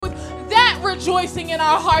rejoicing in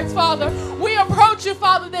our hearts, Father. We approach you,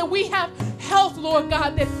 Father, that we have health, Lord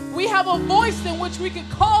God, that we have a voice in which we can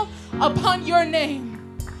call upon your name.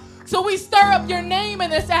 So we stir up your name in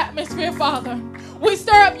this atmosphere, Father. We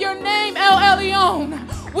stir up your name, El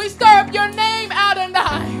Elyon. We stir up your name,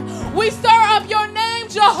 Adonai. We stir up your name,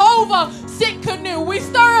 Jehovah Sitkanu. We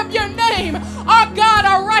stir up your name, our God,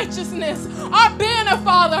 our righteousness, our banner,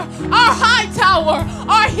 Father, our high tower,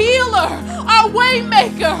 our healer, our way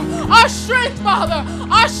maker, our strength, Father,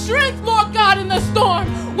 our strength, Lord God, in the storm.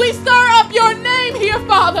 We stir up your name here,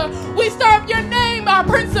 Father. We stir up your name, our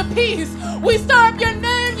Prince of Peace. We stir up your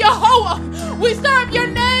name, Yehovah. We stir up your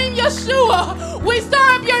name, Yeshua. We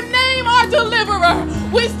stir up your name, our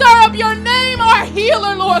deliverer. We stir up your name, our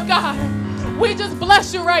healer, Lord God. We just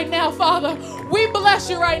bless you right now, Father. We bless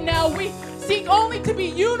you right now. We seek only to be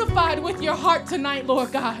unified with your heart tonight,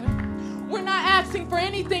 Lord God. We're not asking for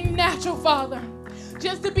anything natural, Father.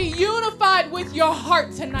 Just to be unified with your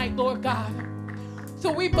heart tonight, Lord God.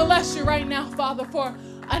 So we bless you right now, Father, for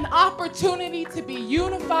an opportunity to be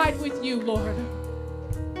unified with you, Lord.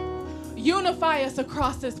 Unify us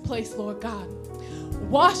across this place, Lord God.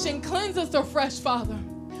 Wash and cleanse us afresh, Father.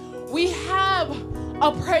 We have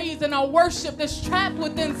a praise and a worship that's trapped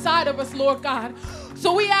within inside of us, Lord God.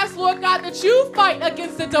 So we ask, Lord God, that you fight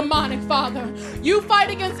against the demonic, Father. You fight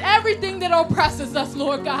against everything that oppresses us,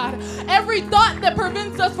 Lord God. Every thought that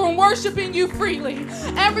prevents us from worshiping you freely.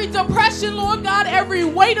 Every depression, Lord God, every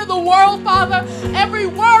weight of the world, Father. Every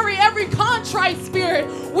worry, every contrite spirit.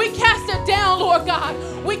 We cast it down, Lord God.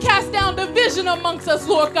 We cast down division amongst us,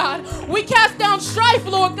 Lord God. We cast down strife,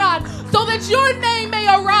 Lord God, so that your name may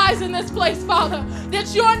arise in this place, Father.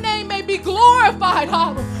 That your name may be glorified,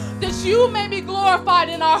 Father. That you may be glorified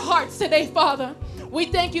in our hearts today, Father. We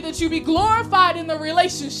thank you that you be glorified in the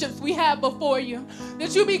relationships we have before you.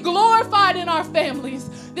 That you be glorified in our families.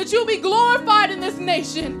 That you be glorified in this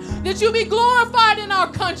nation. That you be glorified in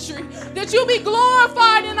our country. That you be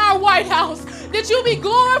glorified in our White House. That you be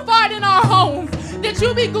glorified in our homes. That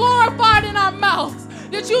you be glorified in our mouths.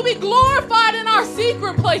 That you be glorified in our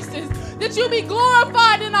secret places. That you be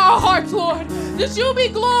glorified in our hearts, Lord. That you be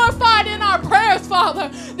glorified in our prayers, Father.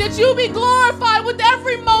 That you be glorified with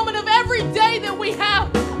every moment of every day that we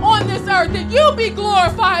have on this earth. That you be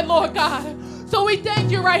glorified, Lord God. So we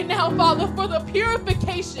thank you right now, Father, for the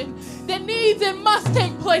purification that needs and must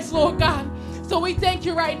take place, Lord God. So we thank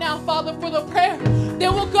you right now, Father, for the prayer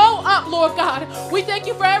that will go up, Lord God. We thank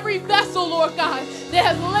you for every vessel, Lord God, that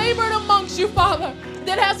has labored amongst you, Father,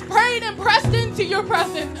 that has prayed and pressed into your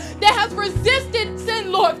presence, that has resisted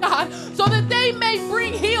sin, Lord God, so that they may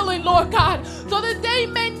bring healing, Lord God, so that they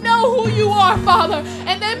may know who you are, Father,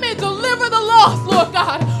 and they may deliver the lost, Lord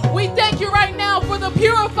God. We thank you right now for the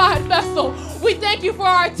purified vessel. We thank you for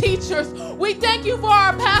our teachers. We thank you for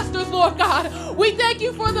our pastors, Lord God. We thank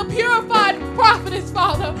you for the purified prophetess,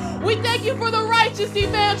 Father. We thank you for the righteous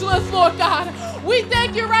evangelists, Lord God. We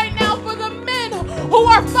thank you right now for the men who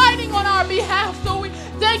are fighting on our behalf. So we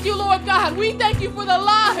thank you, Lord God. We thank you for the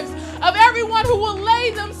lives of everyone who will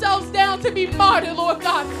lay themselves down to be martyred, Lord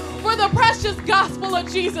God, for the precious gospel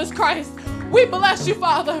of Jesus Christ. We bless you,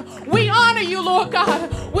 Father. We honor you, Lord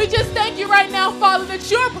God. We just thank you right now, Father,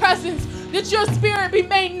 that your presence, that your spirit be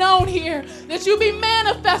made known here, that you be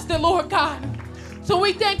manifested, Lord God. So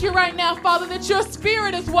we thank you right now, Father, that your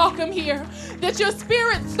spirit is welcome here, that your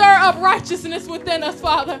spirit stir up righteousness within us,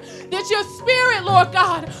 Father, that your spirit, Lord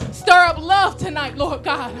God, stir up love tonight, Lord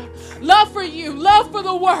God. Love for you, love for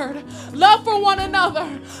the word, love for one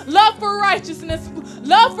another, love for righteousness,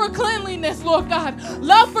 love for cleanliness, Lord God,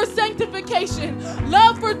 love for sanctification,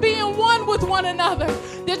 love for being one with one another,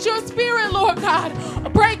 that your spirit, Lord God,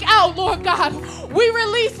 break out, Lord God. We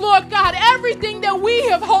release, Lord God, everything that we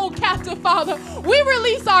have held captive, Father. We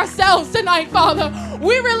release ourselves tonight, Father.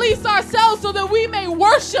 We release ourselves so that we may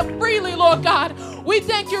worship freely, Lord God. We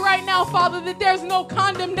thank you right now, Father, that there's no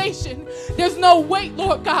condemnation. There's no weight,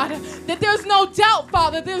 Lord God. That there's no doubt,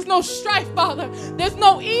 Father. There's no strife, Father. There's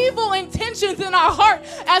no evil intentions in our heart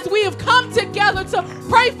as we have come together to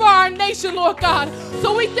pray for our nation, Lord God.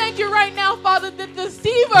 So we thank you right now, Father, that the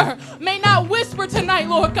deceiver may not whisper tonight,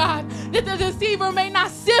 Lord God. That the deceiver may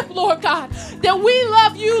not sift, Lord God. That we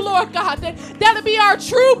love you, Lord God. That'll be our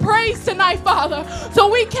true praise tonight, Father.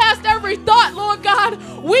 So we cast every thought, Lord God.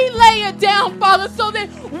 We lay it down, Father, so that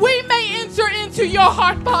we may enter into your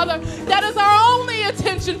heart, Father. That is our only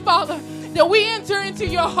attention, Father. That we enter into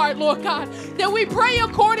your heart, Lord God. That we pray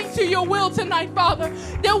according to your will tonight, Father.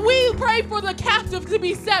 That we pray for the captive to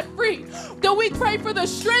be set free. That we pray for the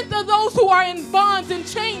strength of those who are in bonds and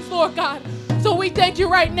chains, Lord God, So we thank you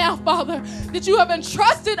right now, Father, that you have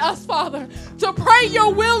entrusted us, Father, to pray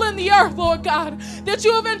your will in the earth, Lord God. That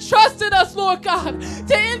you have entrusted us, Lord God,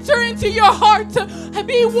 to enter into your heart, to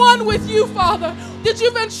be one with you, Father. That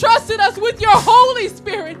you've entrusted us with your Holy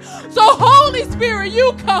Spirit. So Holy Spirit,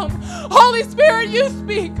 you come. Holy Spirit, you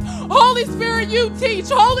speak. Holy Spirit, you teach.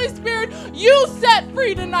 Holy Spirit, you set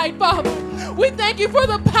free tonight, Father. We thank you for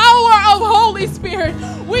the power of Holy Spirit.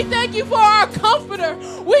 We thank you for our comforter.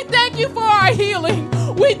 We thank you for our healing.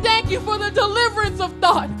 We thank you for the deliverance of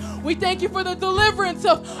thought. We thank you for the deliverance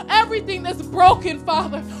of everything that's broken,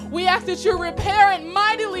 Father. We ask that you repair it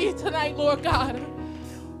mightily tonight, Lord God.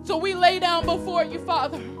 So we lay down before you,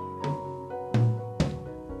 Father.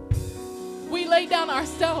 We lay down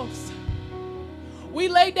ourselves. We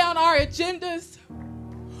lay down our agendas.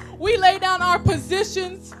 We lay down our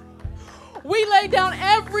positions. We lay down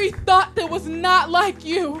every thought that was not like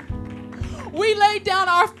you. We lay down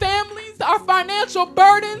our families, our financial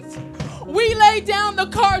burdens. We lay down the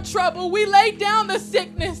car trouble. We lay down the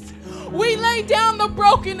sickness. We lay down the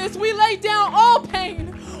brokenness. We lay down all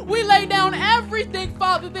pain. We lay down everything,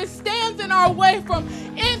 Father, that stands in our way from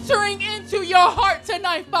entering into your heart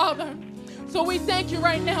tonight, Father. So we thank you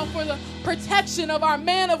right now for the protection of our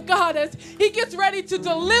man of God as he gets ready to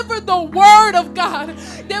deliver the word of God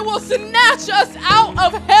that will snatch us out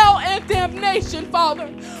of hell and damnation,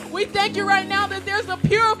 Father. We thank you right now that there's a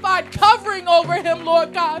purified covering over him,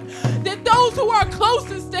 Lord God, that those who are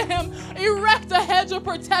closest to him erect a hedge of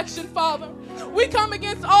protection, Father. We come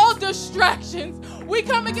against all distractions. We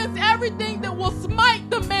come against everything that will smite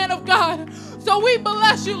the man of God. So we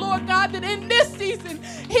bless you, Lord God, that in this season,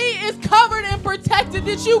 he is covered and protected,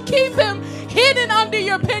 that you keep him hidden under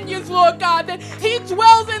your pinions, Lord God, that he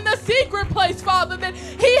dwells in the secret place, Father, that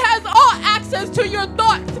he has all access to your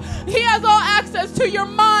thoughts. He has all access to your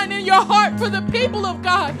mind and your heart for the people of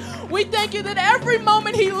God. We thank you that every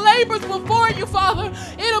moment he labors before you, Father,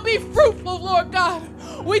 it'll be fruitful, Lord God.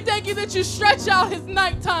 We thank you that you stretch out his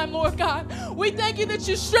nighttime, Lord God. We thank you that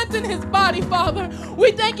you strengthen his body, Father.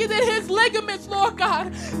 We thank you that his ligaments, Lord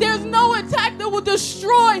God, there's no attack that will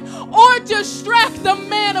destroy or distract the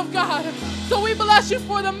man of God. So we bless you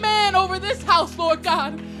for the man over this house, Lord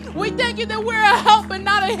God. We thank you that we're a help and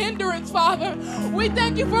not a hindrance, Father. We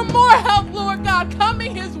thank you for more help, Lord God,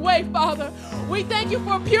 coming his way, Father. We thank you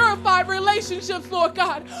for purified relationships, Lord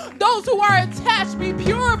God. Those who are attached be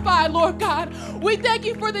purified, Lord God. We thank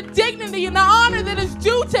you for the dignity and the honor that is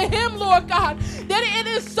due to him, Lord God, that it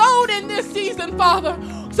is sown in this season, Father.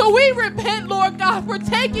 So we repent, Lord God, for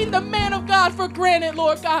taking the man of God for granted,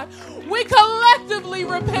 Lord God. We collectively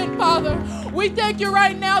repent, Father. We thank you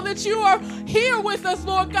right now that you are here with us,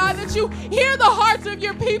 Lord God, that you hear the hearts of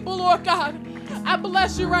your people, Lord God. I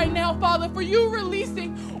bless you right now, Father, for you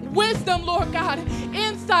releasing wisdom, Lord God,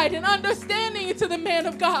 insight and understanding into the man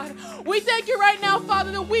of God. We thank you right now,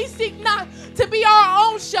 Father, that we seek not to be our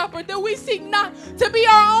own shepherd, that we seek not to be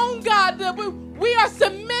our own God, that we are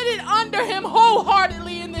submitted under him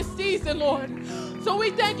wholeheartedly in this season, Lord. So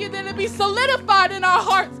we thank you that it be solidified in our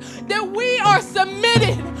hearts, that we are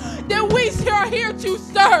submitted, that we are here to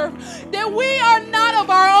serve, that we are not of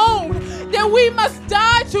our own, that we must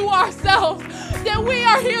die to ourselves, that we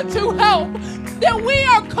are here to help, that we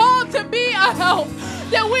are called to be a help,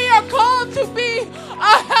 that we are called to be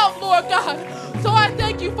a help, Lord God. So I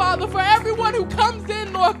thank you, Father, for everyone who comes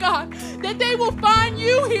in, Lord God, that they will find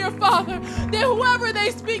you here, Father, that whoever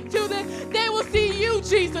they speak to, that they will see you,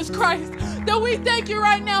 Jesus Christ. That we thank you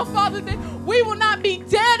right now, Father, that we will not be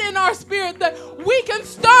dead in our spirit, that we can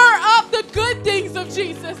stir up the good things of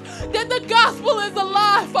Jesus, that the gospel is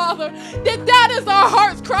alive, Father, that is our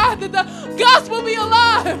heart's cry, that the gospel be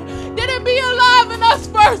alive, that it be alive in us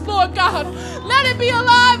first, Lord God. Let it be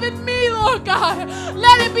alive in me, Lord God.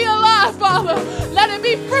 Let it be alive, Father. Let it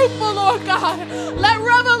be fruitful, Lord God. Let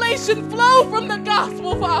revelation flow from the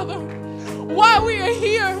gospel, Father. While we are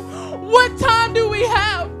here, what time do we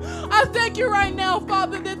have? I thank you right now,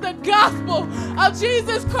 Father, that the gospel of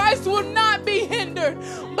Jesus Christ will not be hindered,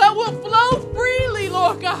 but will flow freely,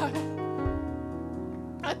 Lord God.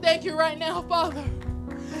 I thank you right now, Father,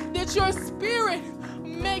 that your spirit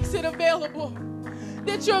makes it available,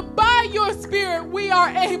 that by your spirit we are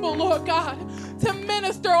able, Lord God, to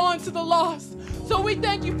minister unto the lost. So we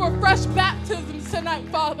thank you for fresh baptisms tonight,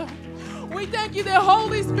 Father. We thank you that,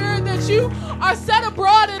 Holy Spirit, that you are set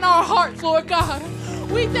abroad in our hearts, Lord God.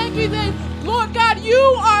 We thank you that, Lord God, you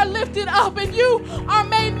are lifted up and you are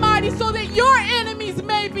made mighty so that your enemies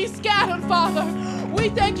may be scattered, Father. We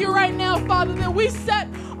thank you right now, Father, that we set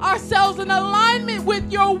ourselves in alignment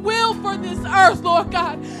with your will for this earth, Lord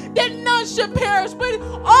God, that none should perish, but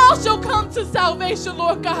all shall come to salvation,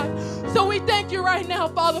 Lord God. So we thank you right now,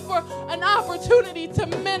 Father, for an opportunity to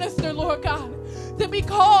minister, Lord God, to be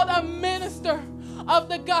called a minister of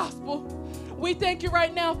the gospel. We thank you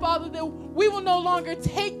right now, Father, that we will no longer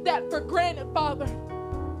take that for granted, Father.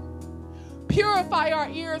 Purify our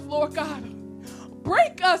ears, Lord God.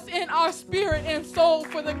 Break us in our spirit and soul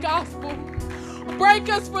for the gospel. Break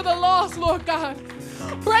us for the lost, Lord God.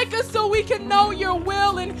 Break us so we can know your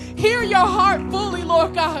will and hear your heart fully,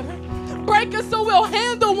 Lord God. Break us so we'll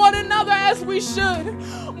handle one another as we should.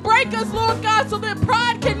 Break us, Lord God, so that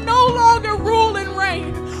pride can no longer rule and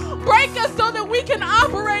reign. Break us so that we can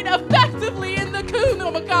operate effectively in the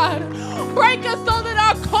kingdom of God. Break us so that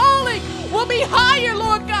our calling will be higher,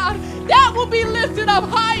 Lord God. That will be lifted up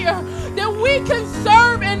higher. That we can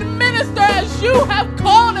serve and minister as you have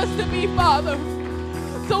called us to be, Father.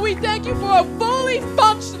 So we thank you for a fully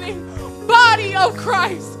functioning body of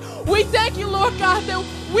Christ. We thank you, Lord God, that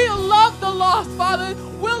we'll love the lost, Father.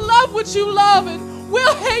 We'll love what you love and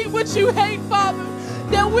we'll hate what you hate, Father.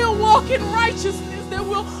 That we'll walk in righteousness, that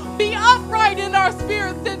we'll be upright in our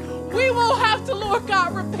spirits, that we won't have to, Lord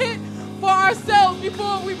God, repent for ourselves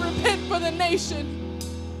before we repent for the nation.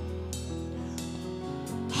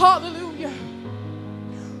 Hallelujah.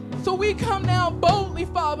 So we come now boldly,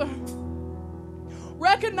 Father,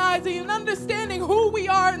 recognizing and understanding who we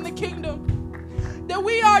are in the kingdom, that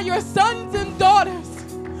we are your sons and daughters,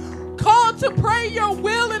 called to pray your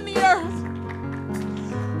will in the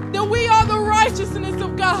earth, that we are the righteousness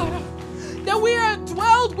of God, that we are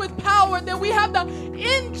dwelled with power, that we have the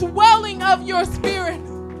indwelling of your spirit.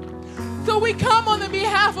 So we come on the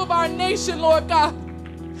behalf of our nation, Lord God.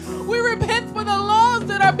 We repent for the laws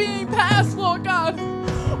that are being passed, Lord God.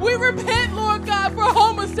 We repent, Lord God, for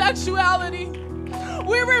homosexuality.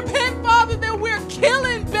 We repent, Father, that we're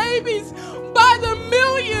killing babies by the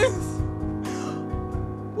millions.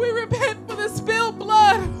 We repent for the spilled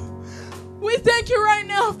blood. We thank you right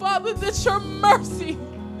now, Father, that your mercy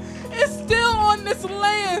is still on this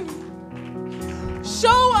land.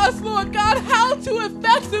 Show us, Lord God, how to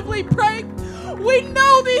effectively pray. We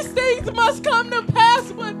know these things must come to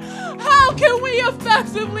pass, but how can we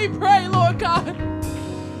effectively pray, Lord God?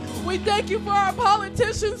 We thank you for our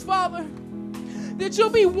politicians, Father, that you'll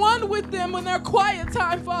be one with them in their quiet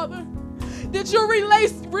time, Father, that you'll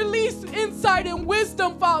release insight and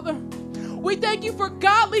wisdom, Father. We thank you for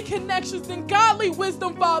godly connections and godly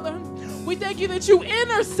wisdom, Father. We thank you that you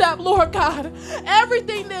intercept, Lord God,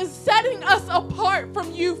 everything that is setting us apart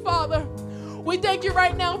from you, Father. We thank you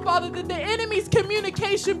right now, Father, that the enemy's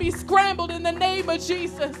communication be scrambled in the name of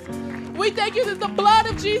Jesus. We thank you that the blood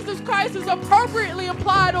of Jesus Christ is appropriately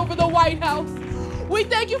applied over the White House. We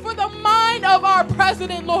thank you for the mind of our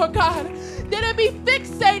president, Lord God, that it be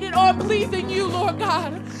fixated on pleasing you, Lord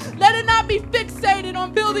God. Let it not be fixated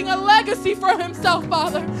on building a legacy for himself,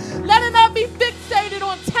 Father. Let it not be fixated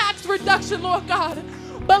on tax reduction, Lord God,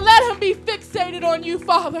 but let him be fixated on you,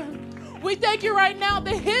 Father. We thank you right now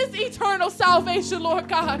that his eternal salvation, Lord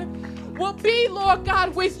God, will be, Lord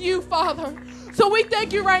God, with you, Father. So we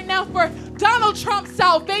thank you right now for Donald Trump's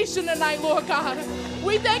salvation tonight, Lord God.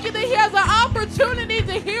 We thank you that he has an opportunity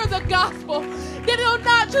to hear the gospel, that it'll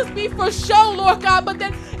not just be for show, Lord God, but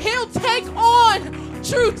that he'll take on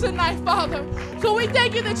truth tonight, Father. So we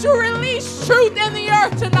thank you that you release truth in the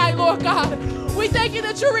earth tonight, Lord God. We thank you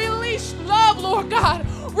that you release love, Lord God.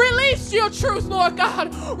 Release your truth, Lord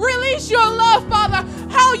God. Release your love, Father.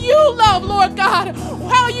 How you love, Lord God.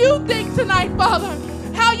 How you think tonight, Father.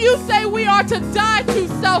 How you say we are to die to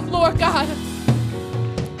self, Lord God.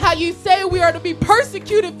 How you say we are to be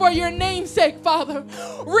persecuted for your name's sake, Father.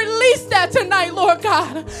 Release that tonight, Lord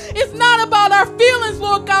God. It's not about our feelings,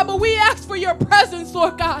 Lord God, but we ask for your presence,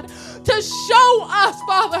 Lord God, to show us,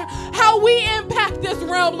 Father, how we impact this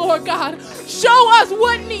realm, Lord God. Show us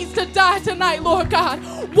what needs to die tonight, Lord God.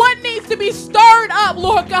 What needs to be stirred up,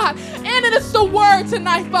 Lord God. And it is the word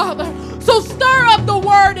tonight, Father. So stir up the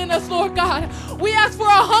word in us, Lord God. We ask for a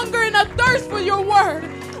hunger and a thirst for your word.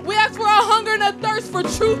 We ask for a hunger and a thirst for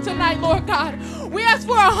truth tonight, Lord God. We ask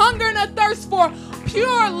for a hunger and a thirst for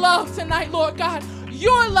pure love tonight, Lord God.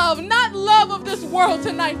 Your love, not love of this world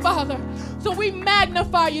tonight, Father. So we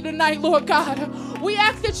magnify you tonight, Lord God. We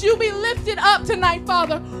ask that you be lifted up tonight,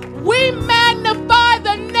 Father. We magnify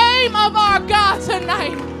the name of our God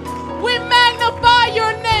tonight. We magnify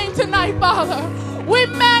your name tonight, Father. We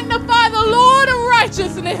magnify the Lord of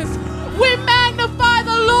righteousness. We magnify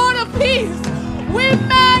the Lord of peace. We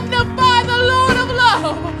magnify the Lord of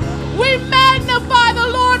love. We magnify the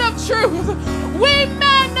Lord of truth. We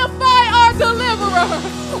magnify our deliverer.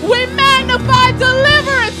 We magnify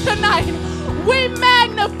deliverance tonight. We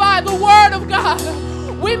magnify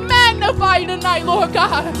God. We magnify you tonight, Lord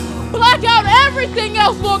God. Black out everything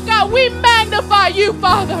else, Lord God. We magnify you,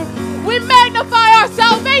 Father. We magnify our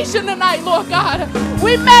salvation tonight, Lord God.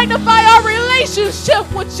 We magnify our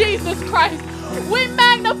relationship with Jesus Christ. We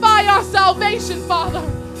magnify our salvation, Father.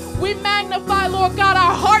 We magnify, Lord God,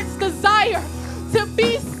 our heart's desire to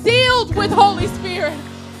be sealed with Holy Spirit.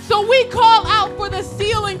 So we call out for the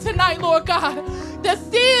sealing tonight, Lord God. The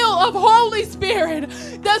seal of Holy Spirit.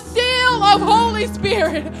 The seal of Holy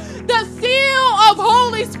Spirit. The seal of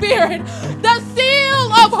Holy Spirit. The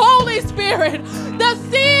seal of Holy Spirit. The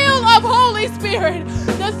seal of Holy Spirit.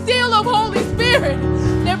 The seal of Holy Spirit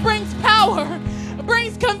that brings power,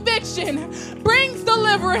 brings conviction, brings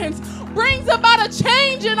deliverance, brings about a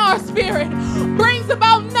change in our spirit, brings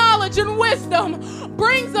about knowledge and wisdom,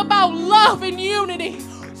 brings about love and unity.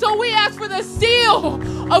 So we ask for the seal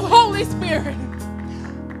of Holy Spirit.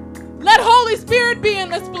 Let Holy Spirit be in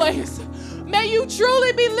this place. May you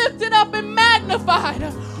truly be lifted up and magnified.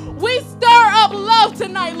 We stir up love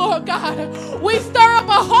tonight, Lord God. We stir up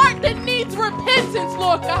a heart that needs repentance,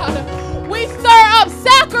 Lord God. We stir up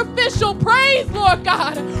sacrificial praise, Lord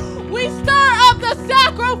God. We stir up the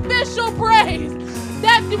sacrificial praise.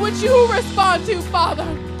 That's what you respond to,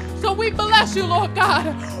 Father. So we bless you, Lord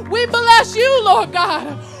God. We bless you, Lord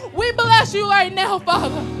God. We bless you right now,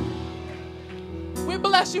 Father. We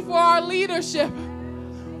bless you for our leadership.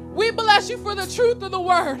 We bless you for the truth of the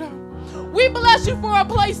word. We bless you for a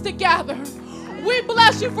place to gather. We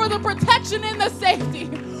bless you for the protection and the safety.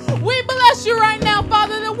 We bless you right now,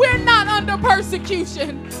 Father, that we're not under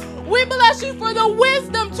persecution. We bless you for the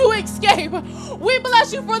wisdom to escape. We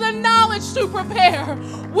bless you for the knowledge to prepare.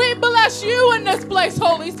 We bless you in this place,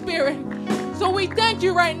 Holy Spirit. So we thank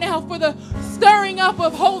you right now for the stirring up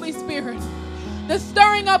of Holy Spirit, the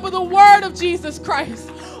stirring up of the word of Jesus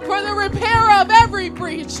Christ, for the repair of every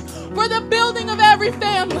breach, for the building of every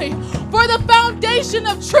family, for the foundation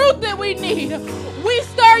of truth that we need. We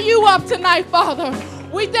stir you up tonight, Father.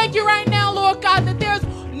 We thank you right now, Lord God, that there's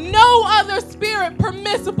no other spirit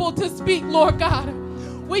permissible to speak, Lord God.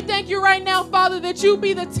 We thank you right now, Father, that you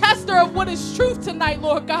be the tester of what is truth tonight,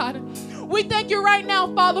 Lord God. We thank you right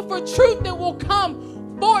now, Father, for truth that will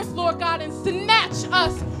come forth, Lord God, and snatch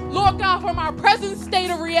us, Lord God, from our present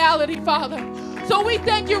state of reality, Father. So we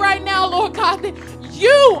thank you right now, Lord God, that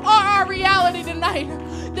you are our reality tonight,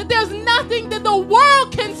 that there's nothing that the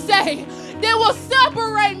world can say that will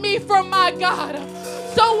separate me from my God.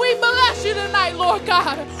 So we bless you tonight, Lord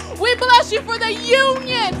God. We bless you for the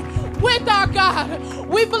union with our God.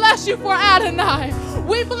 We bless you for Adonai.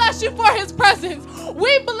 We bless you for his presence.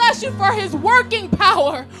 We bless you for his working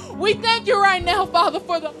power. We thank you right now, Father,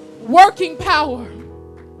 for the working power.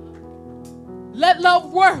 Let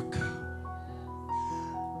love work.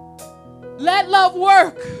 Let love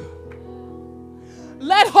work.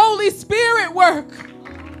 Let Holy Spirit work.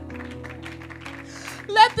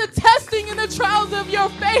 Let the testing and the trials of your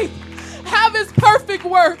faith have its perfect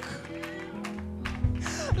work.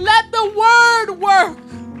 Let the word work.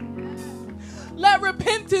 Let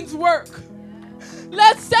repentance work.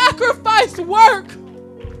 Let sacrifice work.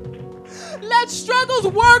 Let struggles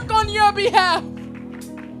work on your behalf.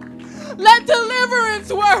 Let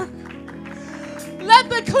deliverance work. Let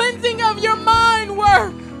the cleansing of your mind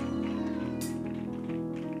work.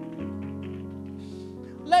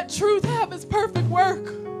 Let truth have its perfect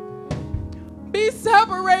work. Be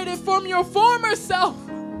separated from your former self.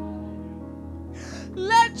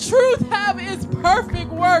 Let truth have its perfect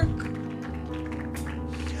work.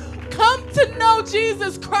 Come to know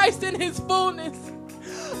Jesus Christ in his fullness.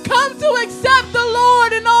 Come to accept the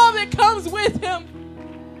Lord and all that comes with him.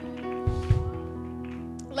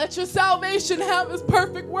 Let your salvation have its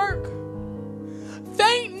perfect work.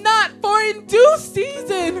 Faint not, for in due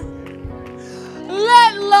season,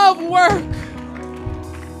 let love work.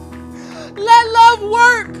 Let love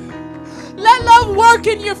work. Let love work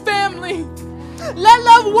in your family. Let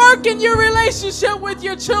love work in your relationship with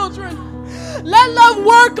your children. Let love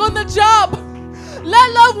work on the job.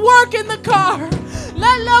 Let love work in the car.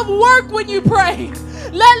 Let love work when you pray.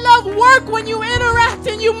 Let love work when you interact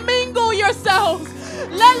and you mingle yourselves.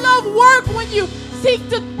 Let love work when you seek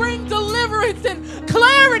to bring deliverance and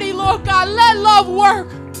clarity, Lord God. Let love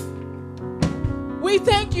work. We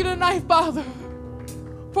thank you tonight, Father,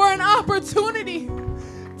 for an opportunity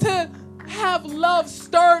to have love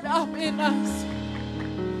stirred up in us.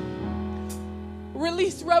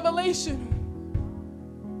 Release revelation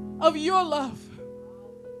of your love,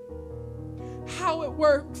 how it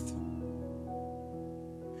works,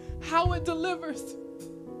 how it delivers,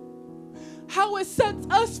 how it sets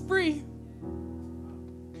us free,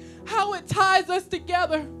 how it ties us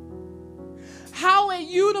together, how it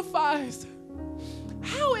unifies,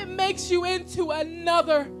 how it makes you into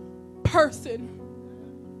another person.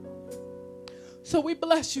 So we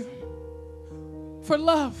bless you for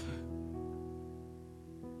love.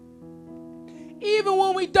 Even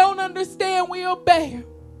when we don't understand, we obey.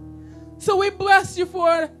 So we bless you for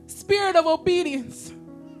a spirit of obedience.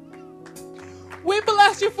 We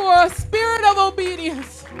bless you for a spirit of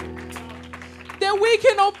obedience, that we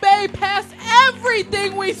can obey past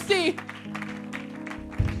everything we see.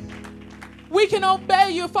 We can obey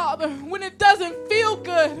you, Father, when it doesn't feel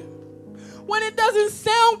good, when it doesn't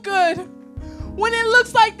sound good, when it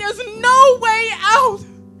looks like there's no way out.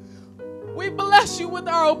 We bless you with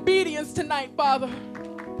our obedience tonight, Father.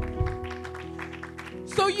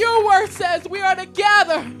 So your word says we are to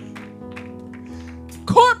gather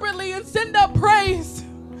corporately and send up praise,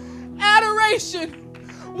 adoration.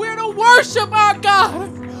 We're to worship our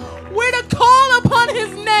God. We're to call upon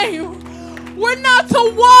his name. We're not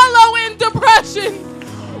to wallow in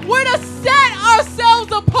depression. We're to set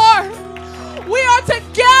ourselves apart. We are to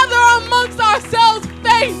gather amongst ourselves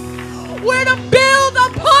faith. We're to build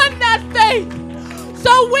upon that faith.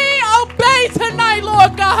 So we obey tonight,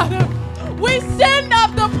 Lord God. We send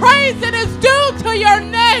up the praise that is due to your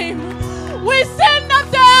name. We send up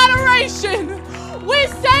the adoration. We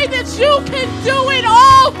say that you can do it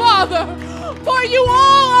all, Father. For you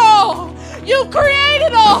are all. You've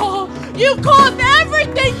created all. You've caused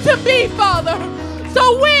everything to be, Father.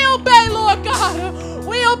 So we obey, Lord God.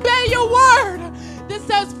 We obey your word that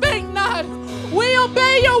says faint not. We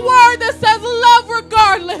obey your word that says love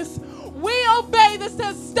regardless. We obey that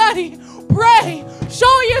says study, pray,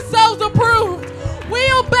 show yourselves approved. We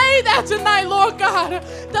obey that tonight, Lord God.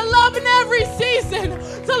 To love in every season,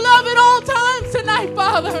 to love at all times tonight,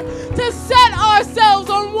 Father. To set ourselves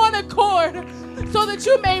on one accord so that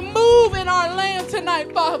you may move in our land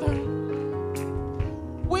tonight, Father.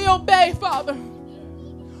 We obey, Father.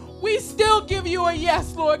 We still give you a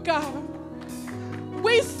yes, Lord God.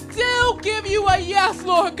 We still give you a yes,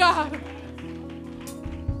 Lord God.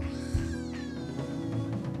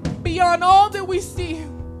 Beyond all that we see,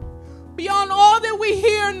 beyond all that we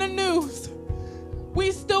hear in the news,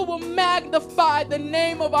 we still will magnify the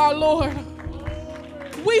name of our Lord.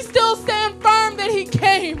 We still stand firm that he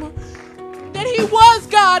came, that he was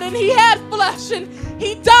God and he had flesh and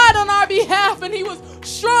he died on our behalf and he was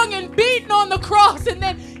strung and beaten on the cross and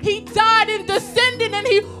then he died and descended and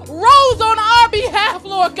he rose on our behalf,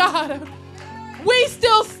 Lord God. We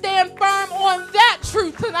still stand firm on that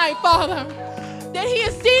truth tonight, Father, that he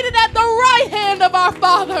is seated at the right hand of our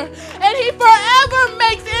Father and he forever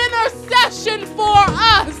makes intercession for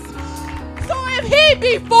us. So if he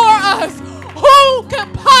be for us, who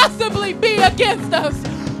could possibly be against us?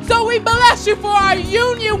 So we bless you for our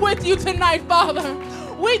union with you tonight, Father.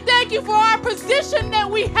 We thank you for our position that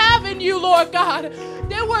we have in you, Lord God,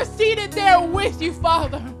 that we're seated there with you,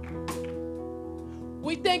 Father.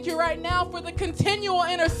 We thank you right now for the continual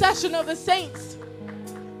intercession of the saints.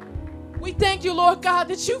 We thank you, Lord God,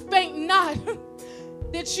 that you faint not,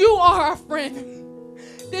 that you are our friend,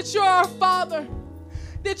 that you're our Father,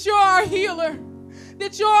 that you're our healer,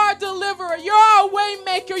 that you're our deliverer, you're our way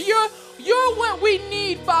maker, you're what we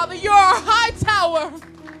need, Father. You're our high tower.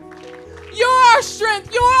 You're our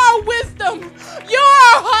strength. You're our wisdom. You're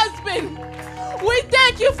our husband. We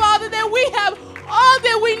thank you, Father, that we have all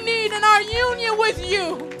that we need in our union with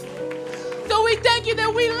you. So we thank you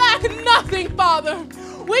that we lack nothing, Father.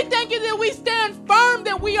 We thank you that we stand firm,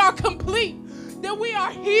 that we are complete, that we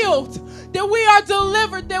are healed, that we are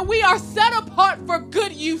delivered, that we are set apart for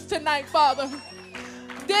good use tonight, Father.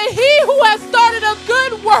 That he who has started a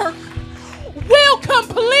good work will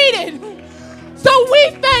complete it. So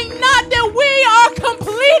we thank not that we are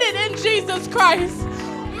completed in Jesus Christ.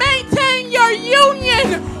 Maintain your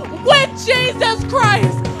union with Jesus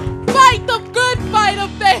Christ. Fight the good fight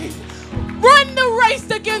of faith. Run the race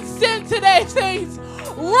against sin today, saints.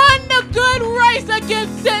 Run the good race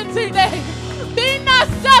against sin today. Be not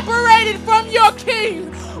separated from your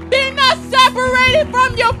King. Be not separated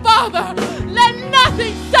from your Father. Let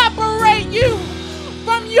nothing separate you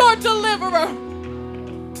from your deliverer.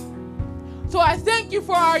 So I thank you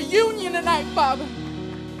for our union tonight, Father.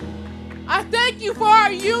 I thank you for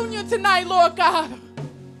our union tonight, Lord God.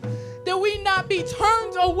 That we not be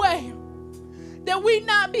turned away. That we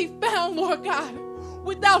not be found, Lord God,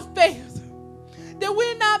 without faith. That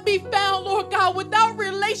we not be found, Lord God, without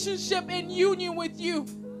relationship and union with you.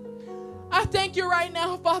 I thank you right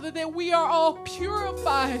now, Father, that we are all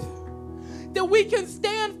purified. That we can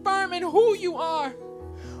stand firm in who you are,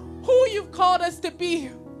 who you've called us to be.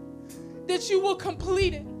 That you will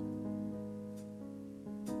complete it.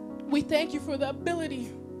 We thank you for the ability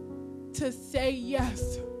to say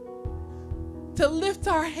yes, to lift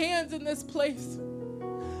our hands in this place,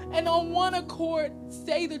 and on one accord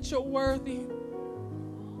say that you're worthy.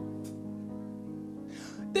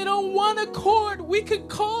 That on one accord we could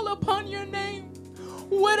call upon your name.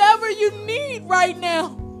 Whatever you need right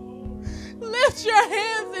now, lift your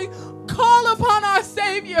hands and call upon our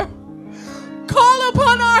Savior. Call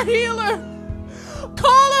upon our healer.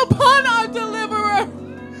 Call upon our deliverer.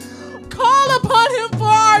 Call upon him for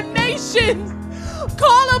our nation.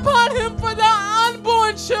 Call upon him for the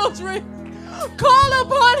unborn children. Call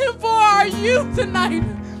upon him for our youth tonight.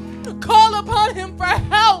 Call upon him for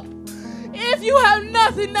help. If you have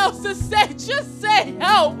nothing else to say, just say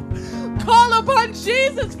help. Call upon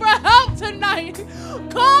Jesus for help tonight.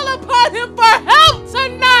 Call upon him for help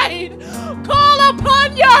tonight. Call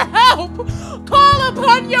upon your help. Call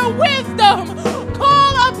upon your wisdom.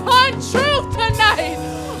 Call upon truth tonight.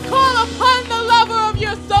 Call upon the lover of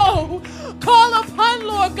your soul. Call upon,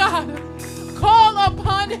 Lord God. Call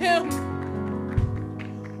upon him.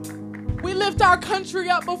 We lift our country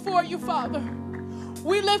up before you, Father.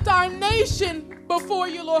 We lift our nation before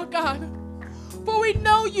you, Lord God. For we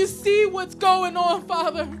know you see what's going on,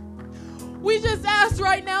 Father. We just ask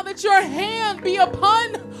right now that your hand be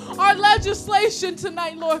upon our legislation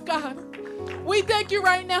tonight, Lord God. We thank you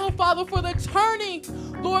right now, Father, for the turning,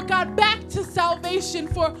 Lord God, back to salvation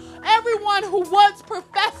for everyone who once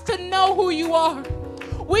professed to know who you are.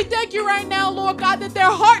 We thank you right now, Lord God, that their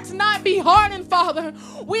hearts not be hardened, Father.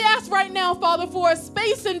 We ask right now, Father, for a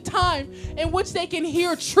space and time in which they can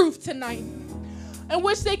hear truth tonight, in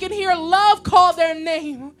which they can hear love call their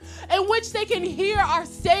name, in which they can hear our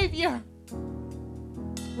Savior.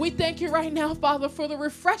 We thank you right now, Father, for the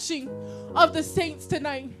refreshing of the saints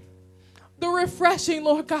tonight. The refreshing,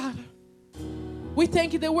 Lord God. We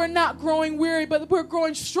thank you that we're not growing weary, but we're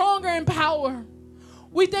growing stronger in power.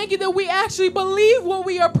 We thank you that we actually believe what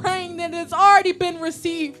we are praying, that it's already been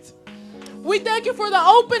received. We thank you for the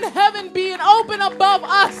open heaven being open above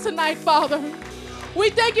us tonight, Father. We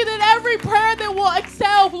thank you that every prayer that will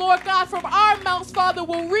excel, Lord God, from our mouths, Father,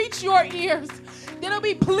 will reach your ears. That it'll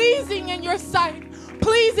be pleasing in your sight,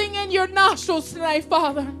 pleasing in your nostrils tonight,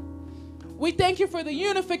 Father. We thank you for the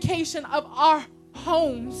unification of our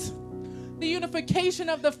homes, the unification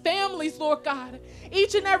of the families, Lord God.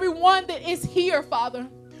 Each and every one that is here, Father.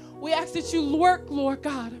 We ask that you work, Lord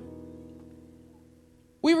God.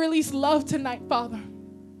 We release love tonight, Father.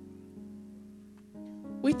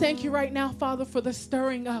 We thank you right now, Father, for the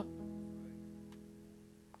stirring up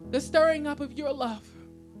of your love,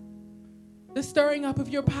 the stirring up of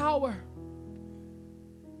your power,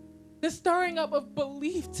 the stirring up of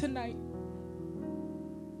belief tonight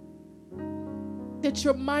that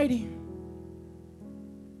you're mighty,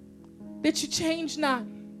 that you change not,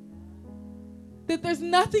 that there's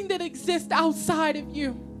nothing that exists outside of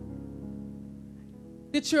you,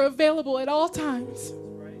 that you're available at all times,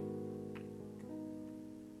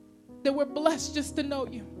 that we're blessed just to know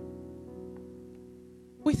you.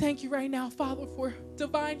 We thank you right now, Father, for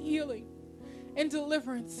divine healing and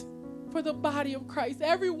deliverance for the body of Christ,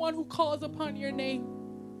 everyone who calls upon your name.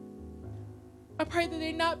 I pray that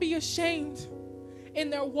they not be ashamed in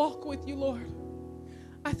their walk with you, Lord.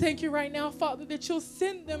 I thank you right now, Father, that you'll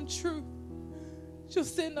send them truth. You'll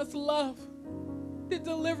send us love, that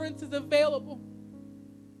deliverance is available,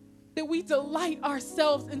 that we delight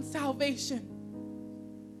ourselves in salvation.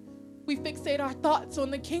 We fixate our thoughts on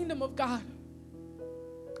the kingdom of God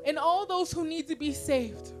and all those who need to be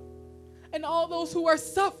saved and all those who are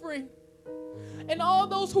suffering and all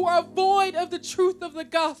those who are void of the truth of the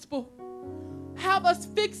gospel. Have us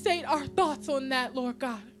fixate our thoughts on that, Lord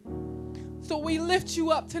God. So we lift you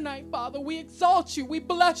up tonight, Father. We exalt you. We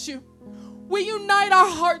bless you. We unite our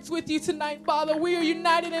hearts with you tonight, Father. We are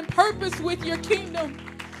united in purpose with your kingdom.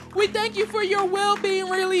 We thank you for your will being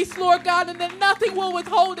released, Lord God, and that nothing will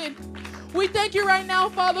withhold it. We thank you right now,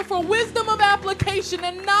 Father, for wisdom of application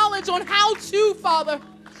and knowledge on how to, Father.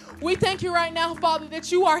 We thank you right now, Father,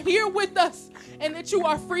 that you are here with us and that you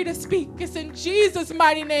are free to speak. It's in Jesus'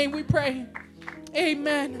 mighty name we pray.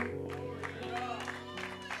 Amen.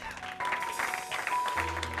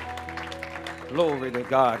 Glory to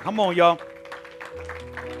God. Come on, y'all.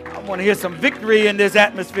 I want to hear some victory in this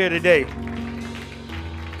atmosphere today.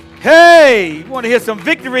 Hey, you want to hear some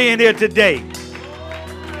victory in here today?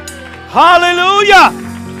 Hallelujah.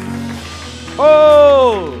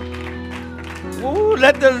 Oh. Ooh,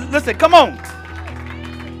 listen, come on.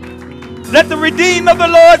 Let the redeemed of the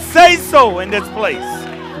Lord say so in this place.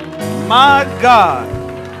 My God.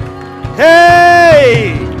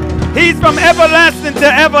 Hey, he's from everlasting to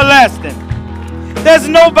everlasting. There's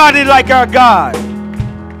nobody like our God.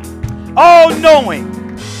 All-knowing,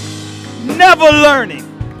 never learning,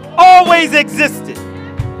 always existed.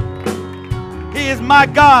 He is my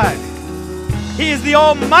God. He is the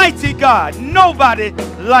Almighty God. Nobody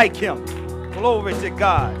like him. Glory to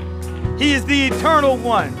God. He is the Eternal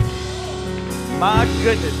One. My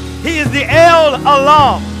goodness. He is the El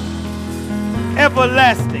Olam.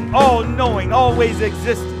 Everlasting, all-knowing, always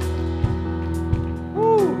existed.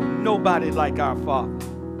 Woo, nobody like our Father.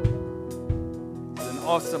 He's an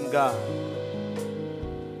awesome God.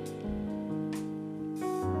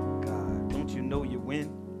 God, don't you know you win?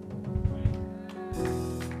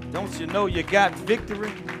 Don't you know you got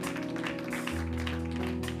victory?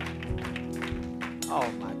 Oh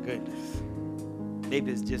my goodness.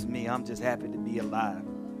 Maybe it's just me. I'm just happy to be alive.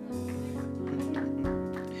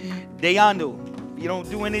 Deyanu, if you don't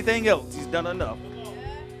do anything else, he's done enough.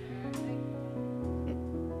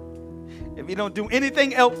 If you don't do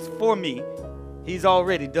anything else for me, he's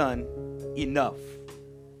already done enough.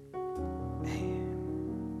 Man.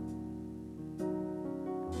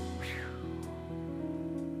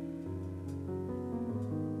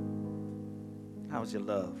 How's your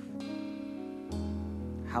love?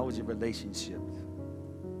 How is your relationship?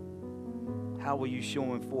 How are you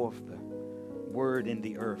showing forth the word in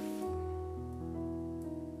the earth?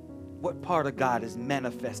 What part of God is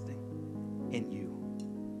manifesting in you,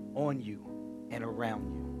 on you, and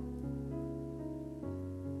around you?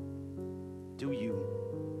 Do you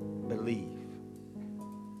believe?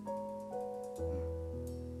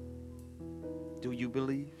 Do you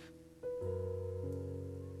believe?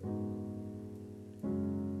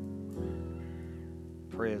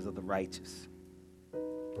 Prayers of the righteous.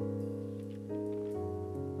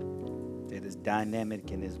 That is dynamic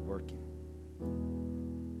and is working.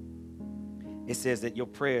 It says that your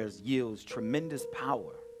prayers yields tremendous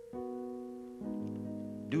power.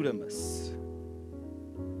 Dunamis.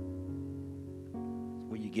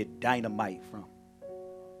 Where you get dynamite from.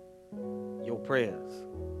 Your prayers.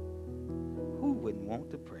 Who wouldn't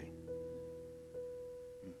want to pray?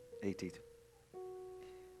 Hey, teacher.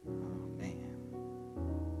 Oh, man.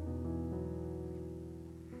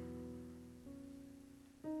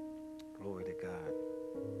 Glory to God.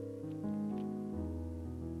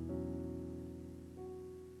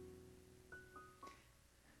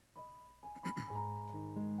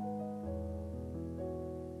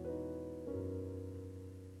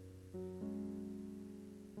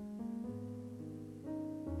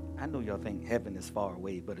 I know y'all think heaven is far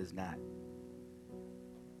away, but it's not.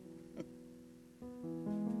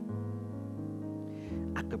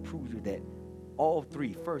 I could prove you that all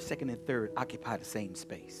three, first, second, and third, occupy the same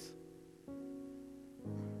space.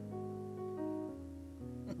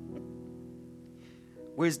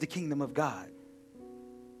 Where's the kingdom of God?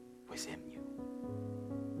 Where's in you?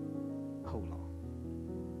 Hold on.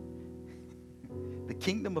 The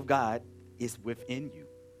kingdom of God is within you.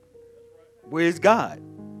 Where is God?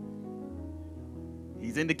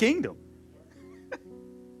 He's in the kingdom.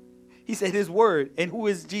 He said his word, and who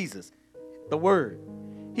is Jesus? The word.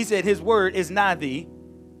 He said his word is nigh thee,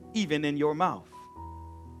 even in your mouth.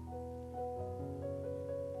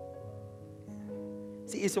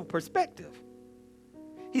 See, it's a perspective.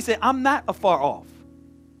 He said, I'm not afar off.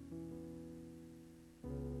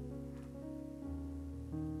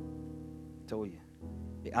 Told you,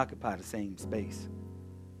 they occupy the same space.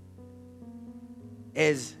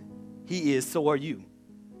 As he is, so are you.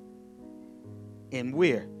 And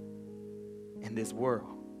where? In this world.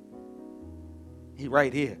 He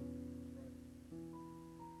right here.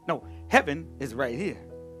 No, heaven is right here.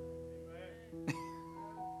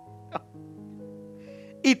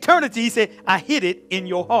 Eternity, he said, I hid it in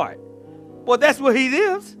your heart. Well, that's where he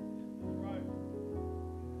lives.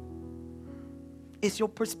 It's your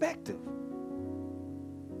perspective.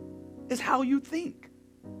 It's how you think.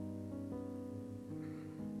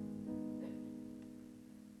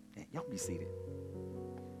 Y'all be seated.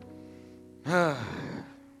 I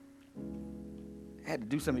had to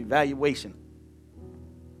do some evaluation.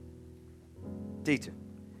 Teacher,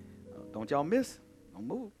 don't y'all miss. Don't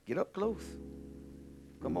move. Get up close.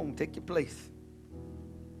 Come on, take your place.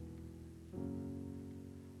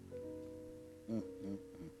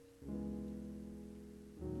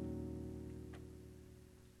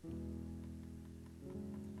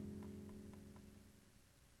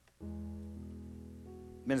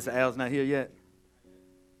 Minister Al's not here yet?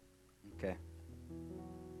 Okay.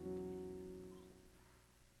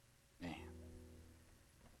 Man.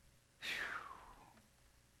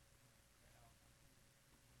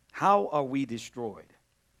 How are we destroyed?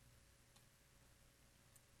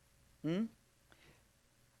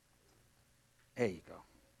 There you go.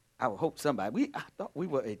 I would hope somebody. I thought we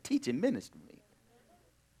were a teaching ministry.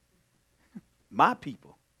 My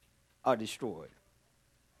people are destroyed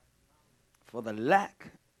for the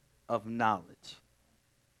lack of knowledge.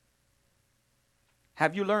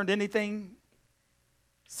 Have you learned anything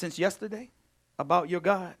since yesterday about your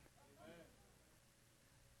God?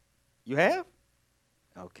 You have?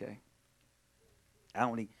 Okay. I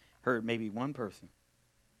only heard maybe one person.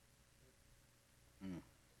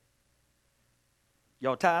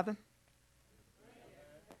 Y'all tithing?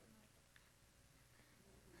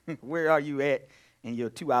 Where are you at in your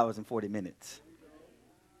 2 hours and 40 minutes?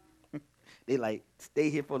 They like, stay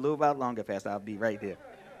here for a little while longer, Pastor. I'll be right there.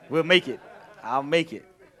 We'll make it. I'll make it.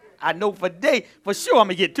 I know for sure I'm going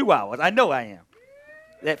to get 2 hours. I know I am.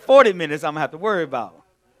 That 40 minutes I'm going to have to worry about.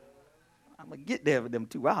 I'm going to get there with them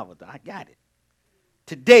 2 hours. I got it.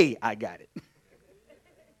 Today I got it.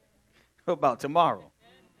 What about tomorrow?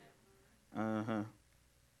 Uh-huh.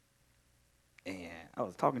 And I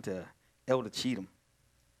was talking to Elder Cheatham,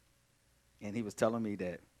 and he was telling me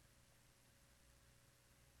that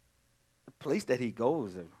the place that he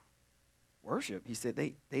goes to worship, he said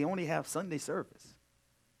they only have Sunday service.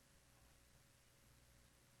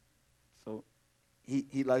 So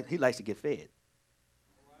he likes to get fed.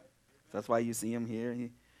 So that's why you see him here.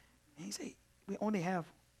 He said, we only have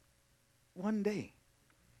one day,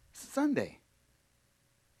 Sunday.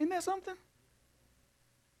 Isn't that something?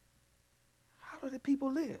 How do the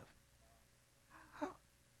people live?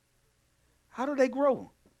 How do they grow?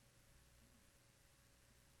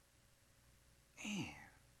 Man.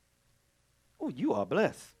 Oh, you are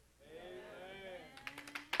blessed.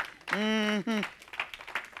 Mm-hmm.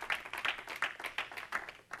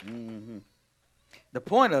 Mm-hmm. The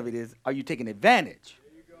point of it is, are you taking advantage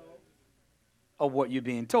of what you're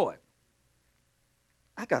being taught?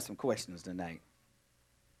 I got some questions tonight.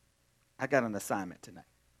 I got an assignment tonight.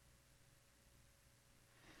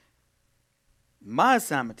 My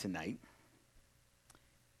assignment tonight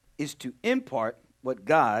is to impart what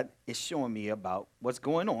God is showing me about what's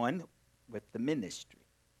going on with the ministry.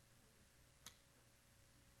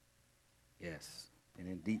 Yes, and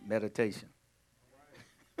in deep meditation.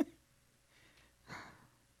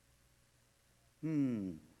 I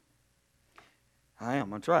am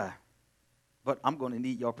going to try, but I'm going to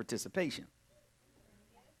need your participation.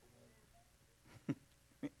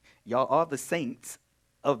 Y'all are the saints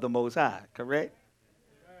of the Most High, correct?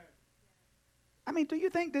 I mean, do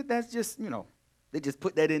you think that that's just, they just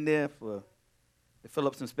put that in there to fill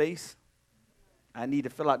up some space? I need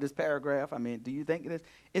to fill out this paragraph. I mean, do you think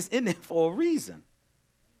it's in there for a reason?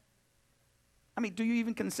 I mean, do you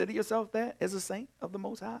even consider yourself that as a saint of the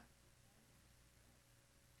Most High?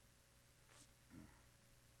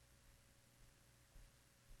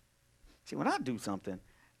 See, when I do something,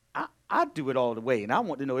 I do it all the way, and I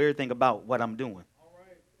want to know everything about what I'm doing. All right.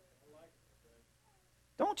 I like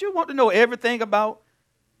it. Don't you want to know everything about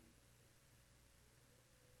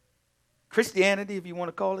Christianity, if you want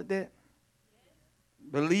to call it that?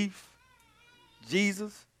 Belief,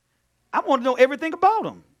 Jesus. I want to know everything about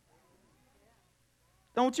him.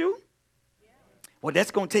 Don't you? Well,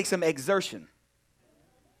 that's going to take some exertion,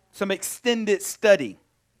 some extended study.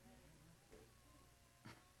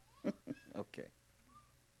 Okay.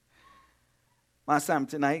 My assignment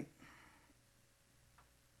tonight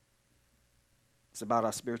is about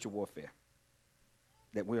our spiritual warfare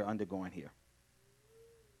that we're undergoing here.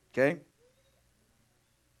 Okay?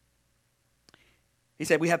 He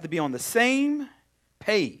said we have to be on the same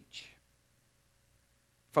page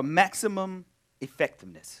for maximum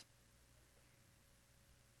effectiveness.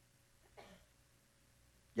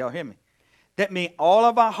 Y'all hear me? That means all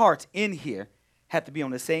of our hearts in here have to be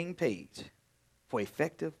on the same page for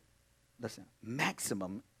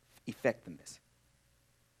maximum effectiveness.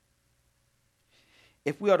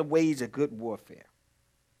 If we are to wage a good warfare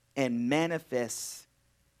and manifest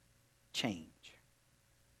change.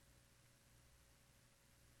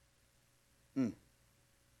 Quiet.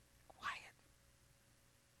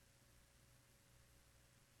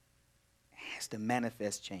 It has to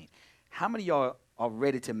manifest change. How many of y'all are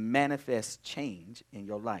ready to manifest change in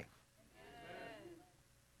your life?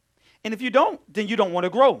 And if you don't, then you don't want to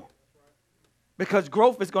grow. Because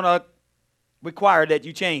growth is going to require that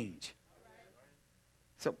you change.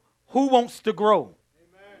 So who wants to grow?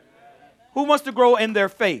 Who wants to grow in their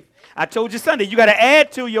faith? I told you Sunday, you got to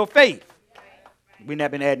add to your faith. We've not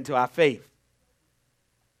been adding to our faith.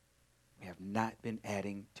 We have not been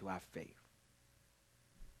adding to our faith.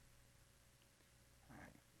 All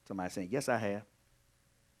right. Somebody saying, yes, I have.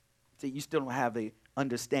 See, you still don't have the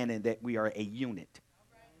understanding that we are a unit.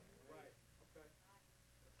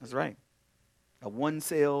 That's right. A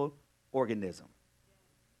one-cell organism.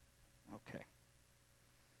 Okay.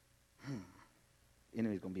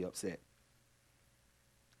 Enemy's going to be upset.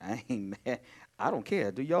 I ain't mad. I don't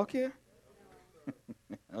care. Do y'all care?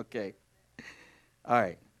 Okay. All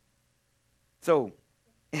right. So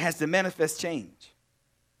it has to manifest change.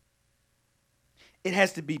 It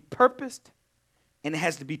has to be purposed, and it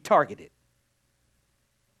has to be targeted.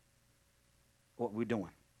 What we're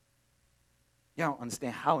doing. Y'all don't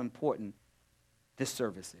understand how important this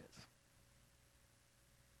service is.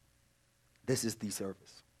 This is the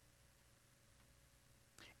service.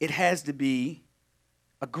 It has to be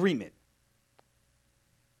agreement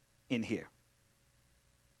in here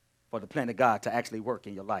for the plan of God to actually work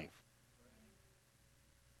in your life.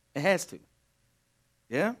 It has to.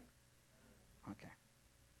 Yeah? Okay.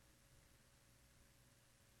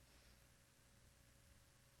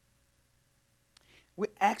 We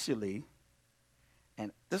actually,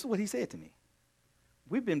 and this is what he said to me,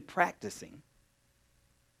 we've been practicing,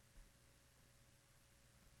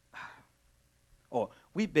 or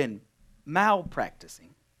we've been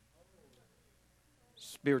malpracticing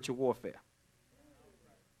spiritual warfare.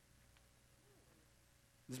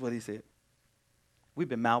 This is what he said. We've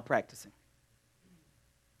been malpracticing.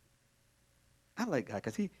 I like God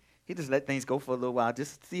because he just let things go for a little while,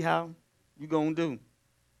 just see how you're going to do.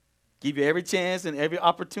 Give you every chance and every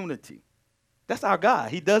opportunity. That's our God.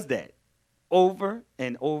 He does that over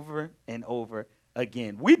and over and over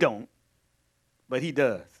again. We don't, but he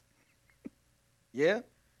does. Yeah?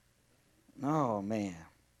 Oh, man.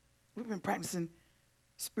 We've been practicing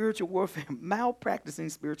spiritual warfare, malpracticing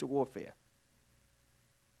spiritual warfare.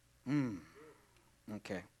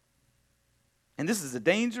 Okay. And this is a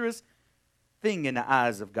dangerous thing in the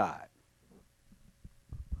eyes of God.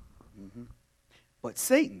 But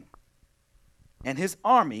Satan and his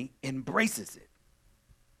army embraces it.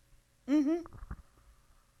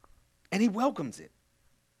 And he welcomes it.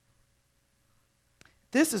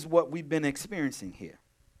 This is what we've been experiencing here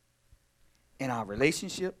in our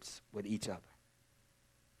relationships with each other.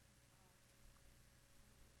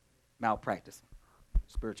 Malpracticing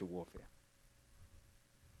spiritual warfare.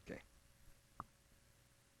 Okay.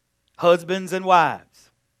 Husbands and wives.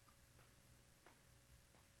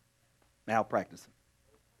 Malpracticing.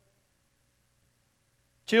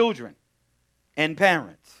 Children and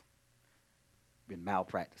parents. Been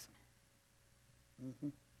malpracticing.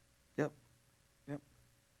 Yep.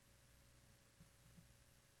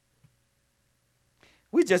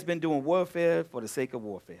 We've just been doing warfare for the sake of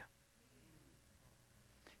warfare.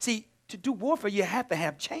 See, to do warfare, you have to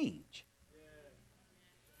have change.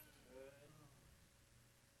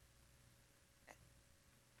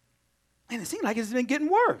 And it seems like it's been getting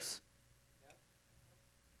worse.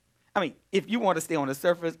 I mean, if you want to stay on the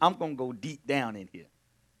surface, I'm going to go deep down in here.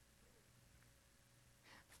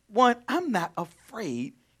 One, I'm not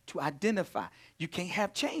afraid to identify. You can't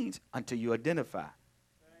have change until you identify.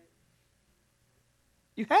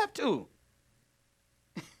 You have to.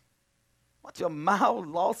 What's your mild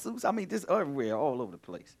lawsuits? I mean, this everywhere, all over the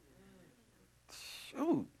place.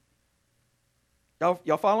 Shoot.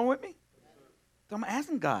 Y'all following with me? So I'm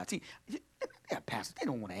asking God. See, pastors, they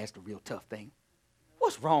don't want to ask the real tough thing.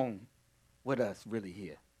 What's wrong with us really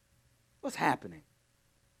here? What's happening?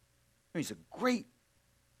 I mean, it's a great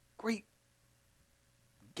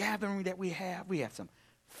gathering that we have. We have some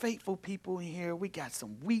faithful people in here. We got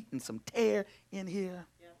some wheat and some tare in here.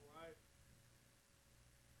 Yeah, right.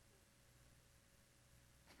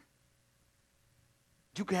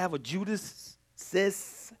 You could have a Judas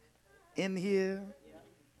sis in here. Yeah.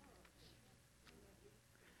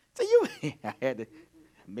 So I had to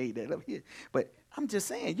made that up here. But I'm just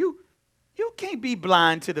saying, you can't be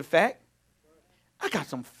blind to the fact. I got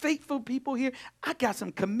some faithful people here. I got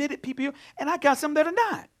some committed people here. And I got some that are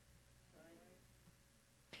not.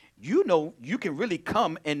 You know you can really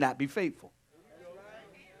come and not be faithful.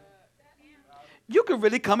 You can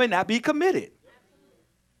really come and not be committed.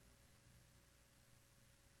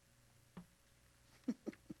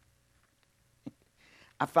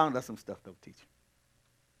 I found out some stuff, though, teacher.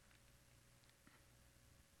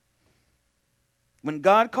 When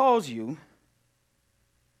God calls you,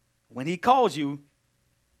 when he calls you,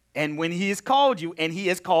 and when he has called you, and he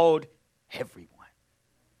has called everyone.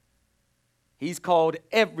 He's called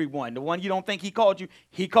everyone. The one you don't think he called you,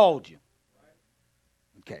 he called you.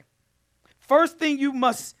 Okay. First thing you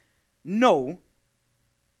must know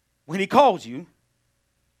when he calls you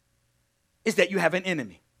is that you have an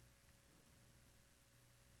enemy.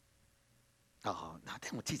 Oh, no, they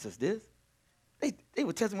won't teach us this. They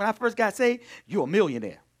would tell me when I first got saved, you're a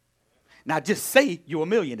millionaire. Now just say you're a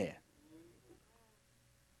millionaire.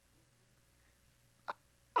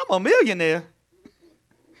 I'm a millionaire.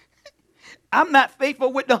 I'm not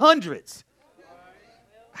faithful with the hundreds.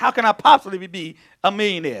 How can I possibly be a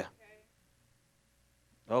millionaire?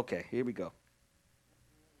 Okay, here we go.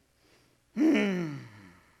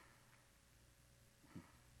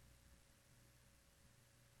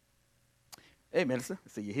 Hey, minister, I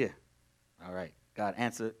see you here. All right, God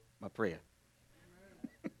answered my prayer.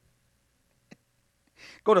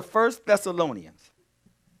 Go to 1 Thessalonians.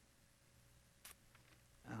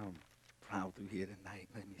 I'm plowing through here tonight.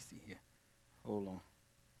 Let me see here. Hold on.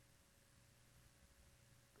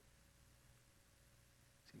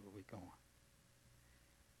 See where we're going.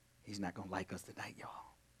 He's not going to like us tonight, y'all.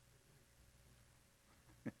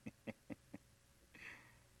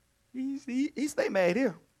 He stay mad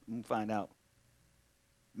here. We'll find out.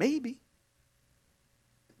 Maybe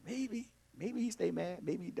he stay mad.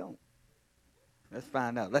 Maybe he don't. Let's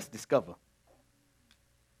find out. Let's discover.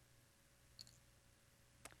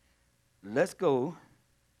 Let's go.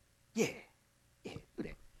 Yeah, do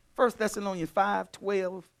that. 1 Thessalonians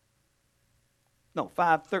 5:12. No,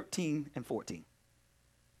 5:13 and 14.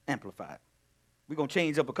 Amplified. We're going to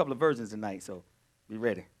change up a couple of versions tonight, so be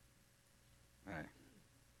ready. All right.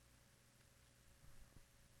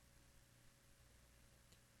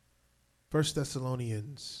 First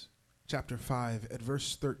Thessalonians chapter 5 at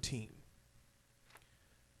verse 13.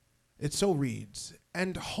 It so reads,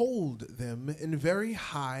 "And hold them in very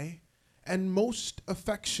high and most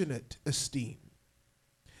affectionate esteem,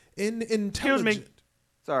 in intelligent..." Excuse me.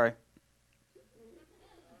 Sorry.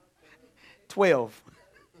 12.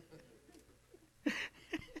 You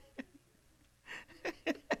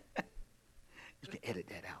can edit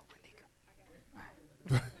that out, Renika.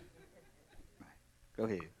 All right. Go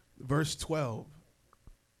ahead. Verse 12.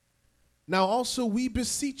 "Now also we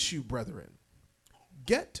beseech you, brethren,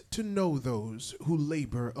 get to know those who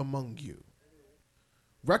labor among you.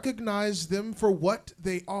 Recognize them for what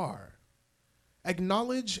they are.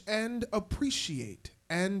 Acknowledge and appreciate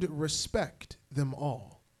and respect them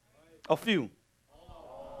all." A few.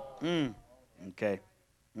 Okay.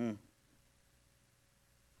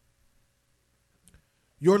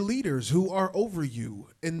 "Your leaders who are over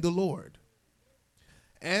you in the Lord,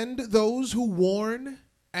 and those who warn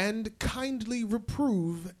and kindly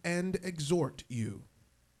reprove and exhort you."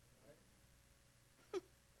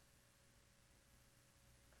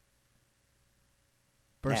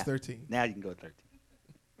 Verse 13. Now you can go to 13.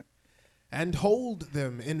 "And hold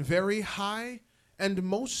them in very high and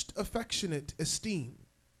most affectionate esteem,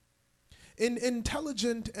 in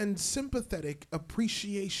intelligent and sympathetic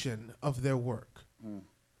appreciation of their work.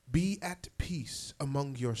 Be at peace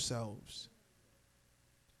among yourselves.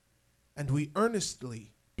 And we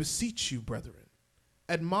earnestly beseech you, brethren,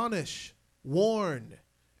 admonish, warn,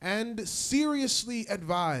 and seriously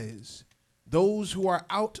advise those who are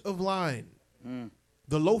out of line,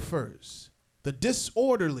 the loafers, the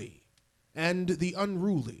disorderly, and the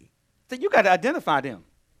unruly." So you got to identify them.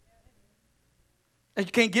 They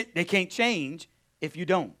can't change if you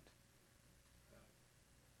don't.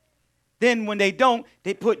 Then when they don't,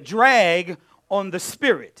 they put drag on the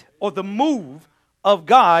spirit or the move of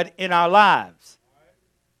God in our lives.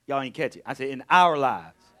 Y'all ain't catch it. I said in our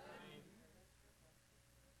lives.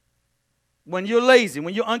 When you're lazy,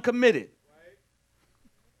 when you're uncommitted,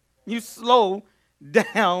 you slow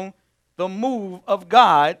down the move of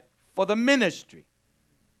God for the ministry.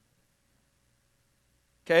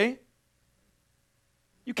 Okay?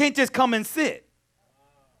 You can't just come and sit.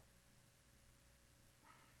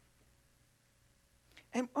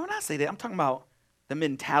 And when I say that, I'm talking about the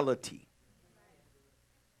mentality.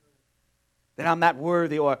 That I'm not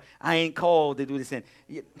worthy or I ain't called to do this.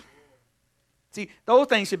 See, those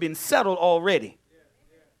things should have been settled already.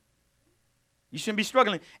 You shouldn't be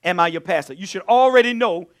struggling. Am I your pastor? You should already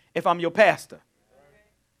know if I'm your pastor.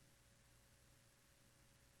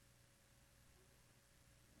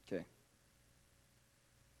 Okay.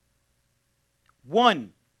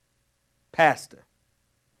 One pastor.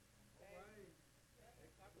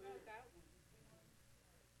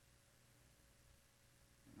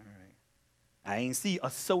 All right. I ain't see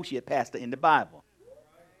associate pastor in the Bible.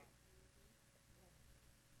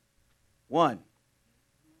 One.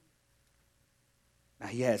 Now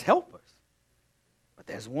he has helpers, but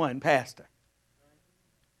there's one pastor.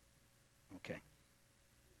 Okay.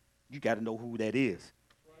 You got to know who that is.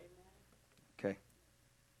 Okay.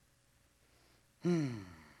 And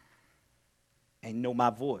know my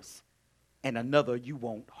voice. And another you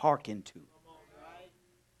won't hearken to.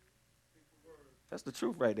 That's the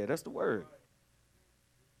truth right there. That's the word.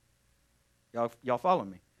 Y'all follow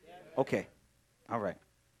me? Okay. All right.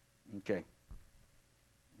 Okay.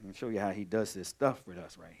 Let me show you how he does this stuff with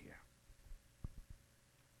us right here.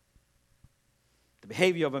 The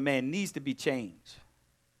behavior of a man needs to be changed.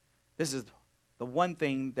 This is the one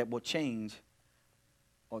thing that will change,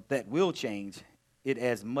 or that will change it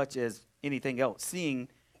as much as anything else. Seeing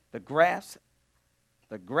the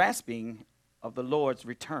grasping of the Lord's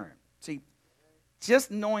return. See, just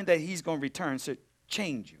knowing that he's going to return should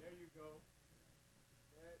change you.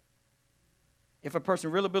 If a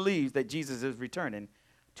person really believes that Jesus is returning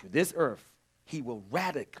to this earth, he will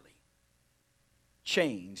radically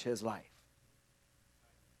change his life.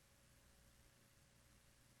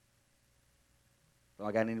 So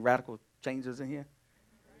I got any radical changes in here?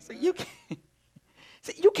 So you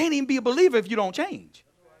can't even be a believer if you don't change.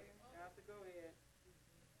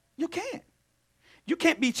 You can't. You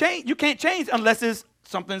can't be changed. You can't change unless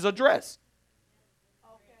something's addressed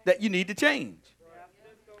that you need to change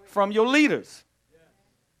from your leaders.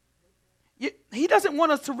 He doesn't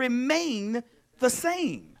want us to remain the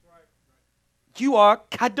same. You are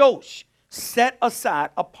kadosh, set aside,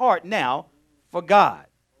 apart now for God.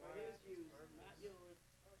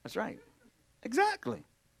 That's right. Exactly.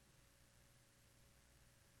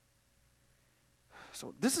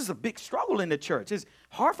 So this is a big struggle in the church. It's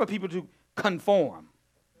hard for people to conform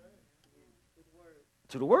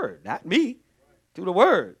to the word, not me, to the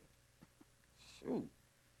word. Shoot.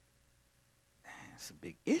 That's a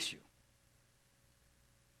big issue.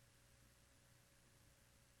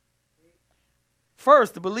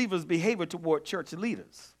 First, the believer's behavior toward church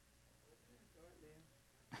leaders.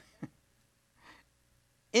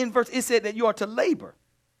 In verse, it said that you are to labor.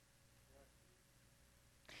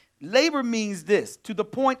 Labor means this, to the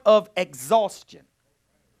point of exhaustion.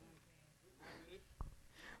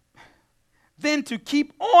 Then to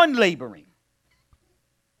keep on laboring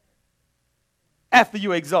after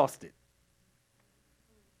you're exhausted.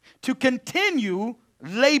 To continue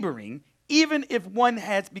laboring even if one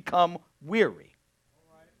has become weary.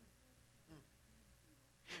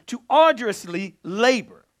 To arduously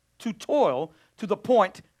labor, to toil to the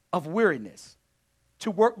point of weariness, to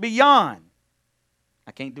work beyond.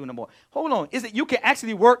 I can't do no more. Hold on. Is it you can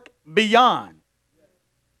actually work beyond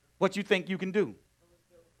what you think you can do?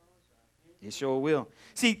 It sure will.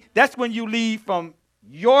 See, that's when you leave from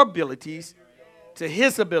your abilities to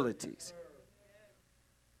his abilities.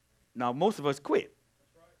 Now, most of us quit.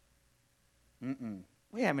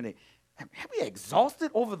 We have we exhausted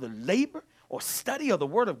over the labor or study of the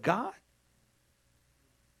Word of God?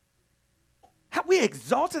 Have we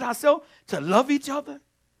exalted ourselves to love each other?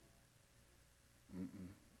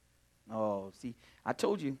 Oh, see, I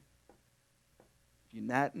told you, if you're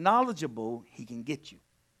not knowledgeable, he can get you.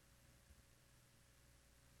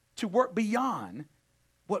 To work beyond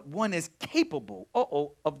what one is capable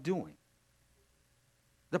of doing.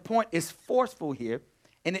 The point is forceful here,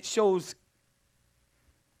 and it shows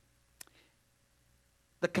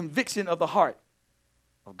the conviction of the heart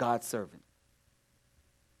of God's servant.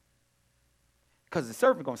 Because the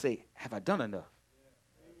servant going to say, have I done enough?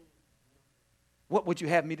 What would you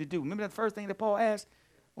have me to do? Remember that first thing that Paul asked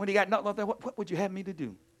when he got knocked off there? What would you have me to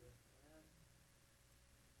do?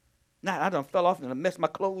 Now, I done fell off and I messed my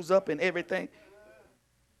clothes up and everything.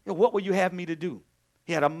 You know, what would you have me to do?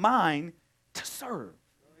 He had a mind to serve.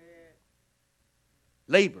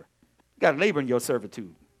 Labor. You got to labor in your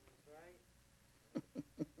servitude.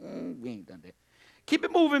 We ain't done that. Keep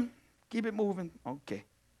it moving. Keep it moving. Okay.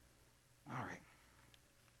 All right.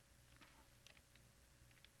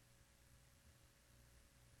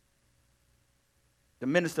 The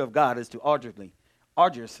minister of God is to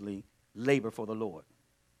arduously labor for the Lord.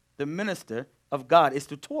 The minister of God is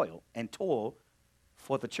to toil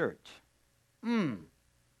for the church. The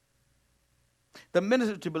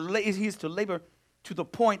minister is to labor to the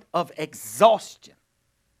point of exhaustion.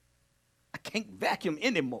 I can't vacuum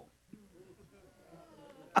anymore.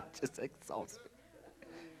 I'm just exhausted.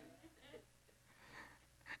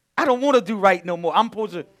 I don't want to do right no more. I'm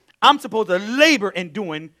supposed to labor in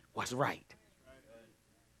doing what's right.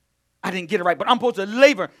 I didn't get it right, but I'm supposed to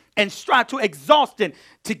labor and strive to exhaustion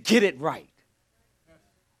to get it right.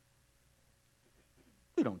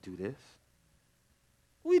 We don't do this.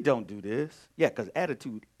 We don't do this. Yeah, because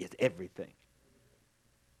attitude is everything.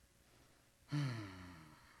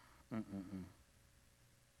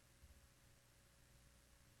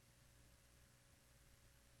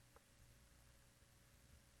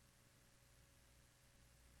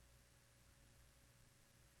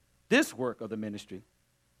 This work of the ministry,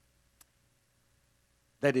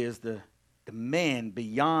 that is the man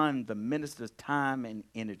beyond the minister's time and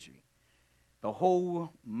energy. The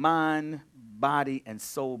whole mind, body, and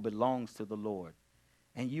soul belongs to the Lord.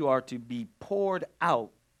 And you are to be poured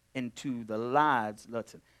out into the lives,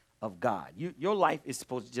 listen, of God. Your life is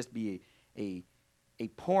supposed to just be a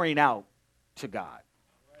pouring out to God.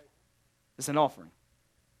 It's an offering,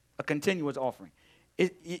 a continuous offering.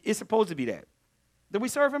 It's supposed to be that. Do we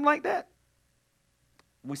serve him like that?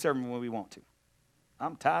 We serve him when we want to.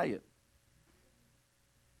 I'm tired.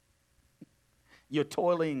 You're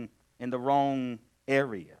toiling in the wrong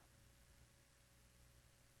area.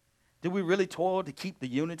 Do we really toil to keep the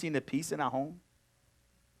unity and the peace in our home?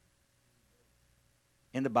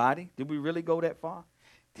 In the body? Did we really go that far?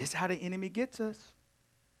 This is how the enemy gets us.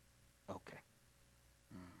 Okay.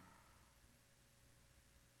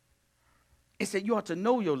 It said you ought to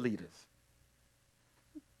know your leaders.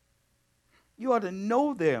 You ought to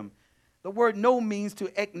know them. The word know means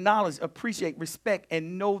to acknowledge, appreciate, respect,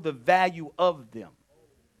 and know the value of them.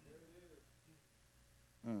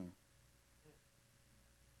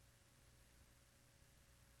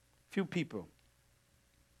 Few people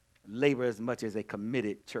labor as much as a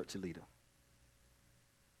committed church leader.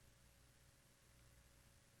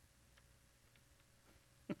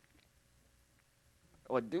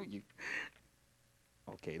 Or do you?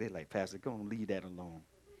 Okay, they're like, Pastor, go on, leave that alone.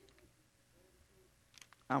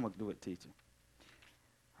 I'm going to do it, teacher.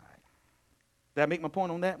 All right. Did I make my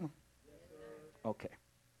point on that one? Okay.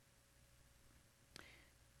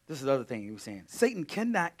 This is the other thing he was saying. Satan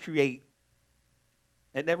cannot create.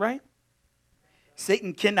 Isn't that right?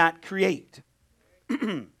 Satan cannot create.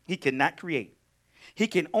 He cannot create. He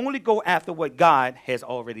can only go after what God has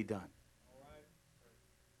already done.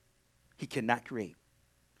 He cannot create.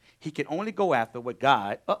 He can only go after what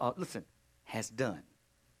God, has done.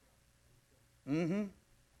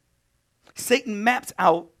 Satan maps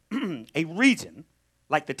out a region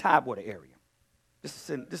like the Tidewater area.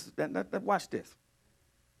 Watch this.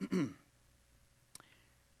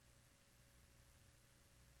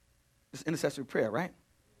 This is intercessory prayer, right?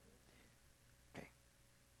 Okay.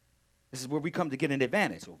 This is where we come to get an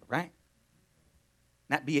advantage over, right?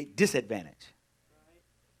 Not be a disadvantage.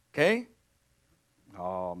 Okay?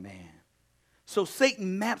 Oh, man. So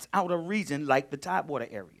Satan maps out a region like the Tidewater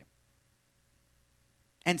area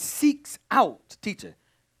and seeks out, teacher,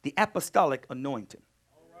 the apostolic anointing.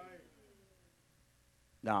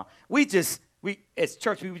 Now, we as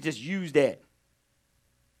church, we would just use that.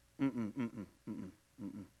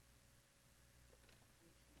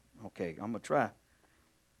 Okay, I'm going to try.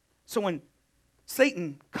 So when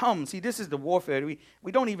Satan comes, see, this is the warfare.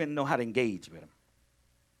 We don't even know how to engage with him.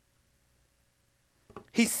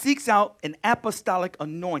 He seeks out an apostolic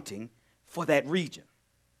anointing for that region.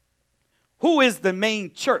 Who is the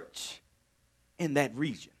main church in that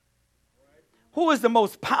region? Who is the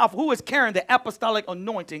most powerful? Who is carrying the apostolic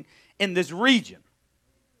anointing in this region?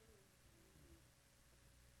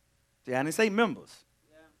 See, I didn't say members.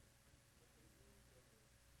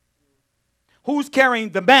 Who's carrying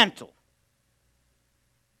the mantle?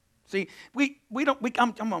 See, I'm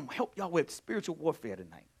going to help y'all with spiritual warfare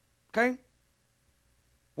tonight. Okay?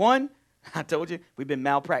 One, I told you, we've been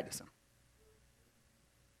malpracticing.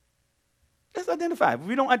 Let's identify. If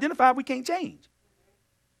we don't identify, we can't change.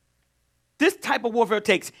 This type of warfare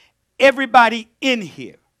takes everybody in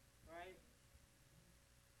here. Right.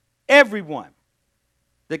 Everyone.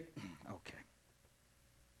 Okay.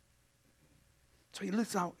 So he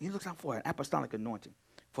looks out for an apostolic anointing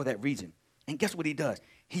for that region. And guess what he does?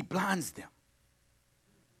 He blinds them.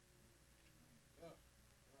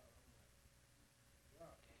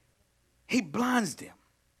 He blinds them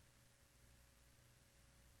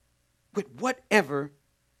with whatever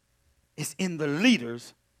is in the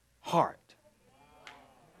leader's heart.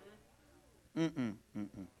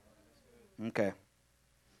 Okay.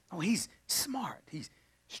 Oh, he's smart. He's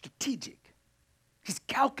strategic. He's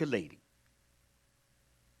calculating.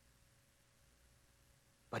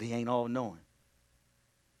 But he ain't all-knowing.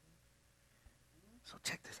 So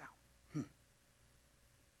check this out.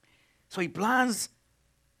 So he blinds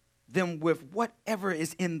them with whatever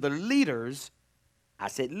is in the leader's, I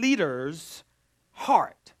said leader's,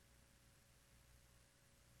 heart.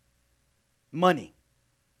 Money,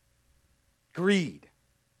 greed,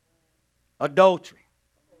 adultery,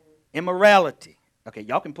 immorality. Okay,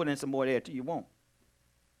 y'all can put in some more there till you won't.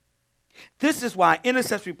 This is why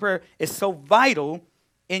intercessory prayer is so vital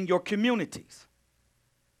in your communities.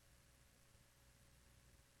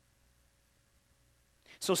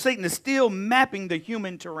 So Satan is still mapping the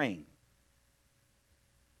human terrain.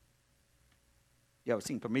 You ever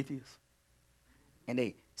seen Prometheus? And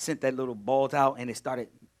they sent that little balls out and they started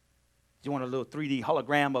doing a little 3D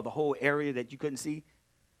hologram of the whole area that you couldn't see.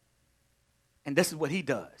 And this is what he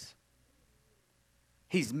does.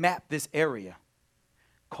 He's mapped this area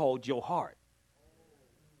called your heart.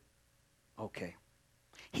 Okay.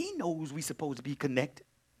 He knows we're supposed to be connected.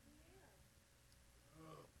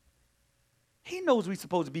 He knows we're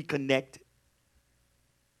supposed to be connected.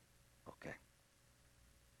 Okay.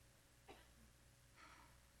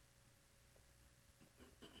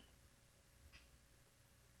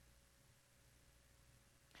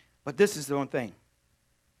 But this is the one thing.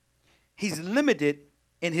 He's limited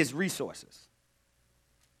in his resources.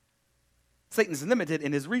 Satan's limited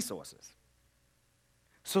in his resources.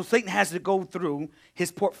 So Satan has to go through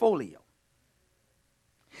his portfolio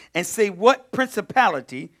and say what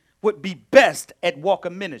principality would be best at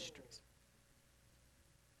Walker Ministries.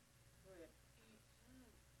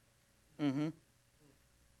 Mm-hmm.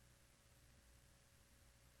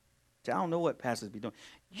 I don't know what pastors be doing.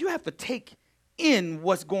 You have to take in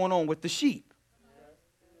what's going on with the sheep.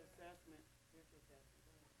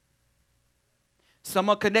 Some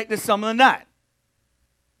are connected, some are not.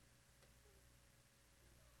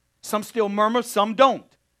 Some still murmur, some don't.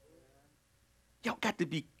 Y'all got to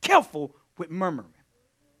be careful with murmuring.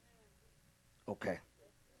 Okay.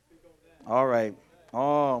 All right.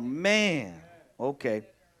 Oh, man. Okay.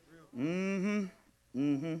 We're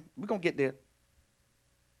going to get there.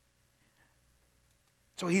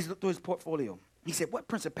 So he's looked through his portfolio. He said, what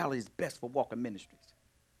principality is best for Walker Ministries?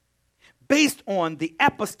 Based on the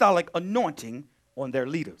apostolic anointing on their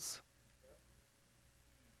leaders.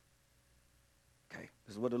 Okay,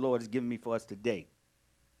 this is what the Lord has given me for us today.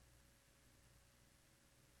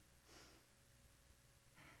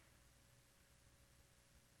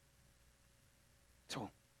 So,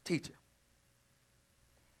 teacher,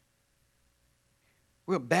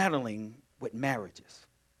 we're battling with marriages,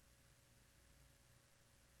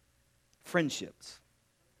 friendships,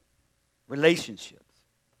 relationships,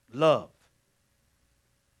 love.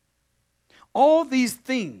 All these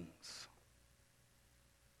things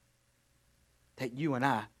that you and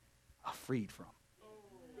I are freed from.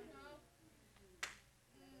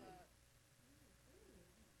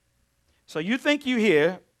 So you think you're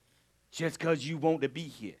here just because you want to be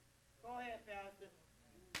here. Go ahead, Pastor.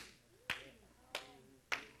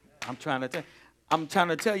 I'm trying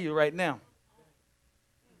to tell you right now.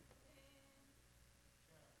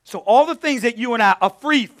 So all the things that you and I are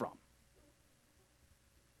freed from.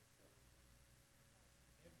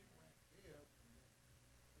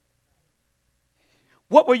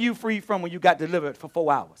 What were you free from when you got delivered for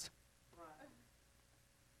 4 hours?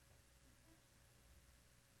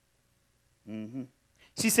 Mm-hmm.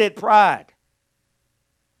 She said pride.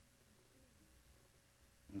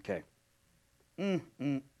 Okay.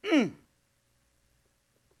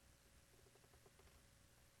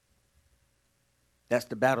 That's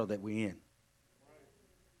the battle that we're in.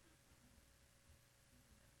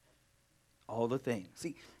 All the things.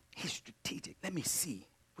 See, he's strategic. Let me see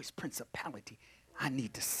which principality I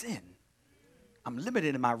need to send. I'm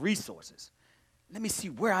limited in my resources. Let me see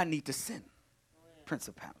where I need to send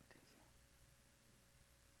principalities.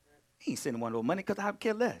 He ain't sending one of those money because I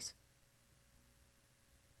care less.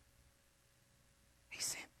 He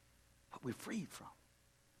sent what we're freed from.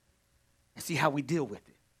 And see how we deal with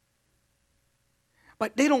it.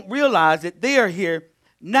 But they don't realize that they are here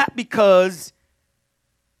not because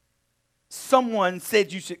someone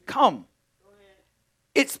said you should come.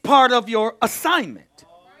 It's part of your assignment.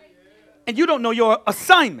 And you don't know your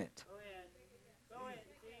assignment.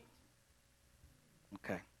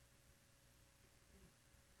 Okay.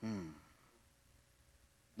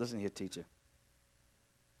 Listen here, teacher.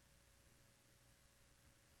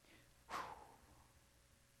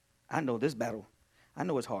 I know this battle. I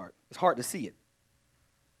know it's hard. It's hard to see it.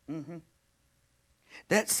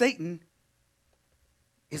 That Satan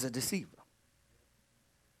is a deceiver.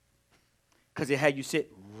 Because it had you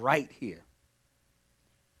sit right here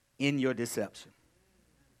in your deception.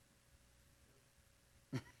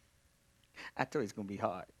 I told you it's going to be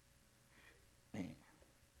hard. Man.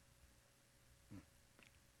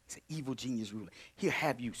 It's an evil genius ruler. He'll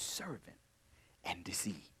have you serving and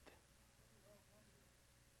deceived.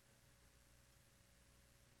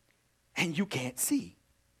 And you can't see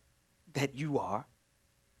that you are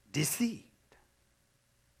deceived.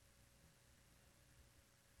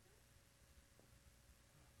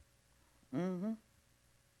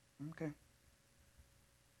 Okay.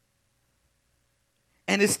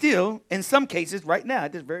 And it's still, in some cases, right now,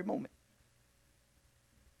 at this very moment,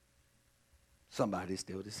 somebody's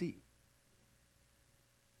still deceived.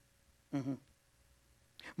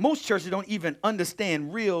 Most churches don't even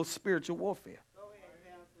understand real spiritual warfare.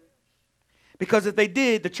 Because if they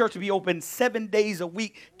did, the church would be open 7 days a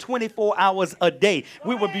week, 24 hours a day.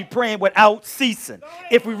 We would be praying without ceasing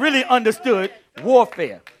if we really understood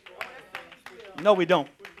warfare. No, we don't.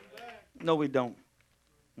 No, we don't.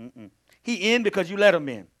 Mm-mm. He in because you let him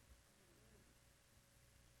in.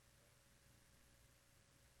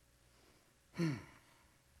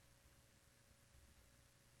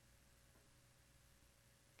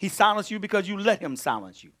 He silenced you because you let him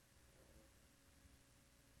silence you.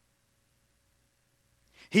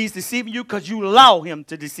 He's deceiving you because you allow him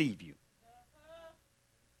to deceive you.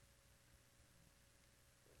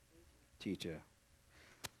 Teacher.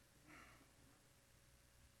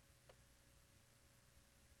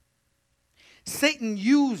 Satan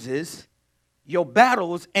uses your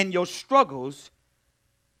battles and your struggles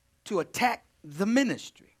to attack the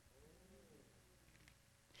ministry.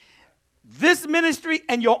 This ministry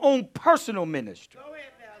and your own personal ministry. Go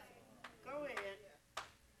ahead, Pastor. Go ahead.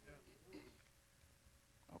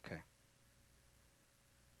 Okay.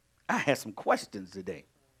 I had some questions today.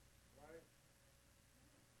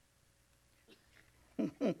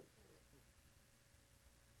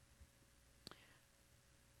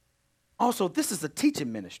 Also, this is a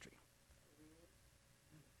teaching ministry.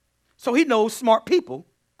 So he knows smart people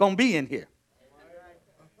going to be in here.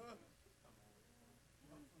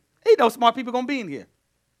 He knows smart people going to be in here.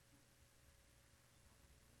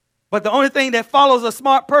 But the only thing that follows a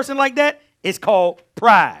smart person like that is called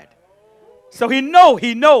pride. So he know.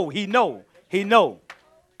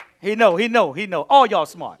 All y'all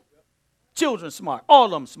smart. Children smart. All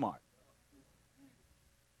of them smart.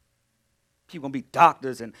 People going to be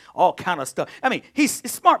doctors and all kind of stuff. I mean, he's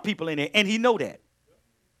smart people in there, and he know that.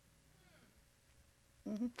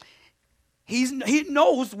 Mm-hmm. He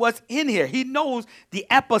knows what's in here. He knows the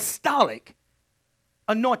apostolic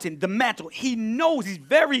anointing, the mantle. He knows. He's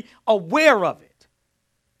very aware of it.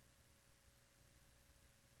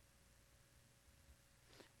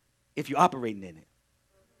 If you're operating in it.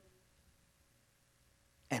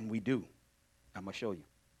 And we do. I'm going to show you.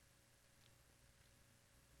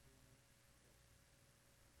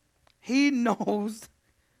 He knows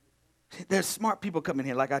there's smart people coming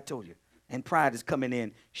here, like I told you. And pride is coming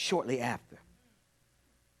in shortly after.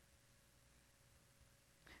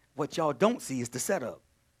 What y'all don't see is the setup.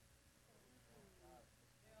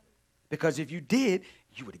 Because if you did,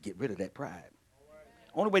 you would get rid of that pride.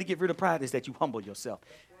 Only way to get rid of pride is that you humble yourself.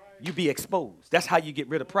 You be exposed. That's how you get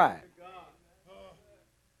rid of pride.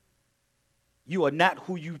 You are not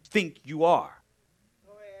who you think you are.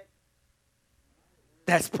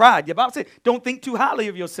 That's pride. The Bible says, don't think too highly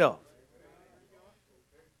of yourself.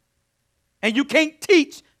 And you can't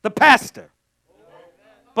teach the pastor.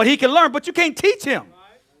 But he can learn, but you can't teach him.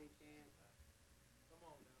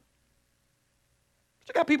 But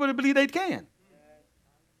you got people that believe they can.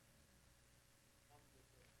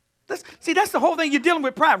 That's the whole thing. You're dealing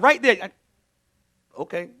with pride right there.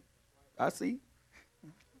 Okay, I see.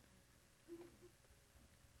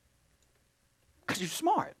 Because you're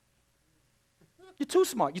smart. You're too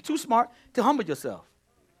smart. You're too smart to humble yourself.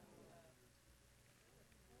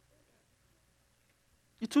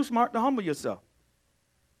 You're too smart to humble yourself.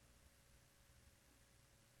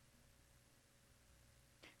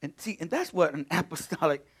 And see, and that's what an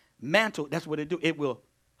apostolic mantle, that's what it do. It will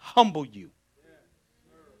humble you.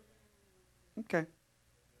 Okay.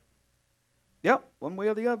 Yep, one way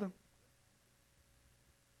or the other.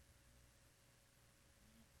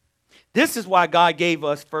 This is why God gave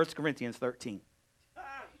us 1 Corinthians 13.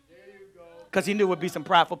 Because he knew it would be some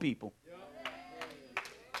prideful people.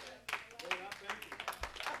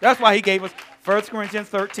 That's why he gave us 1 Corinthians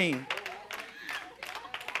 13.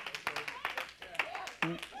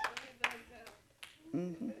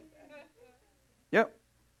 Mm-hmm. Yep.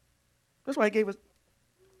 That's why he gave us.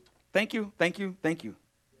 Thank you, thank you, thank you.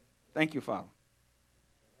 Thank you, Father.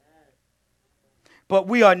 But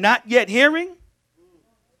we are not yet hearing,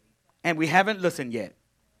 and we haven't listened yet.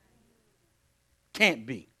 Can't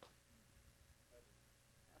be.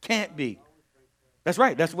 Can't be. That's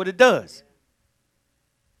right. That's what it does.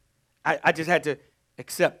 I just had to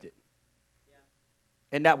accept it.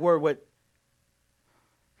 And that word, what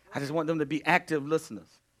I just want them to be active listeners.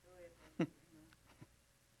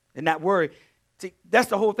 And that word, see, that's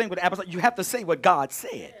the whole thing with the apostolic. You have to say what God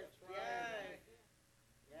said.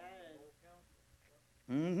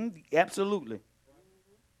 Mm-hmm. Absolutely.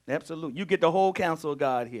 Absolutely. You get the whole counsel of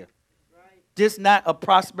God here. Just not a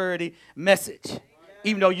prosperity message.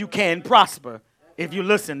 Even though you can prosper if you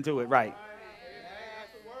listen to it right.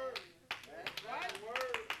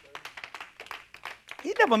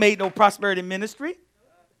 He never made no prosperity ministry.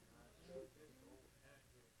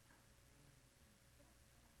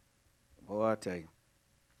 Boy, I tell you.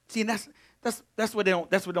 See, and that's what they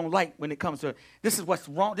don't like when it comes to this is what's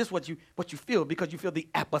wrong. This is what you feel because you feel the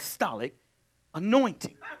apostolic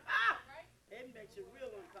anointing. It makes you real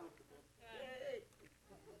uncomfortable.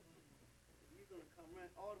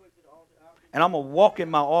 And I'm going to walk in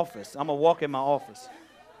my office. I'm going to walk in my office.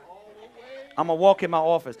 I'm going to walk in my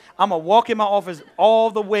office. I'm going to walk in my office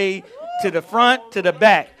all the way to the front, to the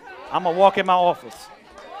back. I'm going to walk in my office.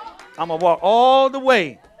 I'm going to walk all the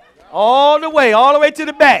way to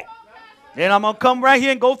the back. Then I'm going to come right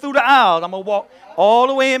here and go through the aisles. I'm going to walk all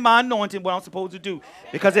the way in my anointing, what I'm supposed to do.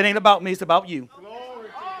 Because it ain't about me, it's about you.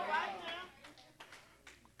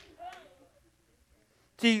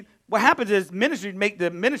 See, what happens is ministry make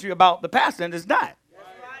the ministry about the pastor, and it's not.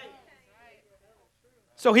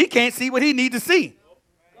 So he can't see what he needs to see.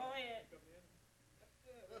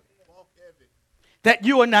 That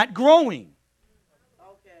you are not growing.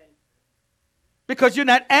 Because you're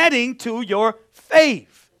not adding to your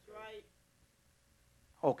faith.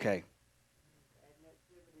 Okay.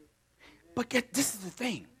 But this is the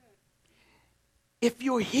thing. If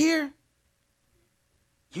you're here,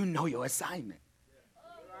 you know your assignment.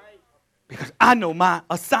 Because I know my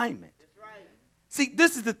assignment. See,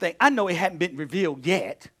 this is the thing. I know it hadn't been revealed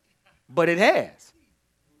yet, but it has.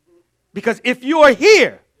 Because if you are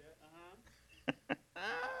here,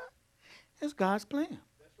 it's God's plan.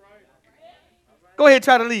 Go ahead,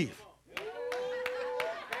 try to leave.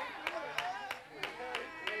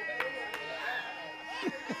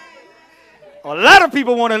 A lot of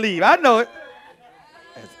people want to leave. I know it.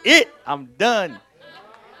 That's it. I'm done.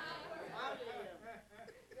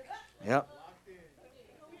 Yep.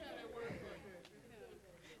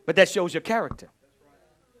 But that shows your character.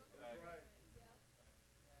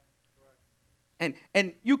 And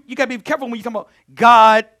you got to be careful when you talk about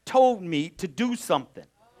God told me to do something.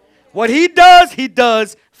 What he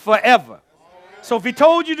does forever. So if he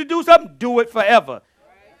told you to do something, do it forever.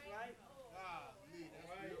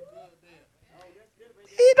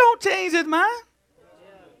 He don't change his mind.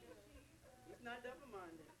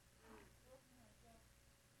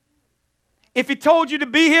 If he told you to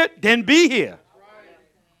be here, then be here.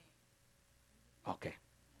 Okay.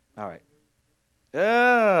 All right.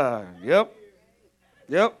 Yep.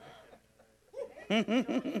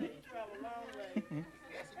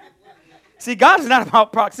 See, God is not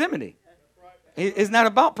about proximity. It's not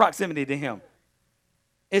about proximity to him.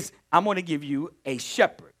 I'm going to give you a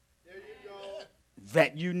shepherd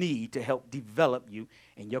that you need to help develop you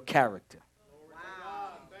and your character.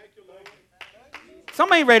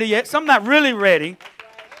 Some ain't ready yet. Some not really ready.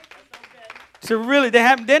 So really,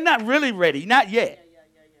 they're not really ready. Not yet.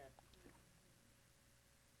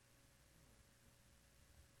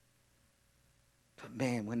 But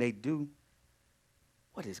man, when they do,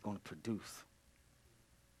 what is going to produce?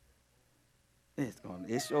 It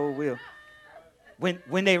sure will.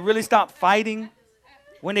 When they really start fighting,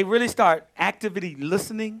 when they really start actively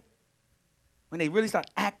listening, then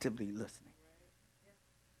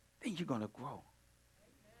you're going to grow.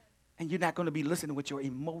 And you're not going to be listening with your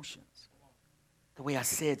emotions. The way I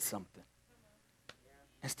said something.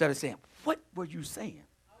 Instead of saying, what were you saying?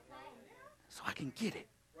 So I can get it.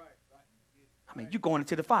 I mean, you're going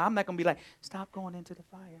into the fire. I'm not going to be like, stop going into the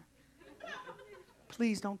fire.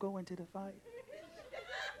 Please don't go into the fire.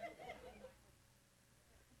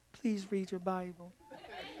 Please read your Bible.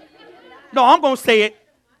 No, I'm going to say it.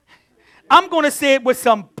 I'm going to say it with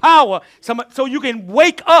some power so you can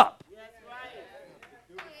wake up.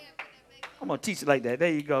 I'm going to teach it like that.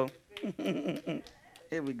 There you go.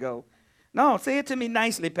 Here we go. No, say it to me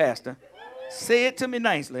nicely, Pastor. Say it to me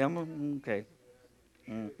nicely. Okay.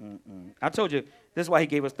 I told you, this is why he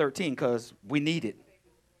gave us 13, because we need it.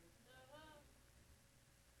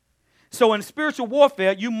 So in spiritual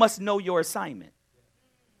warfare, you must know your assignment.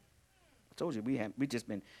 I told you, we just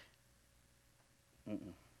been.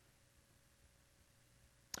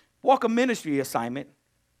 Walk a ministry assignment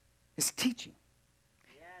is teaching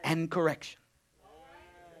and correction.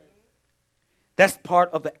 That's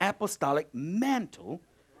part of the apostolic mantle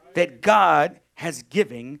that God has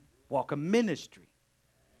given Walker Ministry.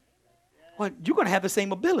 Well, you're going to have the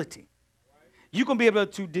same ability. You're going to be able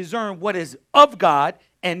to discern what is of God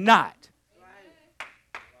and not.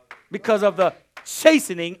 Because of the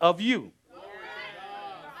chastening of you.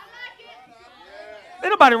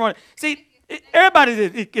 Ain't nobody running. See, everybody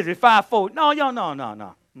is fivefold. No, y'all,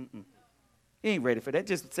 no. He ain't ready for that.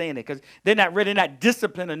 Just saying it because they're not ready, not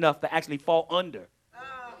disciplined enough to actually fall under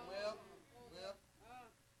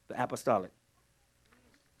the apostolic.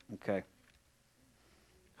 Okay,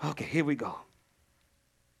 here we go.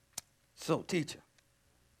 So, teacher,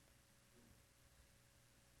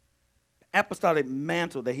 the apostolic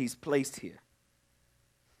mantle that he's placed here,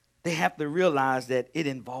 they have to realize that it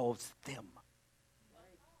involves them.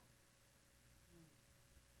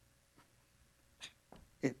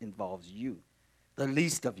 It involves you. The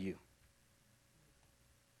least of you.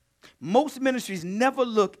 most ministries never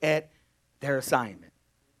look at their assignment.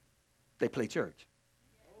 They play church.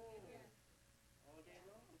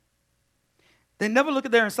 They never look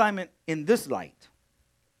at their assignment in this light.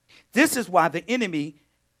 This is why the enemy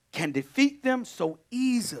can defeat them so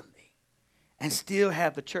easily and still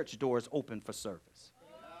have the church doors open for service.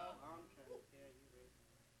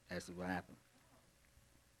 That's what happened.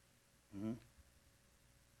 Mm-hmm.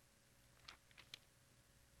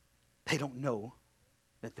 They don't know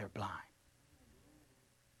that they're blind.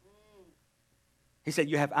 He said,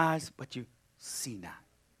 you have eyes, but you see not.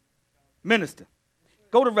 Minister,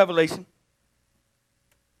 go to Revelation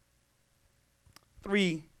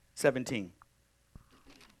 3:17.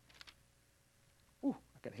 Ooh,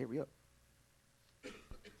 I got to hurry up.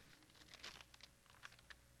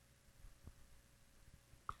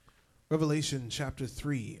 Revelation chapter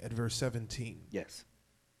 3 at verse 17. Yes.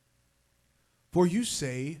 For you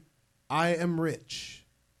say, I am rich,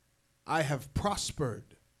 I have prospered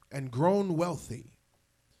and grown wealthy,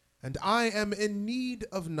 and I am in need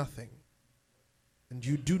of nothing. And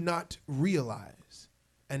you do not realize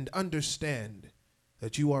and understand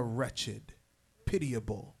that you are wretched,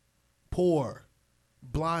 pitiable, poor,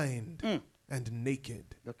 blind, and naked.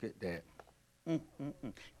 Look at that.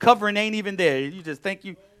 Covering ain't even there. You just think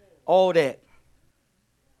you all that.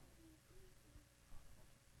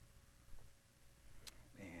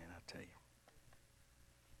 Man, I tell you.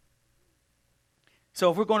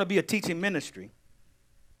 So if we're going to be a teaching ministry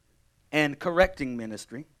and correcting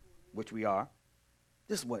ministry, which we are,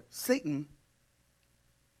 this is what Satan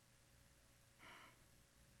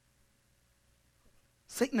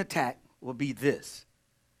attack will be this.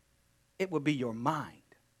 It will be your mind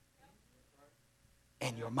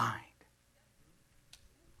and your mind.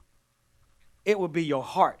 It will be your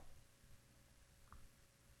heart.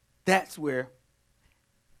 That's where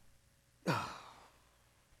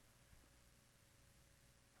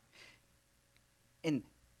and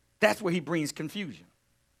that's where he brings confusion.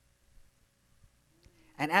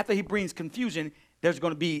 And after he brings confusion, there's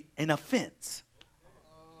going to be an offense.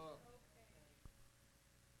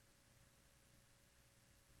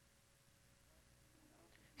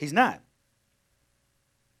 He's not.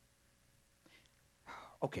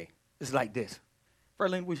 Okay, it's like this.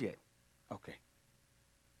 Ferlin, where's you at? Okay.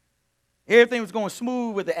 Everything was going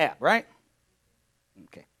smooth with the app, right?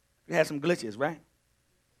 Okay. We had some glitches, right?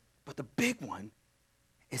 But the big one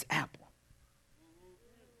is Apple.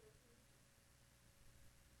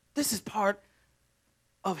 This is part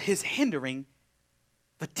of his hindering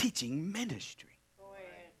the teaching ministry.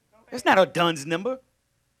 It's not a DUNS number.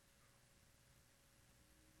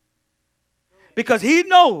 Because he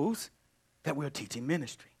knows that we're teaching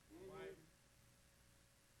ministry.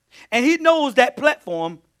 And he knows that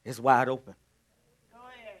platform is wide open.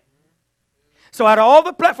 So out of all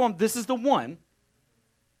the platforms, this is the one.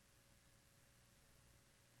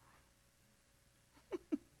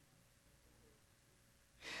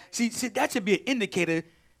 See, that should be an indicator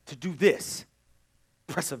to do this.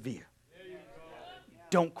 Persevere.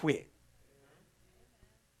 Don't quit.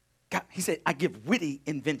 God, he said, I give witty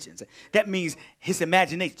inventions. That means his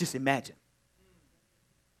imagination. Just imagine.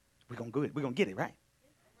 We're going to get it, right?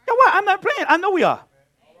 You know what? I'm not playing. I know we are.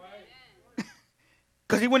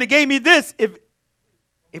 Because he wouldn't have gave me this if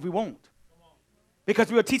we won't. Because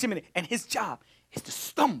we were teaching him. And his job is to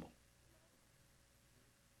stumble.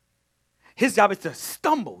 His job is to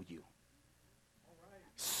stumble you.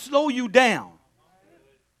 Slow you down.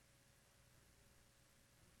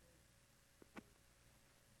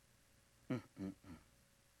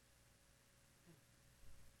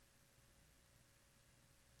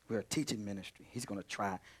 We're a teaching ministry. He's going to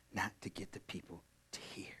try not to get the people to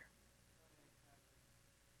hear.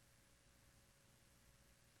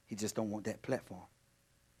 He just don't want that platform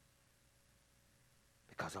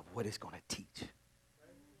because of what it's going to teach.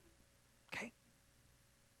 Okay?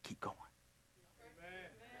 Keep going.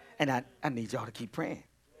 And I need y'all to keep praying.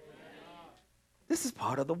 This is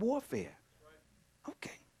part of the warfare.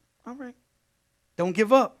 Okay. All right. Don't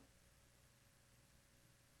give up.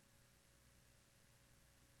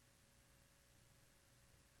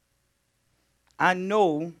 I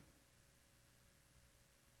know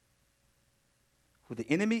who the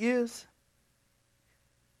enemy is,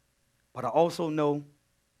 but I also know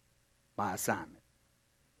my assignment.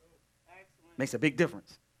 Excellent. Makes a big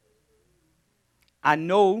difference. I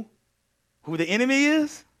know who the enemy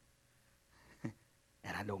is,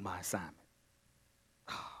 and I know my assignment.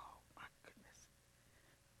 Oh, my goodness.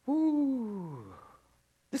 Woo.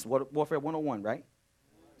 This is Warfare 101, right?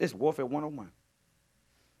 This is Warfare 101.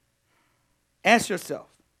 Ask yourself,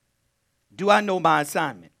 do I know my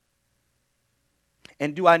assignment?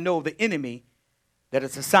 And do I know the enemy that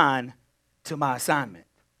is assigned to my assignment?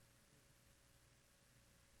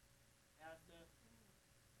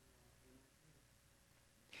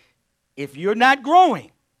 If you're not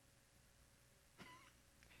growing,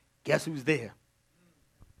 guess who's there?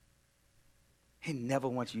 He never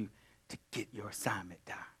wants you to get your assignment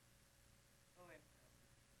done.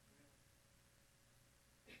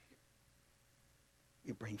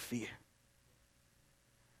 You bring fear.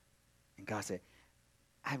 And God said,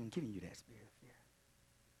 I haven't given you that spirit of fear.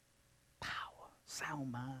 Power,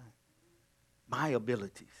 sound mind, my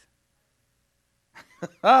abilities.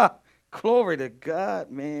 Glory to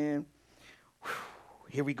God, man. Whew.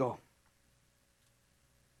 Here we go.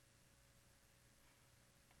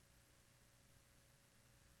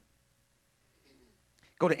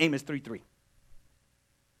 Go to Amos 3:3.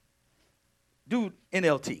 Do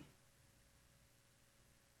NLT.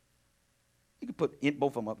 You can put both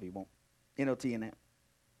of them up if you want. NLT in that.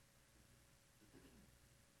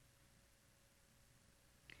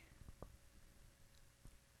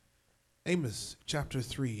 Amos chapter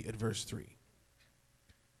 3 at verse 3.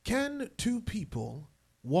 Can two people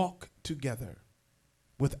walk together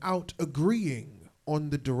without agreeing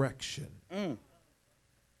on the direction?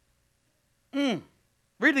 Read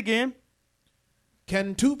it again.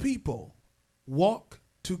 Can two people walk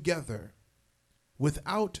together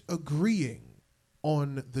without agreeing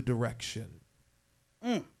on the direction?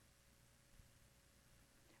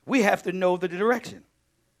 We have to know the direction.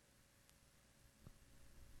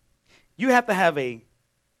 You have to have a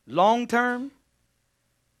long-term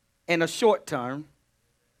and a short-term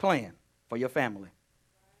plan for your family.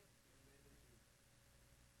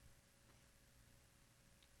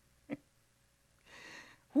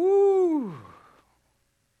 Woo.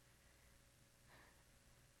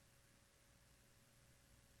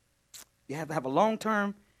 You have to have a long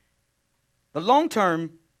term. The long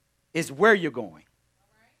term is where you're going.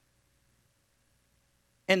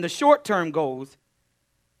 And the short term goals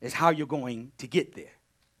is how you're going to get there.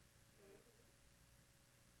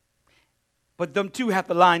 But them two have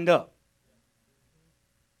to line up.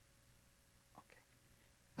 Okay.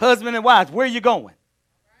 Husband and wives, where are you going?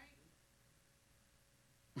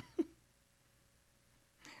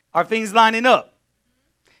 Are things lining up?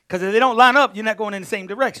 Because if they don't line up, you're not going in the same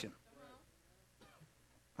direction.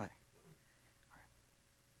 Right.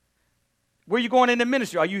 Where are you going in the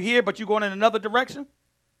ministry? Are you here, but you're going in another direction?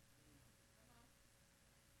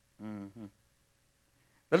 Mm-hmm.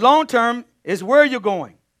 The long term is where you're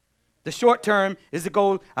going. The short term is the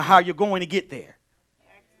goal of how you're going to get there.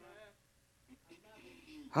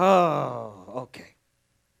 Oh, okay.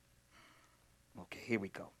 Okay, here we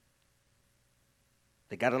go.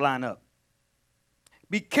 They got to line up.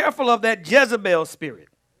 Be careful of that Jezebel spirit.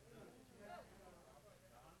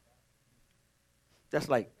 That's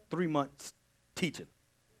like 3 months teaching.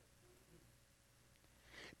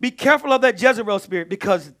 Be careful of that Jezebel spirit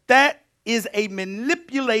because that is a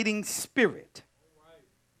manipulating spirit.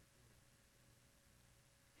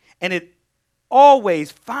 And it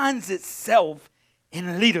always finds itself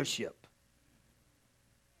in leadership.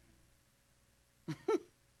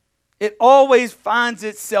 It always finds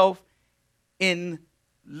itself in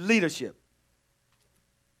leadership.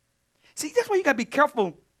 See, that's why you got to be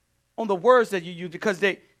careful on the words that you use because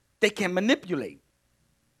they can manipulate.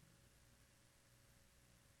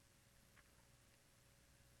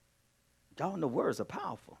 Y'all know words are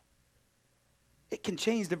powerful. It can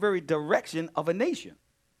change the very direction of a nation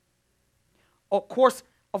or course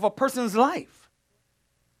of a person's life.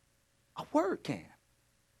 A word can.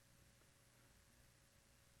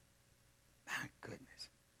 My goodness.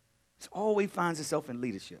 It always finds itself in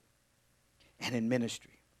leadership and in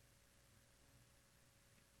ministry.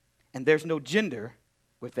 And there's no gender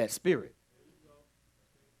with that spirit.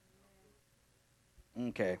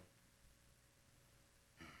 Okay.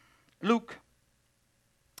 Luke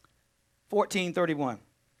 14:31.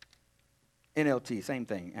 NLT, same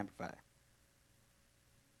thing, amplified.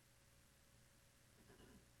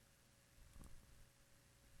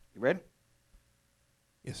 You ready?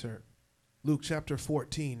 Yes, sir. Luke chapter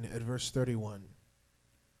 14 at verse 31.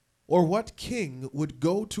 Or what king would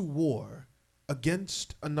go to war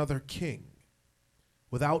against another king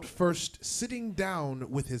without first sitting down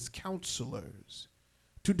with his counselors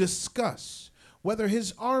to discuss whether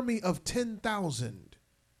his army of 10,000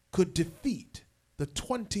 could defeat the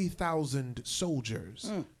 20,000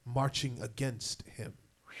 soldiers marching against him?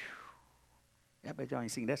 I bet y'all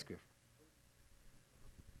ain't seen that scripture.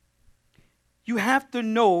 You have to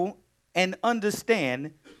know and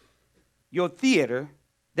understand your theater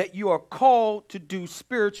that you are called to do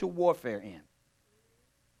spiritual warfare in.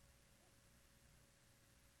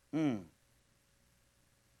 Mm.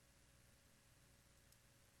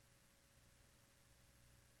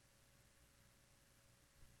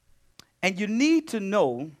 And you need to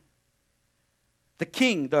know the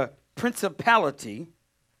king, the principality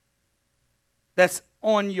that's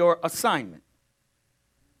on your assignment.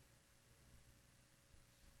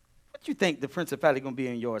 What you think the principality going to be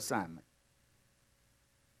in your assignment?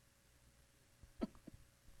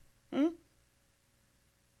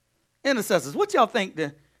 Intercessors, what y'all think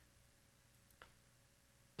the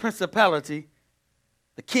principality,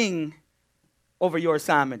 the king over your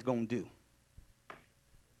assignment is going to do?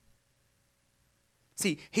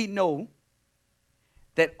 See, he know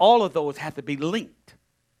that all of those have to be linked.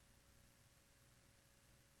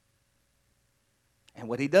 And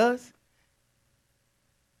what he does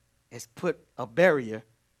is put a barrier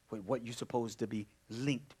with what you're supposed to be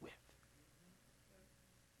linked with.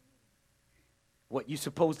 What you're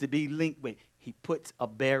supposed to be linked with, he puts a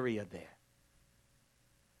barrier there.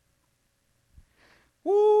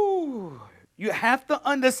 Woo! You have to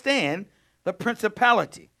understand the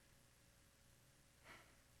principality,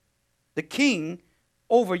 the king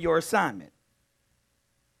over your assignment.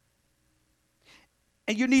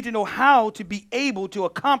 And you need to know how to be able to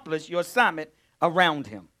accomplish your assignment around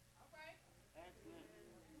him.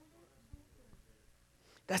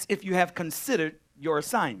 That's if you have considered your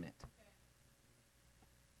assignment.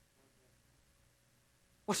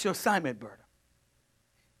 What's your assignment, Berta?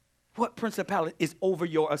 What principality is over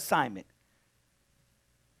your assignment?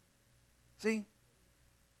 See?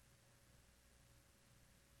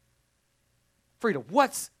 Frida,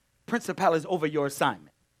 what's principalities over your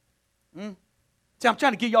assignment? See, I'm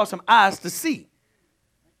trying to give y'all some eyes to see.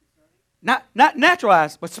 Not natural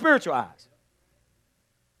eyes, but spiritual eyes.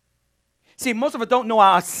 See, most of us don't know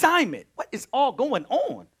our assignment. What is all going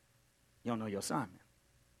on? You don't know your assignment.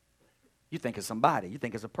 You think it's somebody. You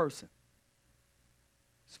think it's a person.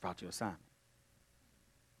 It's about your assignment.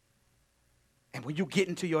 And when you get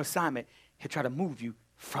into your assignment, he'll try to move you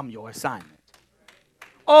from your assignment.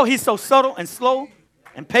 Oh, he's so subtle and slow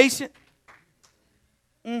and patient.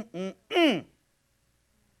 You're going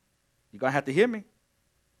to have to hear me.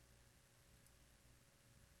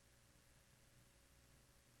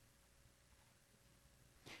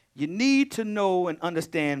 You need to know and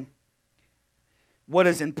understand what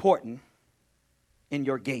is important in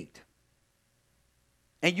your gate.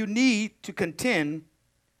 And you need to contend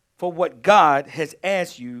for what God has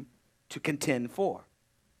asked you to contend for.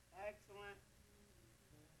 Excellent.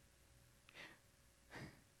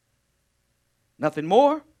 Nothing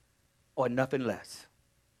more or nothing less.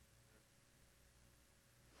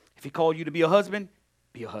 If he called you to be a husband,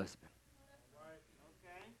 be a husband.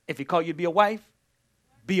 Okay. If he called you to be a wife,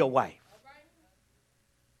 be a wife.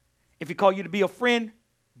 If he called you to be a friend,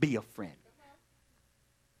 be a friend.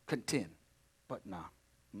 Contend. But nah.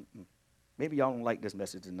 Maybe y'all don't like this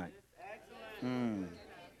message tonight. Excellent.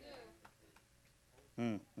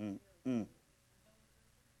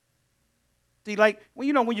 See, like,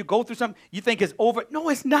 when you go through something, you think it's over. No,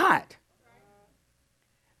 it's not.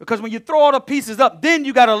 Because when you throw all the pieces up, then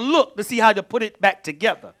you got to look to see how to put it back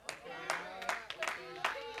together.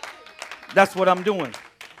 That's what I'm doing.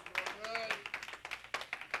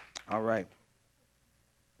 All right.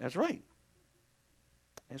 That's right.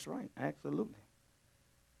 That's right. Absolutely.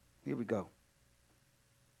 Here we go.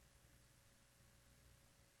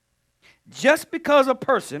 Just because a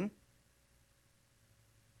person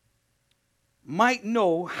might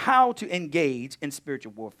know how to engage in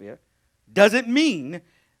spiritual warfare doesn't mean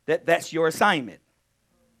that that's your assignment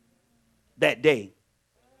that day.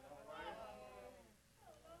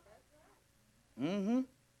 Yeah,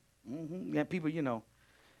 people,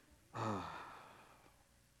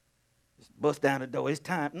 just bust down the door. It's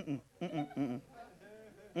time.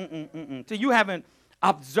 So you haven't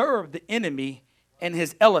observed the enemy and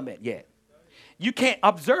his element yet. You can't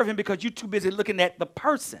observe him because you're too busy looking at the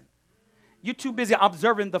person. You're too busy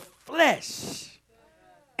observing the flesh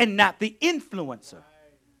and not the influencer.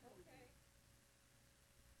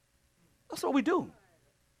 That's what we do.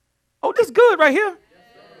 Oh, this is good right here.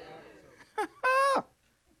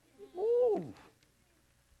 Ooh.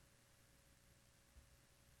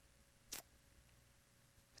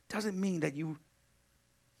 Doesn't mean that you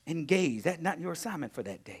engage. That's not your assignment for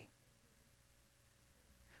that day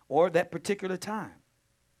or that particular time.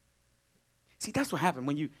 See, that's what happens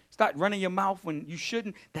when you start running your mouth when you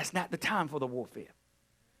shouldn't. That's not the time for the warfare.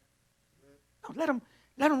 No,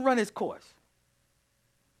 let him run his course.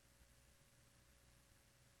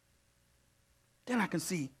 Then I can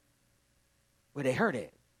see where they hurt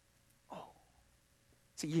at. Oh,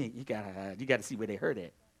 see, you gotta see where they hurt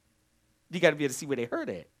at. You gotta be able to see where they hurt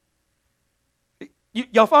at.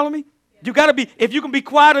 Y'all follow me? You got to be, if you can be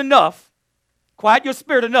quiet enough, quiet your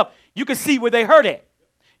spirit enough, you can see where they hurt at.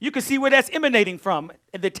 You can see where that's emanating from,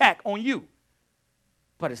 the attack on you.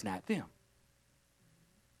 But it's not them.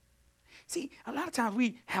 See, a lot of times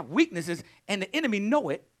we have weaknesses and the enemy know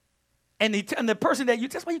it. And the person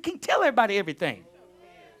that's why you can't tell everybody everything.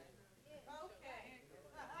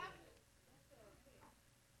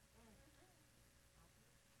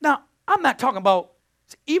 Now, I'm not talking about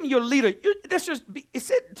even your leader. It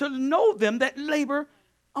said to know them that labor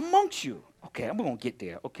amongst you. Okay, I'm going to get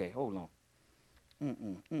there. Okay, hold on.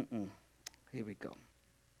 Here we go.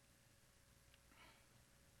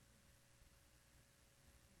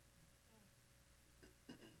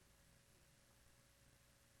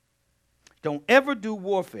 Don't ever do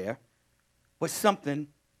warfare with something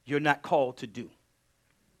you're not called to do.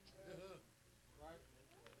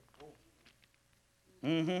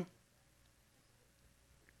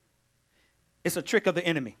 It's a trick of the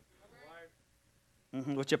enemy.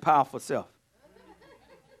 With your powerful self.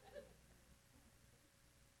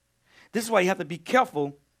 This is why you have to be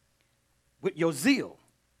careful with your zeal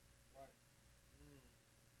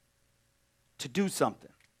to do something.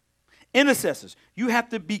 Intercessors, you have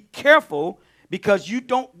to be careful because you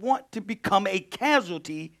don't want to become a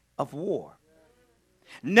casualty of war.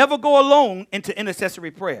 Never go alone into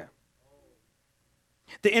intercessory prayer.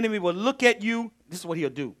 The enemy will look at you. This is what he'll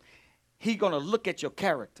do. He's going to look at your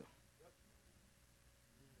character.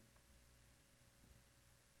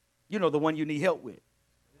 You know, the one you need help with.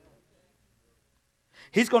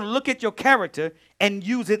 He's going to look at your character and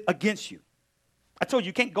use it against you. I told you,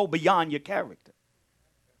 you can't go beyond your character.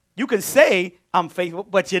 You can say, I'm faithful,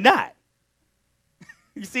 but you're not.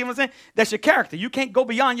 You see what I'm saying? That's your character. You can't go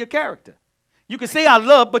beyond your character. You can say, I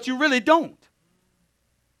love, but you really don't.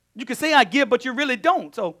 You can say, I give, but you really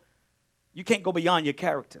don't. So you can't go beyond your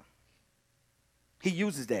character. He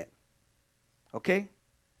uses that. Okay?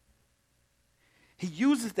 He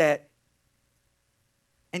uses that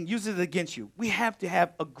and uses it against you. We have to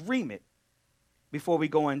have agreement before we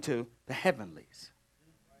go into the heavenlies.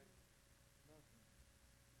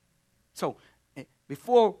 So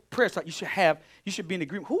before prayer start, you should be in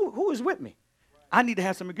agreement. Who is with me? I need to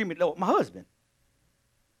have some agreement. No, my husband,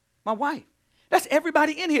 my wife. That's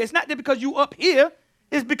everybody in here. It's not that because you up here,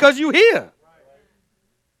 it's because you here.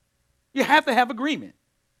 You have to have agreement.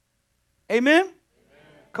 Amen?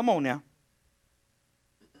 Come on now.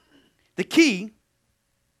 The key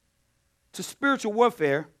to spiritual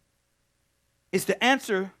warfare is to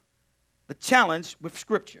answer the challenge with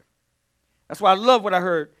Scripture. That's why I love what I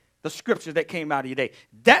heard, the scriptures that came out of your day.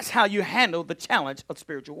 That's how you handle the challenge of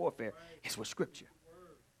spiritual warfare. It's with Scripture.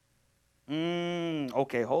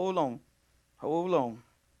 Okay, hold on.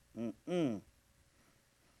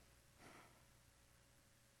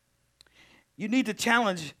 You need to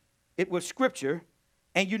challenge it with Scripture,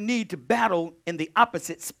 and you need to battle in the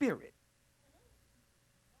opposite spirit.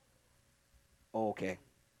 Okay.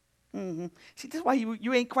 See, that's why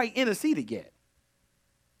you ain't quite interceded yet.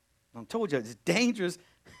 I told you it's dangerous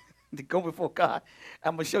to go before God.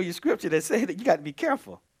 I'm going to show you Scripture that says that you got to be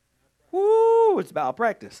careful. Woo, it's about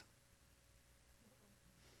practice.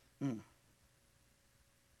 And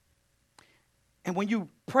when you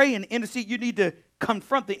pray and intercede, you need to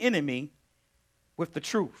confront the enemy with the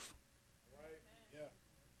truth.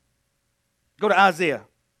 Go to Isaiah.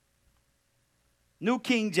 New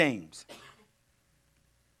King James.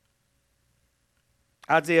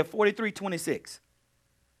 Isaiah 43:26.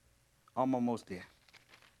 I'm almost there.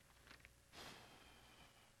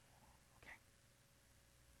 Okay.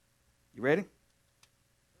 You ready?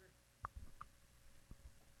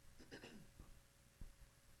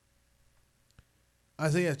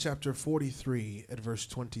 Isaiah chapter 43 at verse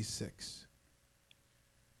 26.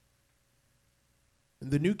 In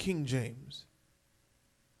the New King James,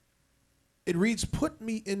 it reads, "Put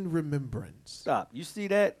me in remembrance." Stop. You see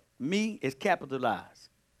that? Me is capitalized.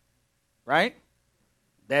 Right?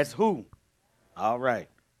 That's who. All right.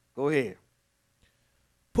 Go ahead.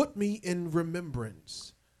 "Put me in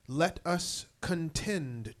remembrance. Let us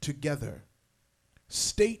contend together.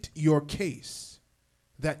 State your case,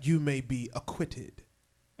 that you may be acquitted."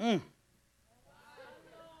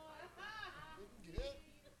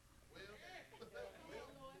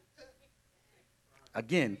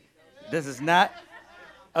 Again, this is not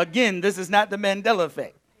the Mandela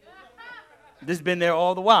effect. This has been there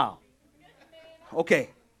all the while. Okay.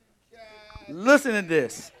 Listen to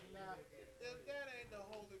this.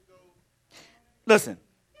 Listen.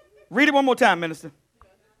 Read it one more time, minister.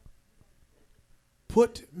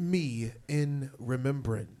 "Put me in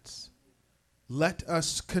remembrance. Let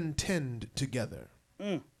us contend together.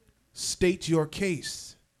 State your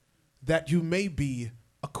case, that you may be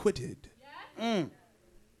acquitted.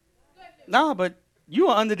 No, but you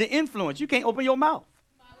are under the influence. You can't open your mouth.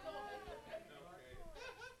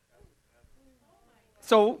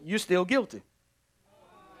 So you're still guilty.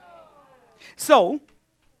 So,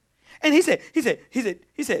 and he said,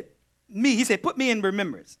 put me in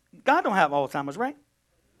remembrance. God don't have Alzheimer's, right?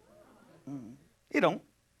 He don't.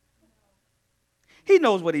 He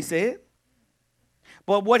knows what he said.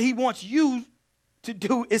 But what he wants you to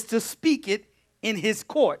do is to speak it in his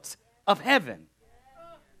courts of heaven.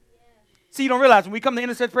 See, you don't realize when we come to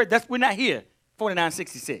intercessory prayer, we're not here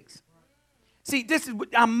 4966. See, this is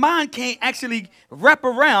our mind can't actually wrap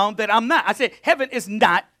around that I'm not. I said heaven is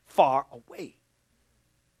not far away.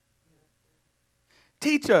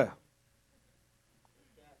 Teacher,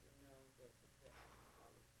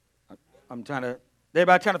 everybody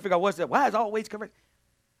trying to figure out what's that. Why is always correct?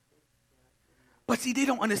 But see, they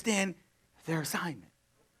don't understand their assignment.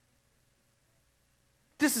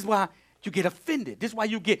 This is why you get offended. This is why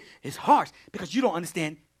it's harsh, because you don't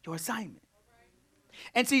understand your assignment.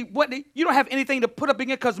 And see, you don't have anything to put up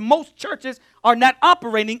against, because most churches are not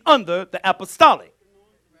operating under the apostolic.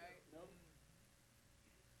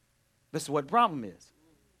 This is what the problem is.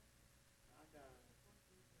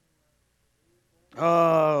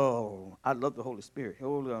 Oh, I love the Holy Spirit.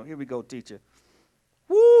 Hold on. Here we go, teacher.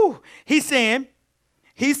 Woo! He's saying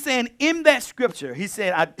in that scripture, he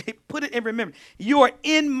said, I put it in remembrance. You are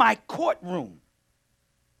in my courtroom.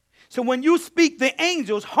 So when you speak, the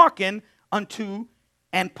angels hearken unto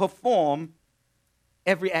and perform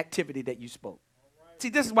every activity that you spoke. Right. See,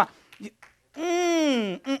 this is why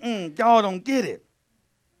y'all don't get it.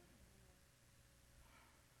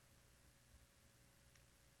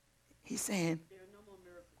 He's saying,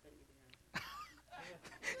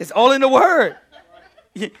 it's all in the word.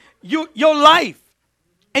 Your life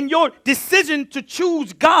and your decision to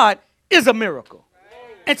choose God is a miracle.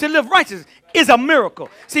 And to live righteous is a miracle.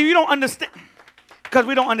 See, you don't understand, because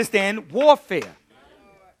we don't understand warfare.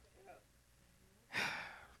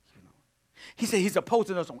 He said he's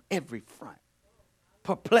opposing us on every front.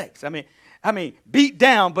 Perplexed. I mean, beat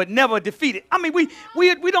down but never defeated. I mean,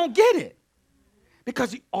 we don't get it.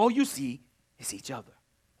 Because all you see is each other.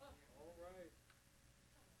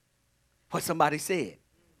 What somebody said.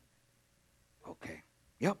 Okay.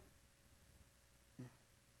 Yep.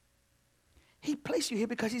 He placed you here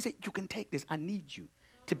because he said, you can take this. I need you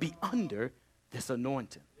to be under this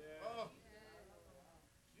anointing.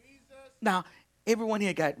 Now, everyone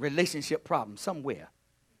here got relationship problems somewhere.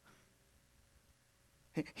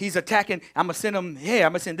 He's attacking. I'm going to send them here.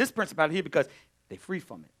 I'm going to send this principality here because they're free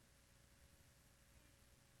from it.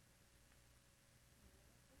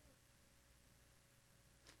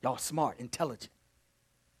 Y'all smart, intelligent.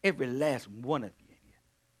 Every last one of you in here.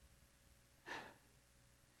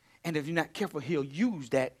 And if you're not careful, he'll use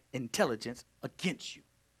that intelligence against you.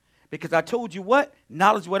 Because I told you what?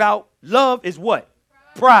 Knowledge without love is what?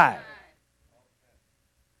 Pride.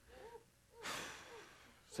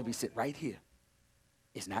 So we sit right here.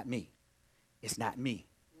 It's not me. It's not me.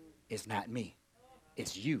 It's not me.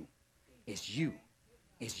 It's you. It's you.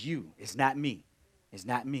 It's you. It's not me. It's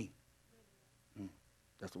not me.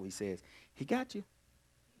 That's what he says. He got you.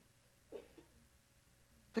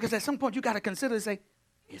 Because at some point you got to consider and say,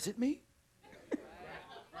 is it me?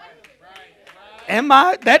 Am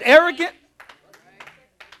I that arrogant?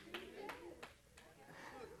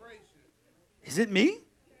 Is it me?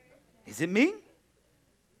 Is it me?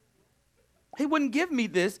 He wouldn't give me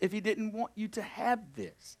this if he didn't want you to have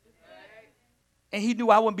this. And he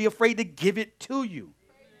knew I wouldn't be afraid to give it to you.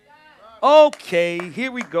 Okay,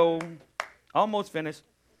 here we go. Almost finished.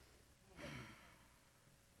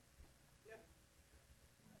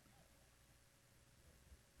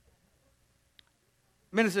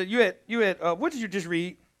 Minister, you had what did you just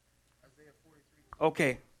read? Isaiah 43.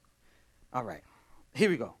 Okay. All right. Here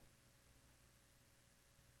we go.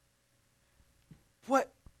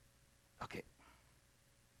 What? Okay.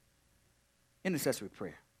 Intercessory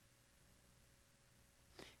prayer.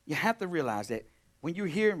 You have to realize that when you're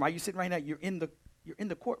here and while you're sitting right now, you're in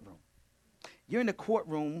the courtroom. You're in the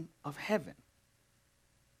courtroom of heaven.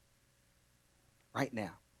 Right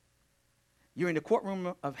now. You're in the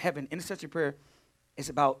courtroom of heaven. Intercessory prayer is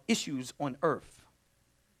about issues on earth.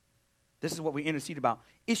 This is what we intercede about.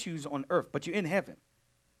 Issues on earth. But you're in heaven.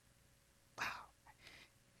 Wow.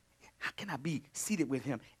 How can I be seated with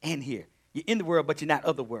him and here? You're in the world, but you're not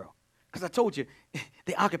of the world. Because I told you,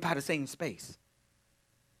 they occupy the same space.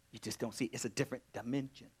 You just don't see it. It's a different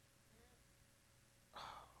dimension.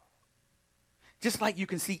 Just like you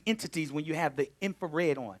can see entities when you have the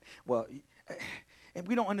infrared on. Well, And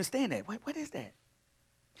we don't understand that. What is that?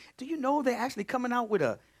 Do you know they're actually coming out with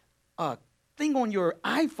a thing on your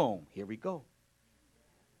iPhone? Here we go.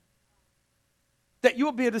 That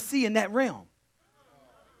you'll be able to see in that realm.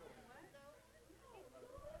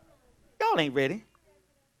 Y'all ain't ready.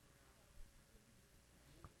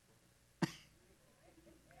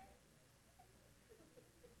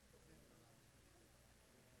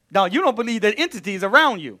 No, you don't believe that entities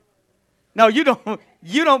around you. No, you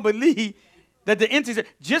don't believe that the entities,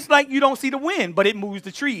 just like you don't see the wind, but it moves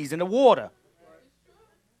the trees and the water.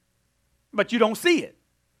 But you don't see it.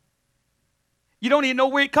 You don't even know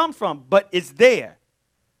where it comes from, but it's there.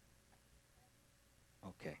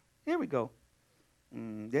 Okay, here we go.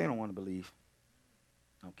 They don't want to believe.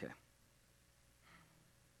 Okay.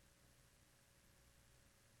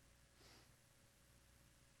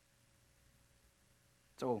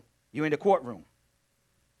 So you're in the courtroom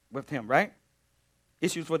with him, right?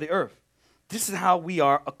 Issues for the earth. This is how we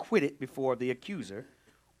are acquitted before the accuser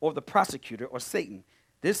or the prosecutor or Satan.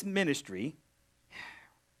 This ministry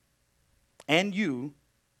and you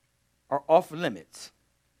are off limits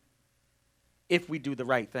if we do the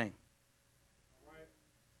right thing.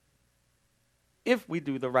 If we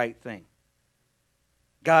do the right thing.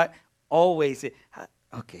 God always said,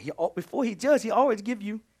 okay, before he judges, he always give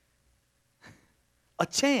you a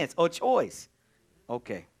chance or choice.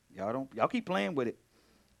 Okay, y'all keep playing with it.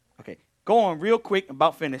 Okay, go on real quick,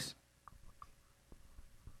 about finished.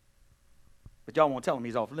 But y'all won't tell him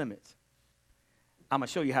he's off limits. I'm going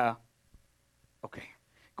to show you how. Okay,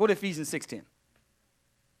 go to Ephesians 6:10.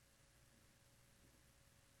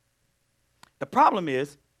 The problem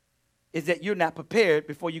is that you're not prepared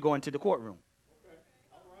before you go into the courtroom. Okay,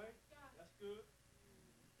 all right, that's good.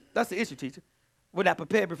 That's the issue, teacher. We're not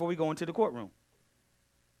prepared before we go into the courtroom.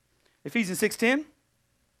 Ephesians 6:10.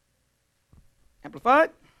 Amplified.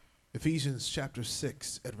 Ephesians chapter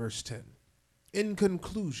 6 at verse 10. In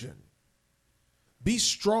conclusion, be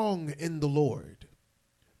strong in the Lord.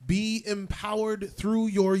 Be empowered through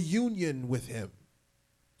your union with him.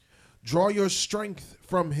 Draw your strength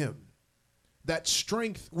from him, that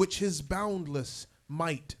strength which his boundless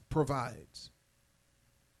might provides.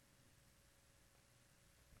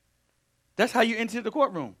 That's how you enter the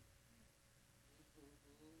courtroom.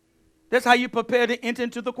 That's how you prepare to enter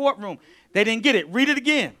into the courtroom. They didn't get it. Read it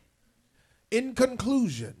again. In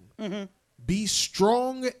conclusion, be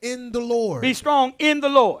strong in the Lord. Be strong in the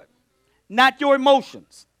Lord, not your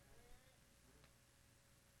emotions,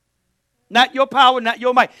 not your power, not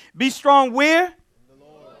your might. Be strong where? In the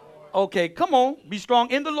Lord. Okay, come on. Be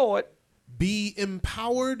strong in the Lord. Be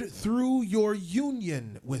empowered through your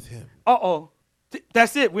union with him.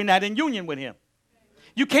 That's it. We're not in union with him.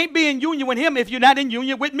 You can't be in union with him if you're not in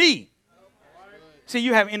union with me. See,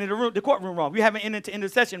 you haven't entered the courtroom wrong. You haven't entered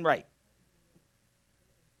intercession right.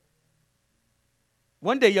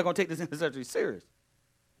 One day you're going to take this intercession serious.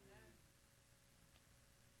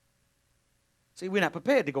 See, we're not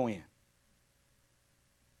prepared to go in.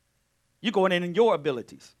 You're going in your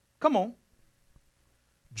abilities. Come on.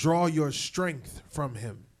 Draw your strength from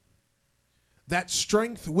him, that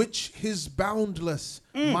strength which his boundless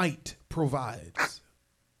might provides.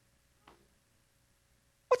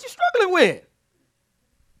 What you struggling with?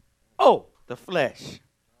 Oh, the flesh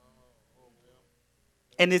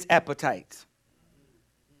and its appetites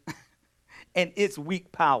and its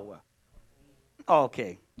weak power.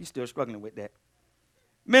 Okay, you still struggling with that.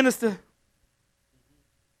 Minister,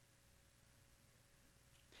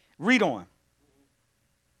 read on.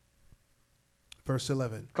 Verse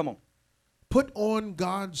 11. Come on. Put on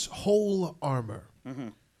God's whole armor,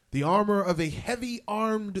 the armor of a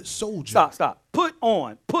heavy-armed soldier. Stop. Put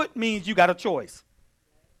on. Put means you got a choice.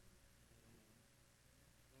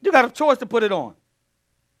 You got a choice to put it on.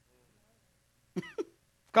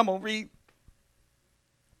 Come on, read.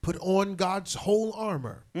 Put on God's whole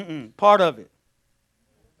armor. Part of it.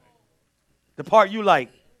 The part you like.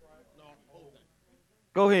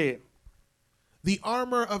 Go ahead. The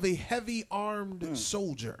armor of a heavy-armed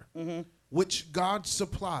soldier, which God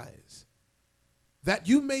supplies, that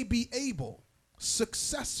you may be able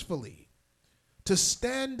successfully to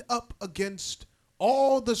stand up against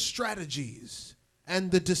all the strategies and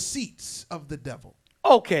the deceits of the devil.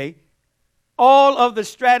 Okay. All of the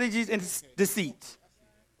strategies and deceits.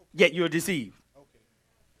 Yet you're deceived.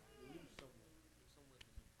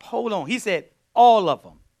 Hold on. He said all of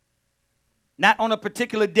them. Not on a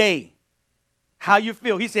particular day. How you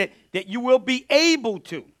feel. He said that you will be able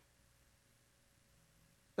to.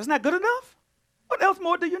 That's not good enough? What else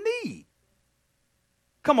more do you need?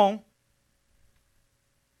 Come on.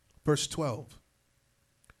 Verse 12.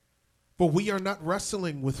 For we are not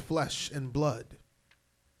wrestling with flesh and blood,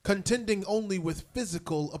 contending only with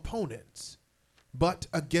physical opponents, but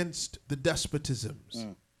against the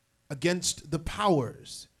despotisms, against the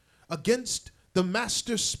powers, against the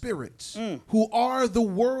master spirits who are the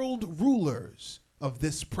world rulers of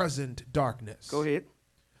this present darkness. Go ahead.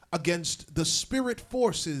 Against the spirit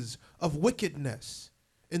forces of wickedness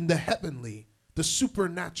in the heavenly, the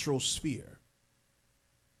supernatural sphere.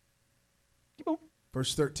 Keep on.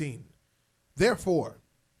 Verse 13. Therefore,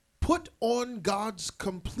 put on God's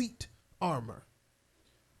complete armor,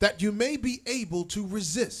 that you may be able to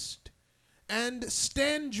resist and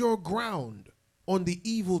stand your ground on the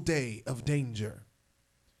evil day of danger.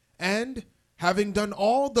 And having done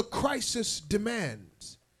all the crisis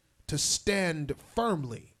demands, to stand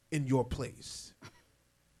firmly in your place.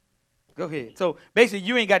 Go ahead. So basically,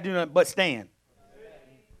 you ain't got to do nothing but stand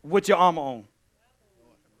with your armor on.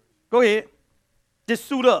 Go ahead. Just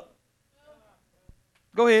suit up.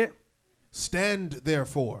 Go ahead. Stand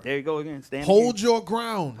therefore. There you go again. Stand. Hold again. your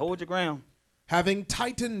ground. Hold your ground. Having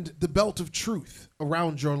tightened the belt of truth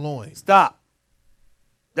around your loins. Stop.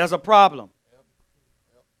 There's a problem.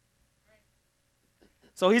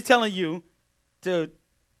 So he's telling you to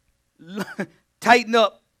tighten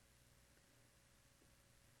up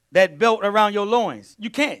that belt around your loins. You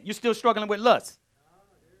can't. You're still struggling with lust.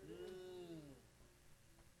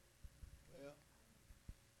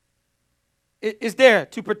 It's there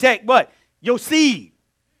to protect what? Your seed.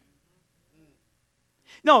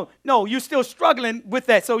 No, you're still struggling with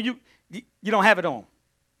that. So you don't have it on.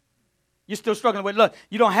 You're still struggling with lust.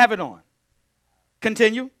 You don't have it on.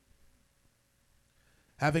 Continue.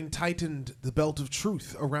 Having tightened the belt of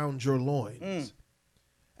truth around your loins,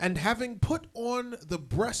 and having put on the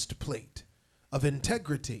breastplate of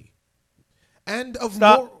integrity and of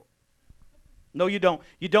Stop. No, you don't.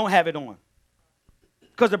 You don't have it on.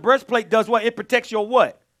 Because the breastplate does what? It protects your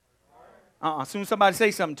what? As soon as somebody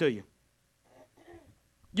say something to you.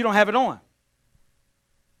 You don't have it on.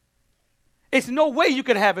 It's no way you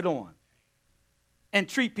could have it on and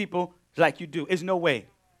treat people like you do. It's no way.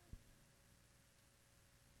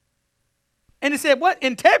 And it said what?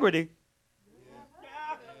 Integrity.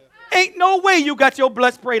 Ain't no way you got your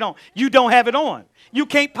breastplate on. You don't have it on. You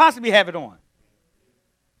can't possibly have it on.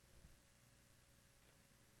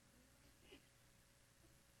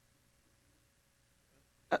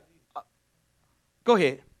 Go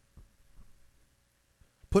ahead.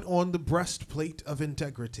 Put on the breastplate of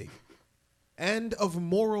integrity and of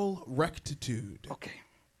moral rectitude. Okay.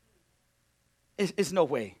 It's no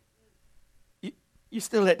way. You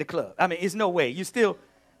still at the club. I mean, it's no way. You still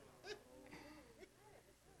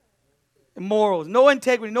morals, no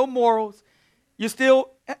integrity, no morals. You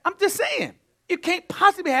still. I'm just saying, you can't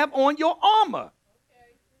possibly have on your armor.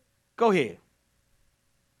 Go ahead.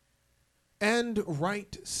 And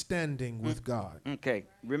right standing with God. Okay.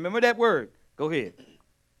 Remember that word. Go ahead.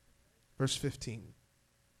 Verse 15.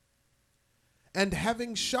 And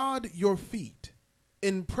having shod your feet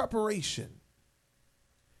in preparation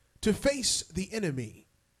to face the enemy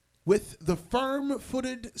with the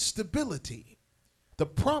firm-footed stability, the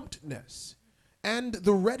promptness, and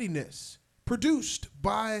the readiness produced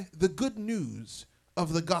by the good news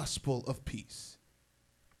of the gospel of peace.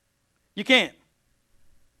 You can't.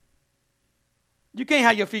 You can't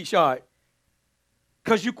have your feet shod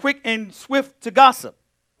because you're quick and swift to gossip.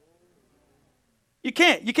 You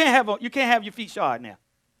can't. You can't have your feet shod now.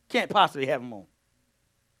 Can't possibly have them on.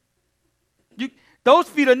 Those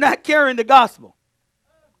feet are not carrying the gospel.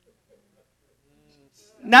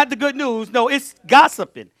 Not the good news. No, it's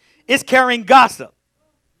gossiping. It's carrying gossip.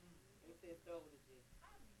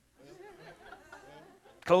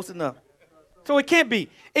 Close enough. So it can't be.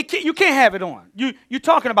 You can't have it on. You're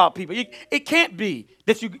talking about people. It can't be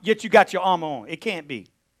that you got your armor on. It can't be.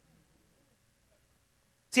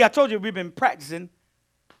 See, I told you we've been practicing,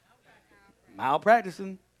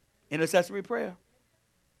 malpracticing intercessory prayer.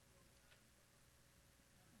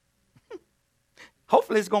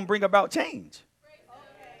 Hopefully it's going to bring about change.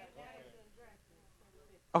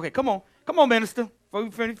 Okay, come on. Come on, minister.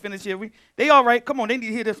 Before we finish here. They all right. Come on, they need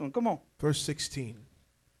to hear this one. Come on. Verse 16.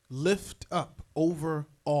 Lift up over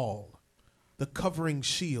all the covering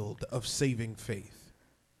shield of saving faith,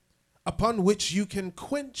 upon which you can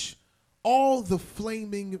quench all the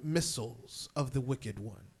flaming missiles of the wicked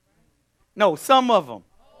one. No, some of them.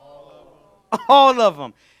 All of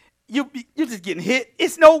them. You're just getting hit.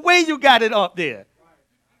 It's no way you got it up there.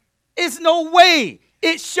 It's no way.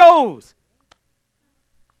 It shows.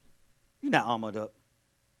 You're not armored up.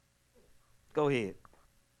 Go ahead.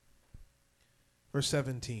 Verse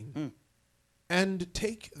 17. And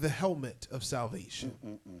take the helmet of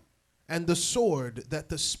salvation and the sword that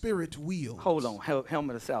the Spirit wields. Hold on.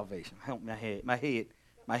 Helmet of salvation. Help my head. My head.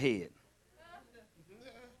 My head.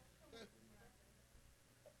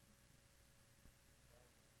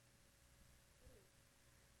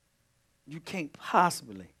 You can't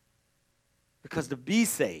possibly, because to be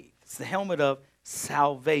saved, it's the helmet of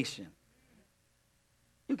salvation.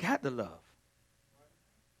 You got to love.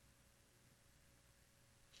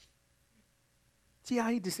 See how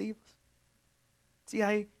he deceives us? See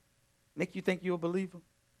how he make you think you're a believer?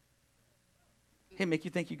 He make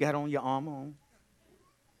you think you got on your armor on.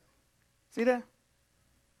 See that?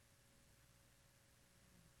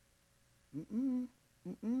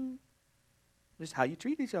 This is how you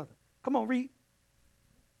treat each other. Come on, read.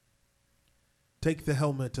 Take the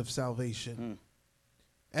helmet of salvation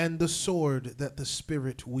and the sword that the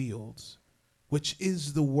Spirit wields, which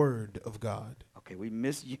is the word of God. Okay, we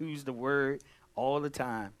misuse the word all the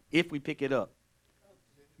time if we pick it up.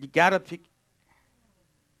 You got to pick.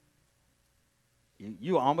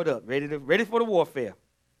 You armored up, ready for the warfare.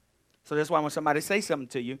 So that's why when somebody says something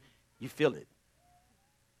to you, you feel it.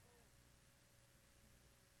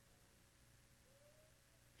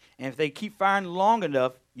 And if they keep firing long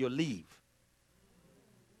enough, you'll leave.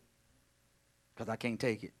 Because I can't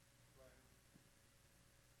take it.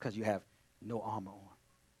 Because you have no armor on.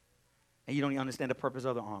 And you don't even understand the purpose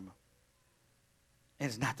of the armor. And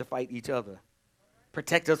it's not to fight each other.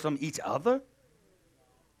 Protect us from each other?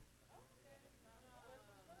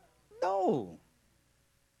 No.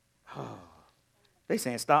 They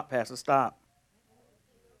saying, stop, Pastor, stop.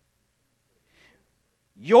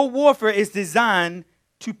 Your warfare is designed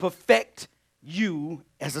to perfect you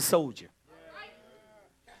as a soldier.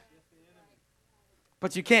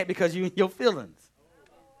 But you can't because you're in your feelings.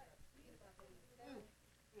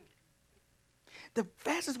 The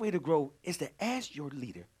fastest way to grow is to ask your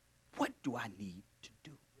leader, what do I need to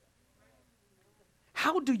do?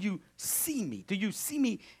 How do you see me? Do you see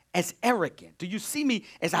me as arrogant? Do you see me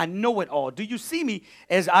as I know it all? Do you see me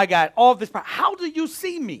as I got all this power? How do you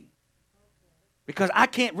see me? Because I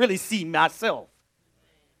can't really see myself.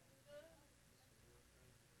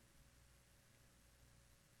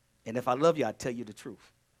 And if I love you, I'll tell you the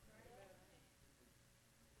truth.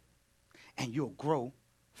 And you'll grow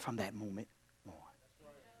from that moment on.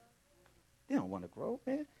 They don't want to grow,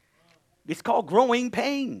 man. It's called growing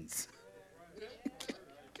pains.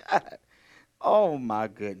 God. Oh, my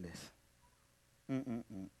goodness.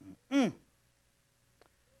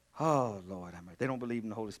 Oh, Lord. They don't believe in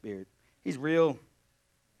the Holy Spirit. He's real.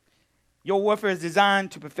 Your warfare is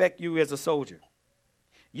designed to perfect you as a soldier.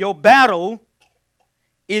 Your battle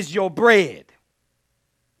is your bread.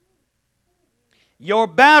 Your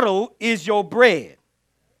battle is your bread.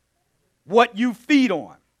 What you feed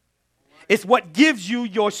on. It's what gives you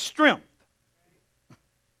your strength.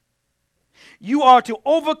 You are to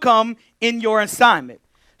overcome in your assignment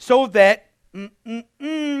so that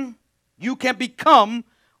you can become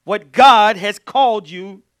what God has called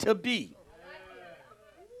you to be.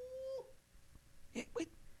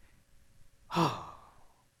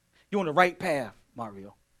 You're on the right path,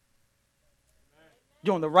 Mario.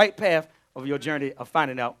 You're on the right path of your journey of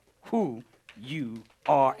finding out who you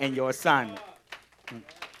are and your assignment.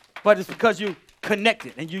 But it's because you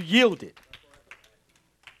connected and you yielded.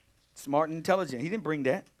 Smart and intelligent. He didn't bring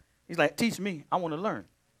that. He's like, teach me. I want to learn.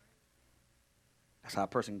 That's how a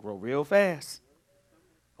person can grow real fast.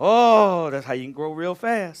 Oh, that's how you can grow real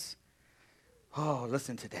fast. Oh,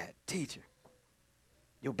 listen to that. Teacher,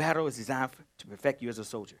 your battle is designed to perfect you as a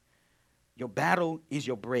soldier. Your battle is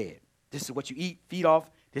your bread. This is what you eat, feed off.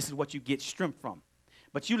 This is what you get strength from.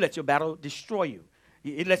 But you let your battle destroy you.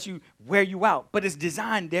 It lets you wear you out. But it's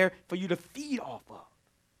designed there for you to feed off of,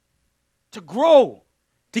 to grow,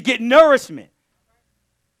 to get nourishment,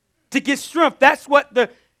 to get strength. That's what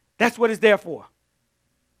it's there for.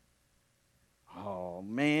 Oh,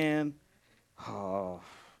 man. Oh,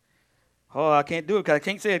 I can't do it because I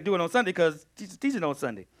can't say I do it on Sunday because she's teaching on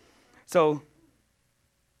Sunday. So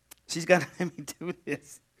she's got to let me do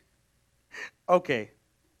this. Okay.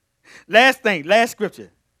 Last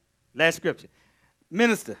scripture.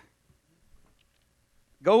 Minister,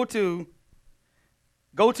 go to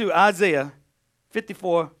Isaiah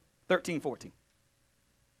 54, 13, 14.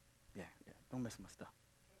 Yeah, don't mess with my stuff.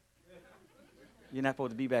 You're not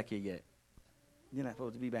supposed to be back here yet. You're not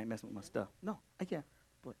supposed to be back messing with my stuff. No, I can't.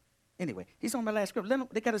 But anyway, he's on my last scripture.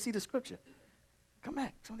 They got to see the scripture. Come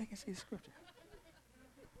back so they can see the scripture.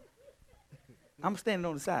 I'm standing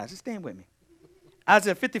on the side. Just stand with me.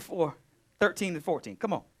 Isaiah 54, 13 to 14.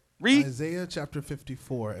 Come on. Read. Isaiah chapter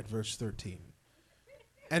 54 at verse 13.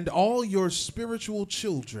 And all your spiritual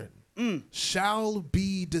children shall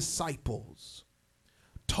be disciples,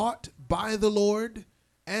 taught by the Lord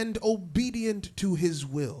and obedient to his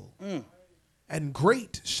will. And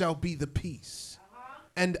great shall be the peace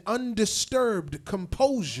and undisturbed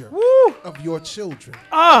composure of your children.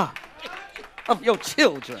 Of your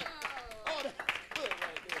children.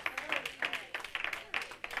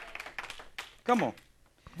 Come on.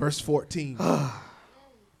 Verse 14.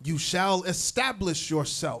 You shall establish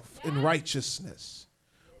yourself in righteousness,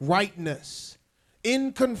 rightness,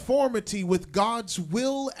 in conformity with God's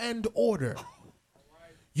will and order.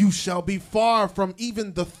 You shall be far from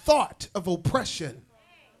even the thought of oppression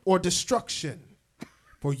or destruction,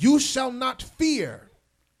 for you shall not fear,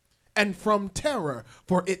 and from terror,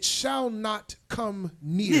 for it shall not come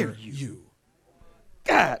near you.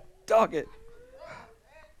 God, dog it.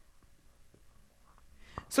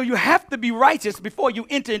 So you have to be righteous before you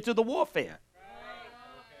enter into the warfare.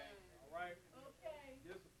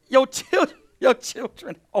 Your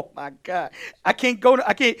children, oh my God.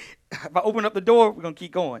 If I open up the door, we're going to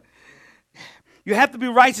keep going. You have to be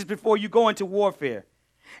righteous before you go into warfare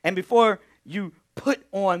and before you put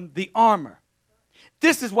on the armor.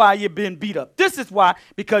 This is why you've been beat up. This is why,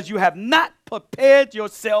 because you have not prepared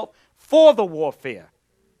yourself for the warfare.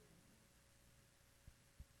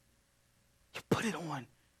 You put it on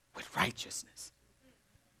with righteousness.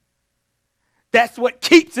 That's what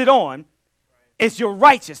keeps it on, is your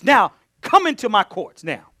righteous. Now, come into my courts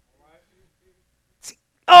now. See,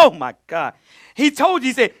 oh my God. He told you,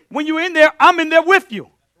 he said, when you're in there, I'm in there with you.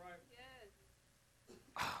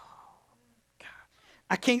 Oh, God.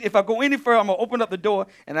 I can't, if I go any further, I'm going to open up the door,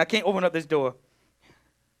 and I can't open up this door.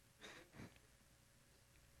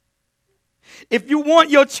 If you want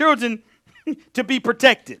your children to be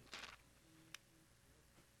protected,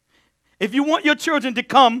 if you want your children to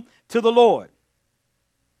come to the Lord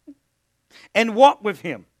and walk with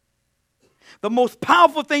him, the most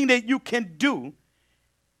powerful thing that you can do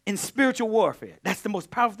in spiritual warfare, that's the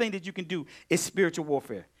most powerful thing that you can do, is spiritual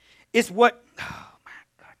warfare. It's what, oh my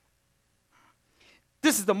God.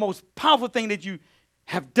 This is the most powerful thing that you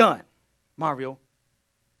have done, Mario,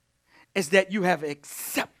 is that you have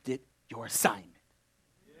accepted your assignment.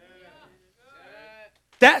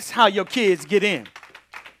 That's how your kids get in.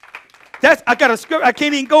 I got a script. I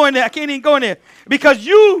can't even go in there. Because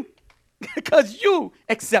you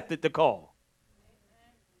accepted the call.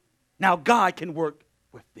 Now God can work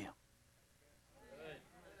with them.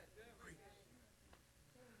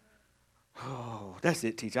 Oh, that's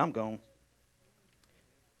it, teacher. I'm gone.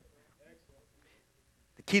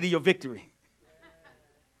 The key to your victory.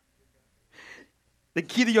 The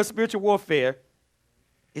key to your spiritual warfare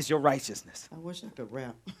is your righteousness. I wish I could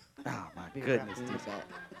rap. Oh, my goodness.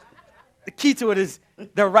 The key to it is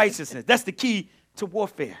the righteousness. That's the key to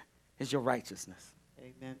warfare, is your righteousness.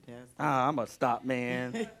 Amen, Pastor. I'm going to stop,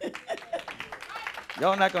 man.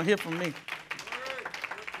 Y'all not going to hear from me.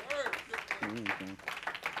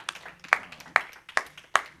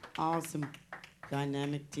 Awesome,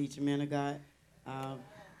 dynamic teacher, man of God.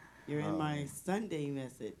 You're in my Sunday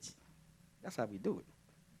message. That's how we do it.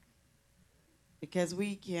 Because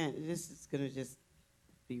we can't, this is going to just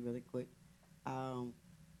be really quick.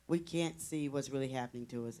 We can't see what's really happening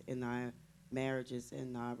to us in our marriages,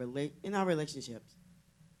 in our relationships.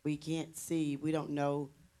 We can't see, we don't know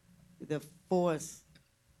the force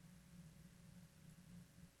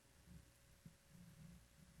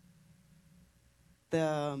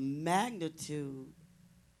the magnitude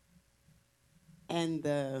and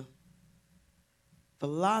the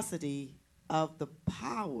velocity of the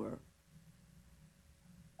power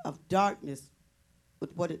of darkness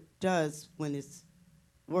with what it does when it's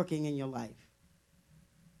working in your life.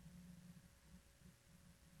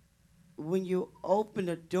 When you open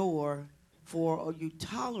a door for or you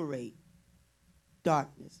tolerate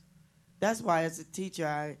darkness. That's why as a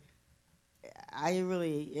teacher, I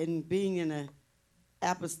really, in being in an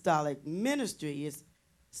apostolic ministry, it's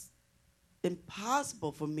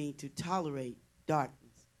impossible for me to tolerate darkness.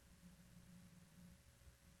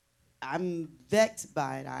 I'm vexed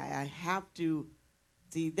by it. I have to,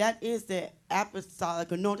 see, that is the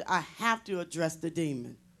apostolic anointing. I have to address the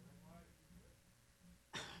demon.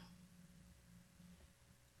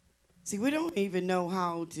 See, we don't even know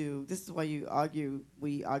how to, this is why we argue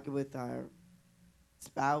with our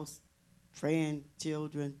spouse, friend,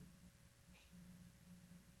 children.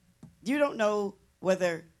 You don't know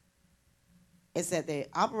whether it's that they're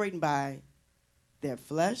operating by their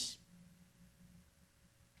flesh,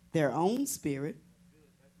 their own spirit,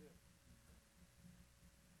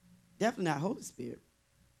 definitely not Holy Spirit.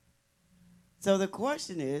 So the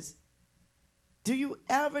question is, do you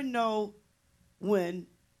ever know when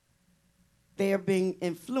they are being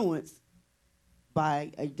influenced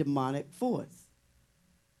by a demonic force?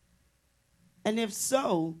 And if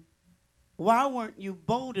so, why weren't you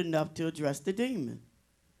bold enough to address the demon?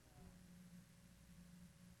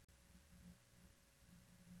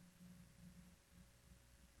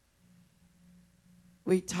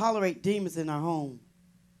 We tolerate demons in our home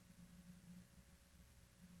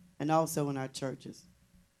and also in our churches.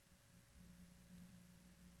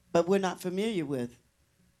 But we're not familiar with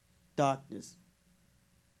darkness.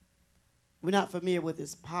 We're not familiar with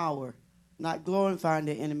its power. Not glorifying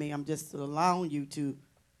the enemy. I'm just allowing you to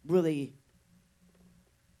really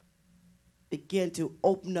begin to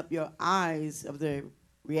open up your eyes of the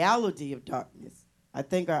reality of darkness. I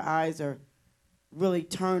think our eyes are really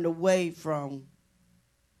turned away from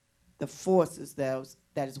the forces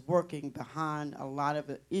that is working behind a lot of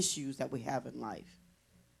the issues that we have in life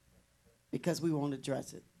because we won't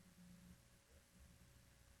address it.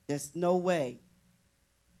 There's no way.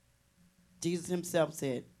 Jesus himself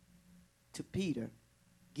said to Peter,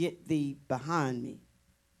 "Get thee behind me,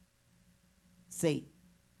 Satan."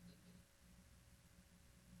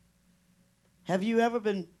 Have you ever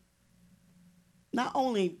been not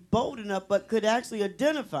only bold enough, but could actually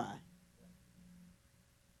identify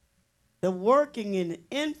the working and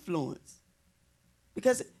influence?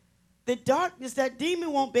 Because the darkness, that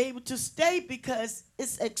demon won't be able to stay because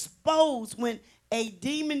it's exposed. When a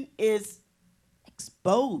demon is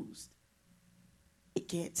exposed, it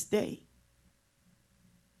can't stay.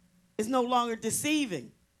 It's no longer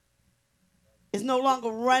deceiving. It's no longer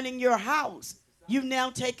running your house. You've now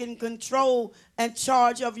taken control and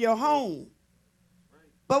charge of your home.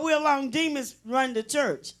 But we're allowing demons run the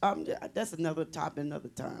church. That's another topic, another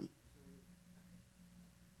time.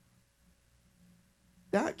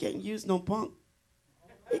 God can't use no punk.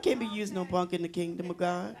 He can't be using no punk in the kingdom of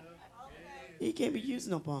God. He can't be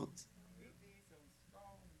using no punks.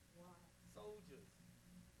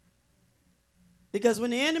 Because when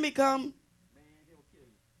the enemy come,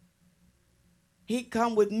 he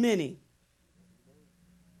come with many.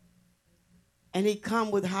 And he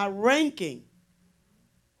come with high-ranking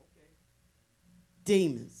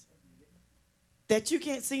demons that you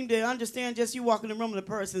can't seem to understand. Just you walk in the room and the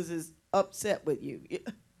person is upset with you.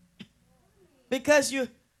 Because you're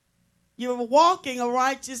walking a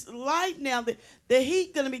righteous life now. The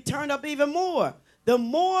heat going to be turned up even more. The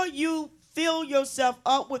more you fill yourself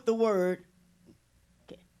up with the word,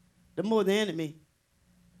 the more the enemy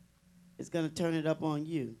is going to turn it up on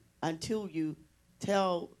you until you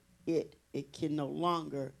tell it can no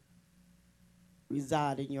longer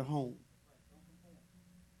reside in your home.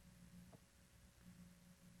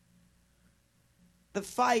 The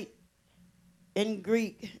fight in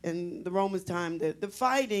Greek in the Romans time, the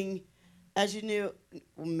fighting, as you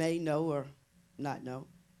may know or not know,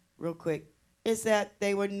 real quick, is that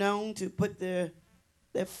they were known to put their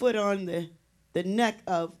foot on the neck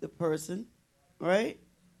of the person, right?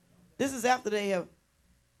 This is after they have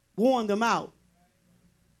worn them out.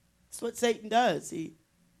 That's what Satan does. He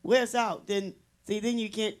wears out. Then you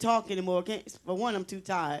can't talk anymore. For one, I'm too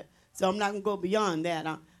tired, so I'm not gonna go beyond that.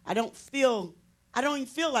 I don't even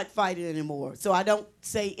feel like fighting anymore, so I don't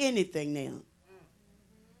say anything now.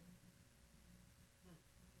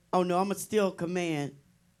 Oh no, I'm gonna still command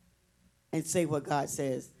and say what God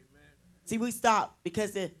says. Amen. See, we stop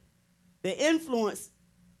because the influence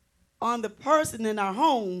on the person in our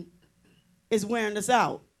home is wearing us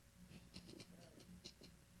out.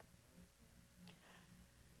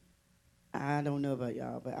 I don't know about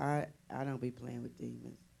y'all, but I don't be playing with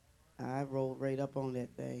demons. I roll right up on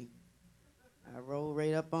that thing. I roll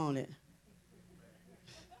right up on it.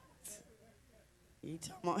 You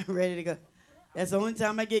talking about ready to go? That's the only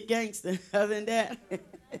time I get gangster. Other than that,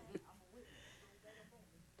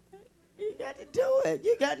 you got to do it.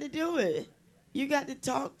 You got to do it. You got to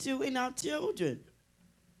talk to in our children.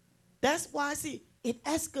 That's why, see, it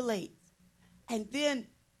escalates. And then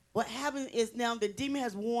what happens is now the demon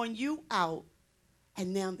has worn you out,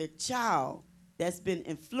 and now the child that's been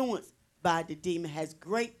influenced by the demon has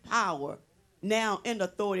great power now and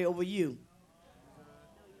authority over you.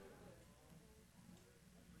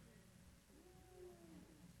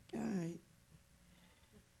 All right.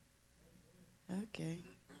 Okay.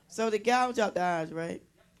 So they gouge out the eyes, right?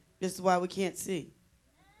 This is why we can't see.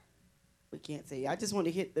 We can't see. I just want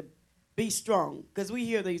to hit the be strong, because we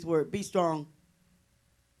hear these words, be strong.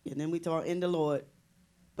 And then we talk in the Lord,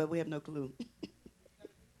 but we have no clue.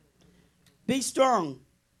 Be strong.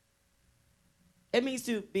 It means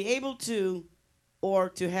to be able to or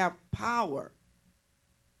to have power.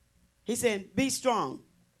 He said, be strong.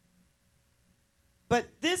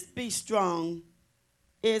 But this be strong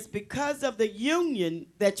is because of the union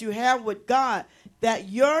that you have with God, that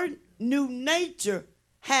your new nature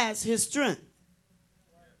has his strength.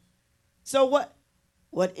 So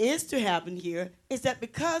what is to happen here is that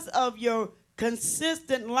because of your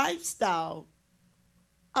consistent lifestyle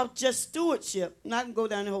of just stewardship, and I can go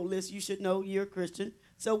down the whole list, you should know you're a Christian.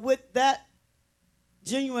 So with that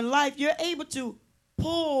genuine life, you're able to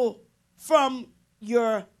pull from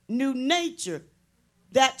your new nature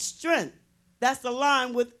that strength that's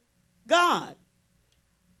aligned with God.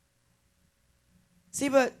 See,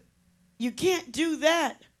 but you can't do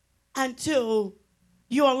that until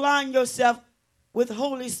you align yourself with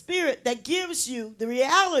Holy Spirit that gives you the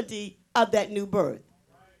reality of that new birth.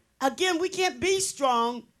 Again, we can't be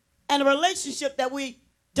strong in a relationship that we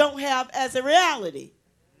don't have as a reality.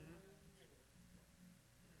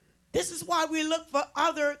 This is why we look for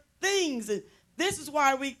other things. And this is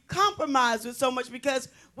why we compromise with so much, because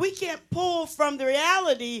we can't pull from the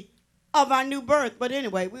reality of our new birth. But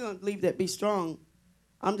anyway, we're going to leave that be strong.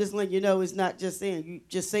 I'm just letting you know it's not just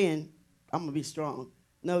saying, I'm going to be strong.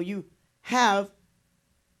 No, you have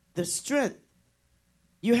the strength.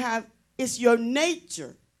 It's your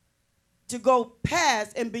nature to go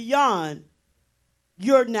past and beyond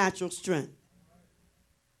your natural strength.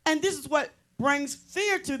 And this is what brings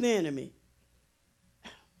fear to the enemy.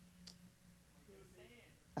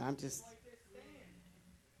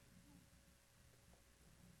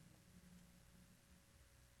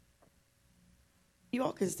 You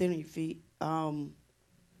all can stand on your feet. I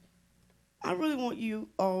really want you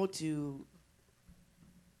all to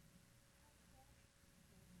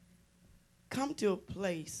come to a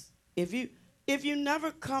place. If you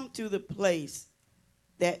never come to the place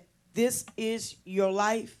that this is your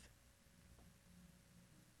life,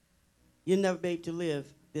 you'll never be able to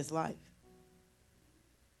live this life.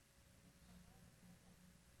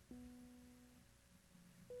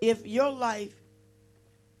 If your life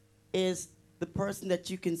is the person that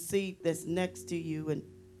you can see that's next to you, and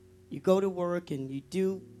you go to work and you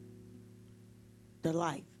do the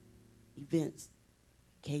life, events,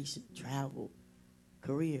 vacation, travel,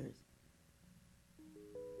 careers.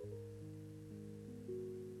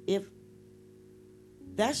 If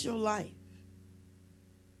that's your life,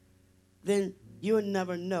 then you'll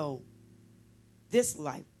never know this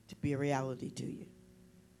life to be a reality to you.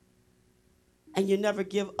 And you never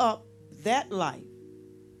give up that life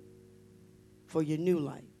for your new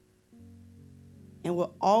life. And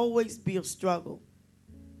will always be a struggle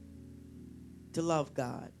to love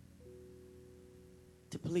God,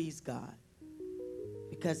 to please God,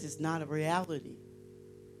 because it's not a reality.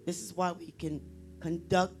 This is why we can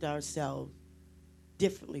conduct ourselves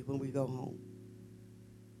differently when we go home.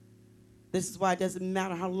 This is why it doesn't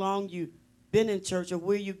matter how long you've been in church or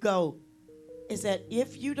where you go, is that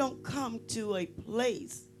if you don't come to a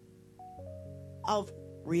place of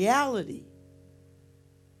reality,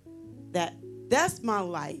 that's my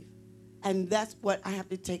life, and that's what I have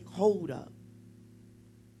to take hold of.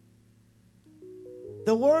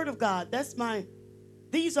 The Word of God,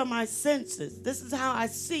 these are my senses. This is how I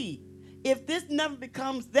see. If this never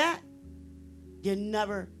becomes that, you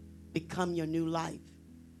never become your new life.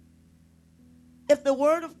 If the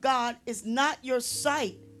Word of God is not your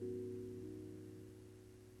sight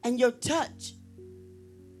and your touch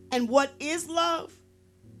and what is love,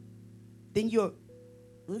 then you'll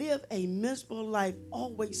live a miserable life,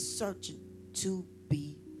 always searching to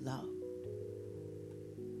be loved.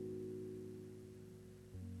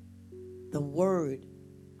 The Word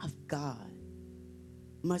of God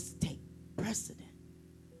must take precedent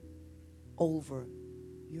over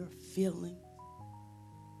your feelings,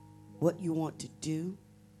 what you want to do,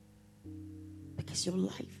 because your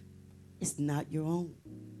life is not your own.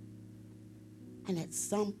 And at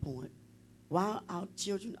some point, while our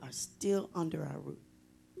children are still under our roof,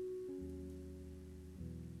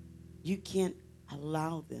 you can't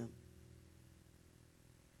allow them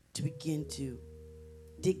to begin to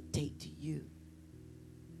dictate to you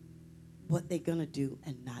what they're going to do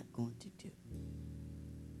and not going to do.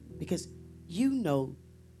 Because you know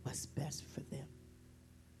what's best for them.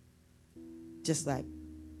 Just like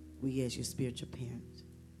we as your spiritual parents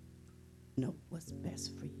know what's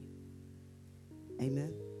best for you.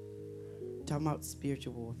 Amen? We're talking about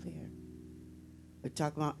spiritual warfare. We're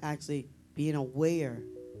talking about actually being aware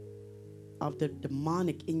of the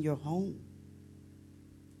demonic in your home.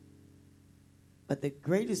 But the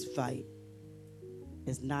greatest fight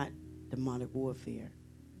is not demonic warfare.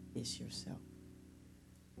 It's yourself.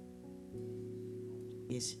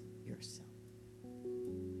 It's yourself.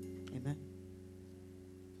 Amen?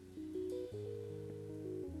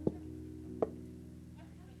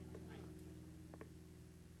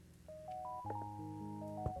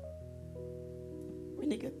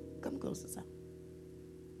 close us out.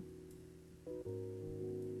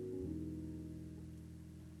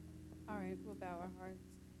 All right, we'll bow our hearts.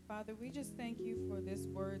 Father, we just thank you for this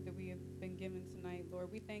word that we have been given tonight,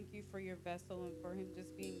 Lord. We thank you for your vessel and for him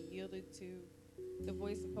just being yielded to the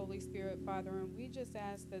voice of Holy Spirit, Father. And we just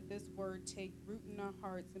ask that this word take root in our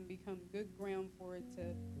hearts and become good ground for it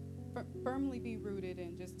to firmly be rooted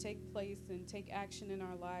and just take place and take action in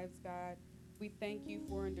our lives, God. We thank you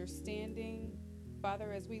for understanding.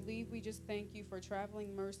 Father, as we leave, we just thank you for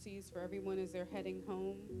traveling mercies for everyone as they're heading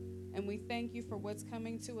home. And we thank you for what's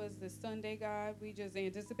coming to us this Sunday, God. We just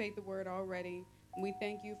anticipate the word already. And we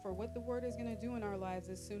thank you for what the word is going to do in our lives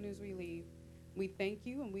as soon as we leave. We thank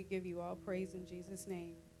you and we give you all praise in Jesus'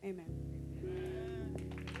 name. Amen.